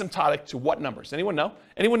asymptotic to what numbers? Anyone know?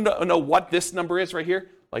 Anyone know what this number is right here,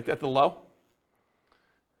 like at the low?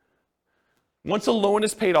 Once a loan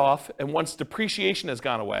is paid off and once depreciation has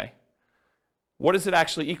gone away, what does it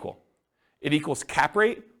actually equal? It equals cap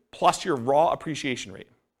rate plus your raw appreciation rate.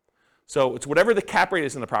 So it's whatever the cap rate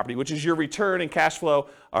is in the property, which is your return and cash flow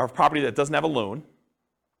of a property that doesn't have a loan,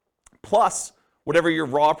 plus whatever your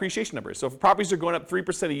raw appreciation number is. So if properties are going up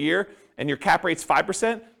 3% a year and your cap rate's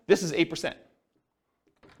 5%, this is 8%.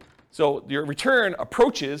 So your return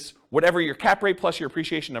approaches whatever your cap rate plus your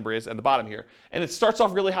appreciation number is at the bottom here, and it starts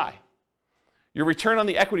off really high. Your return on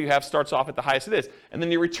the equity you have starts off at the highest it is, and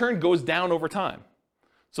then your return goes down over time.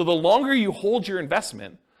 So the longer you hold your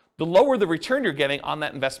investment, the lower the return you're getting on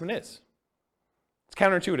that investment is. It's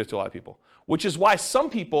counterintuitive to a lot of people, which is why some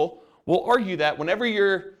people will argue that whenever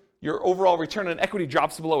your overall return on equity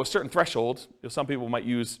drops below a certain threshold, some people might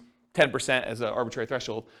use 10% as an arbitrary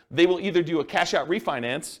threshold, they will either do a cash out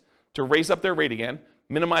refinance to raise up their rate again,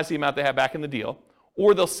 minimize the amount they have back in the deal,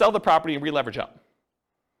 or they'll sell the property and re-leverage up.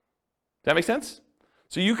 Does that make sense?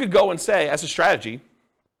 So you could go and say, as a strategy,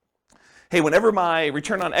 hey, whenever my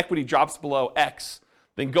return on equity drops below X,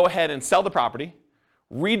 then go ahead and sell the property,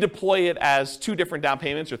 redeploy it as 2 different down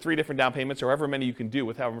payments or 3 different down payments or however many you can do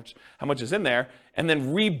with how much is in there, and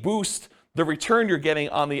then reboost the return you're getting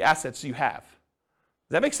on the assets you have.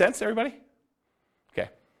 Does that make sense, everybody? Okay.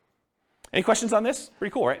 Any questions on this?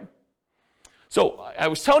 Pretty cool, right? So I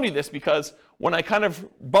was telling you this because when I kind of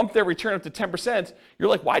bumped their return up to 10%, you're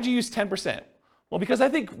like, why'd you use 10%? Well, because I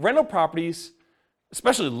think rental properties,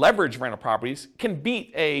 especially leveraged rental properties, can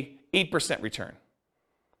beat a 8% return,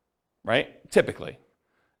 right? Typically.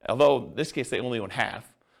 Although in this case they only own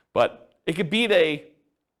half, but it could beat a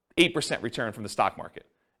 8% return from the stock market,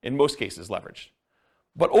 in most cases leveraged.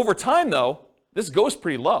 But over time though, this goes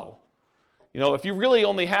pretty low. You know, if you really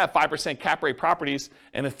only have 5% cap rate properties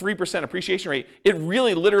and a 3% appreciation rate, it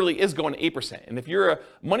really literally is going to 8%. And if you're a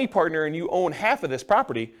money partner and you own half of this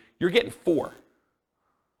property, you're getting 4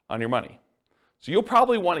 on your money. So you'll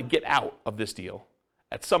probably want to get out of this deal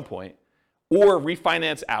at some point or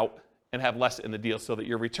refinance out and have less in the deal so that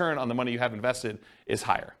your return on the money you have invested is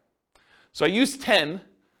higher. So I used 10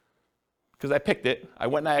 because I picked it. I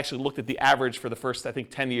went and I actually looked at the average for the first, I think,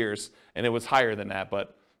 10 years, and it was higher than that,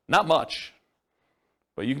 but not much.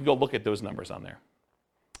 But you can go look at those numbers on there.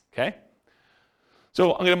 Okay?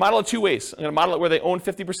 So I'm going to model it 2 ways. I'm going to model it where they own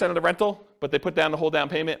 50% of the rental, but they put down the whole down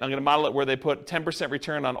payment. I'm going to model it where they put 10%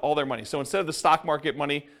 return on all their money. So instead of the stock market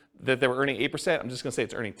money that they were earning 8%, I'm just going to say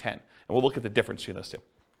it's earning 10. And we'll look at the difference between those two.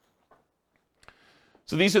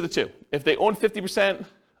 So these are the two. If they own 50%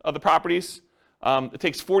 of the properties, it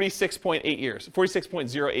takes 46.8 years,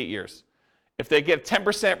 46.08 years. If they get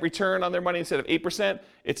 10% return on their money instead of 8%,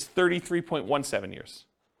 it's 33.17 years.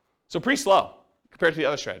 So pretty slow compared to the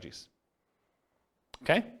other strategies.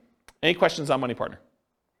 Okay? Any questions on Money Partner?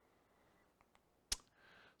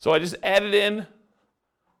 So I just added in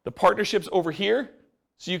the partnerships over here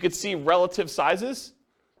so you could see relative sizes,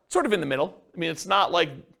 sort of in the middle. I mean, it's not like,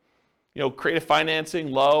 creative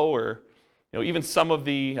financing low or, even some of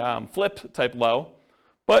the flip type low,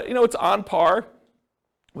 but, it's on par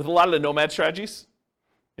with a lot of the nomad strategies.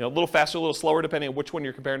 A little faster, a little slower, depending on which one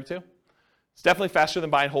you're comparing it to. It's definitely faster than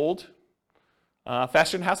buy and hold,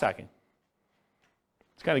 faster than house hacking.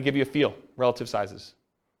 To kind of give you a feel, relative sizes. Is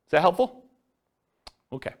that helpful?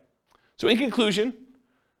 Okay. So in conclusion,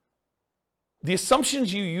 the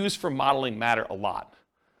assumptions you use for modeling matter a lot.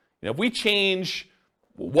 If we change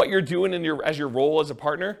what you're doing as your role as a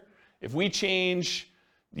partner, if we change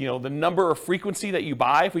the number or frequency that you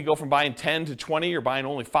buy, if we go from buying 10 to 20 or buying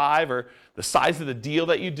only 5, or the size of the deal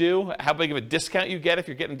that you do, how big of a discount you get if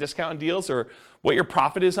you're getting discount on deals, or what your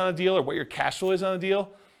profit is on a deal, or what your cash flow is on a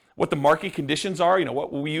deal, what the market conditions are,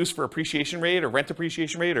 what we use for appreciation rate or rent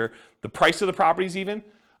appreciation rate or the price of the properties even,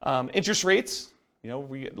 interest rates,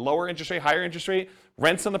 we get lower interest rate, higher interest rate,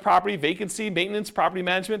 rents on the property, vacancy, maintenance, property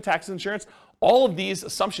management, taxes, insurance. All of these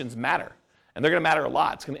assumptions matter, and they're going to matter a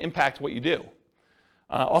lot. It's going to impact what you do.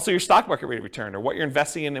 Also your stock market rate of return, or what you're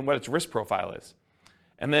investing in and what its risk profile is.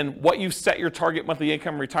 And then what you set your target monthly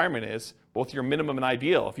income retirement is, both your minimum and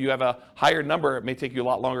ideal. If you have a higher number, it may take you a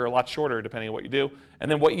lot longer or a lot shorter, depending on what you do.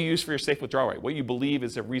 And then what you use for your safe withdrawal rate, what you believe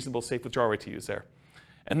is a reasonable safe withdrawal rate to use there.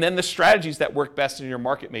 And then the strategies that work best in your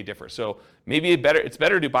market may differ. So maybe it's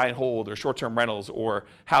better to buy and hold, or short-term rentals, or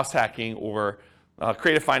house hacking, or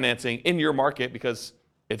creative financing in your market because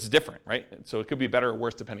it's different, right? So it could be better or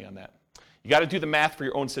worse depending on that. You got to do the math for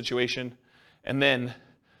your own situation. And then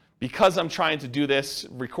because I'm trying to do this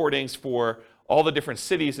recordings for all the different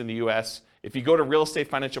cities in the US, if you go to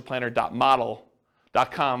realestatefinancialplanner.com/model, for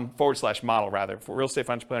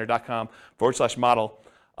realestatefinancialplanner.com/model,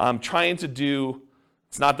 I'm trying to do,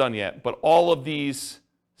 it's not done yet, but all of these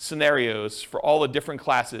scenarios for all the different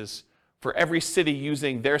classes for every city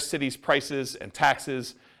using their city's prices and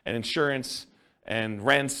taxes and insurance and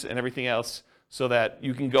rents and everything else, so that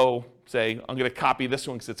you can go say, I'm going to copy this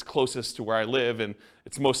one because it's closest to where I live and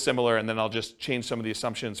it's most similar, and then I'll just change some of the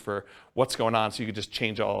assumptions for what's going on, so you can just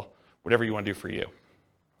change whatever you want to do for you.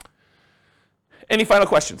 Any final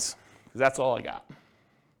questions? Because that's all I got.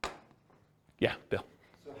 Yeah, Bill.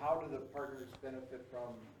 So how how do the partners benefit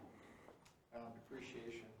from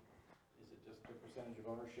depreciation? Is it just the percentage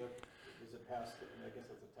of ownership? Is it passed, I guess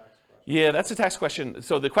that's a tax question. Yeah, that's a tax question.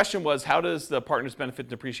 So the question was, how does the partners benefit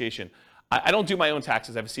depreciation? I don't do my own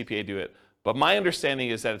taxes. I have a CPA do it. But my understanding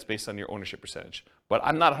is that it's based on your ownership percentage. But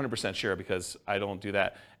I'm not 100% sure because I don't do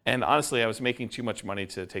that. And honestly, I was making too much money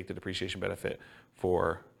to take the depreciation benefit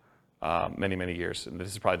for many, many years. And this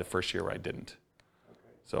is probably the first year where I didn't.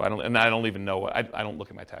 So I don't even know. I don't look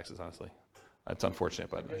at my taxes, honestly. That's unfortunate.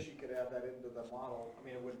 But I guess you could add that into the model. I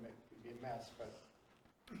mean, it wouldn't be a mess, but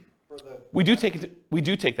for the... We do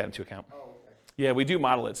take that into account. Oh, okay. Yeah, we do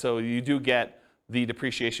model it. So you do get the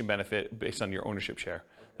depreciation benefit based on your ownership share.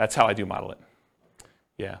 That's how I do model it.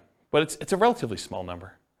 Yeah, but it's a relatively small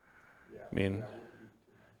number. I mean,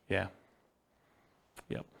 yeah.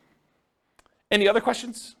 Yep. Any other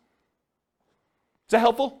questions? Is that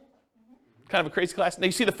helpful? Kind of a crazy class. Now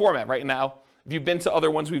you see the format right now. If you've been to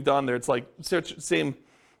other ones we've done, there it's like same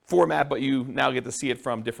format, but you now get to see it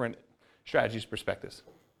from different strategies, perspectives.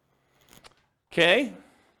 Okay.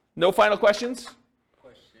 No final questions?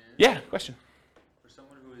 Question. Yeah, question. For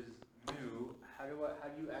someone who is new, how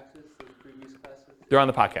do you access those previous classes? They're on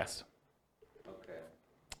the podcast. Okay.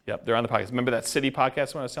 Yep, they're on the podcast. Remember that City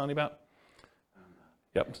podcast one I was telling you about?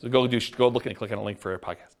 Yep. So go look and click on a link for a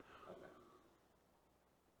podcast.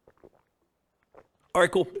 All right,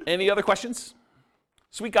 cool. Any other questions?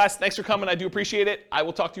 Sweet, guys. Thanks for coming. I do appreciate it. I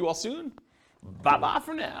will talk to you all soon. Bye-bye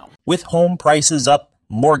for now. With home prices up,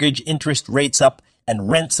 mortgage interest rates up, and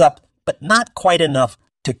rents up, but not quite enough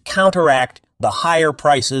to counteract the higher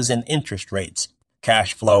prices and interest rates.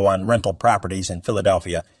 Cash flow on rental properties in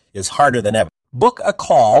Philadelphia is harder than ever. Book a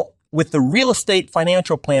call with the Real Estate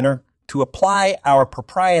Financial Planner to apply our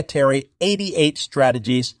proprietary 88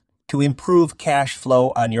 strategies to improve cash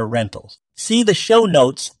flow on your rentals. See the show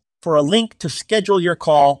notes for a link to schedule your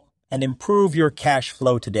call and improve your cash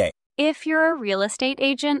flow today. If you're a real estate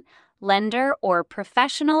agent, lender, or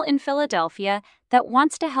professional in Philadelphia that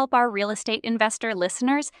wants to help our real estate investor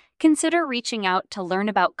listeners, consider reaching out to learn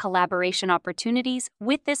about collaboration opportunities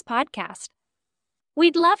with this podcast.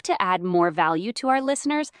 We'd love to add more value to our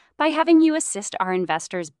listeners by having you assist our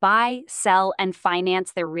investors buy, sell, and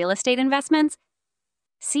finance their real estate investments.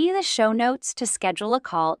 See the show notes to schedule a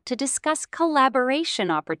call to discuss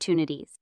collaboration opportunities.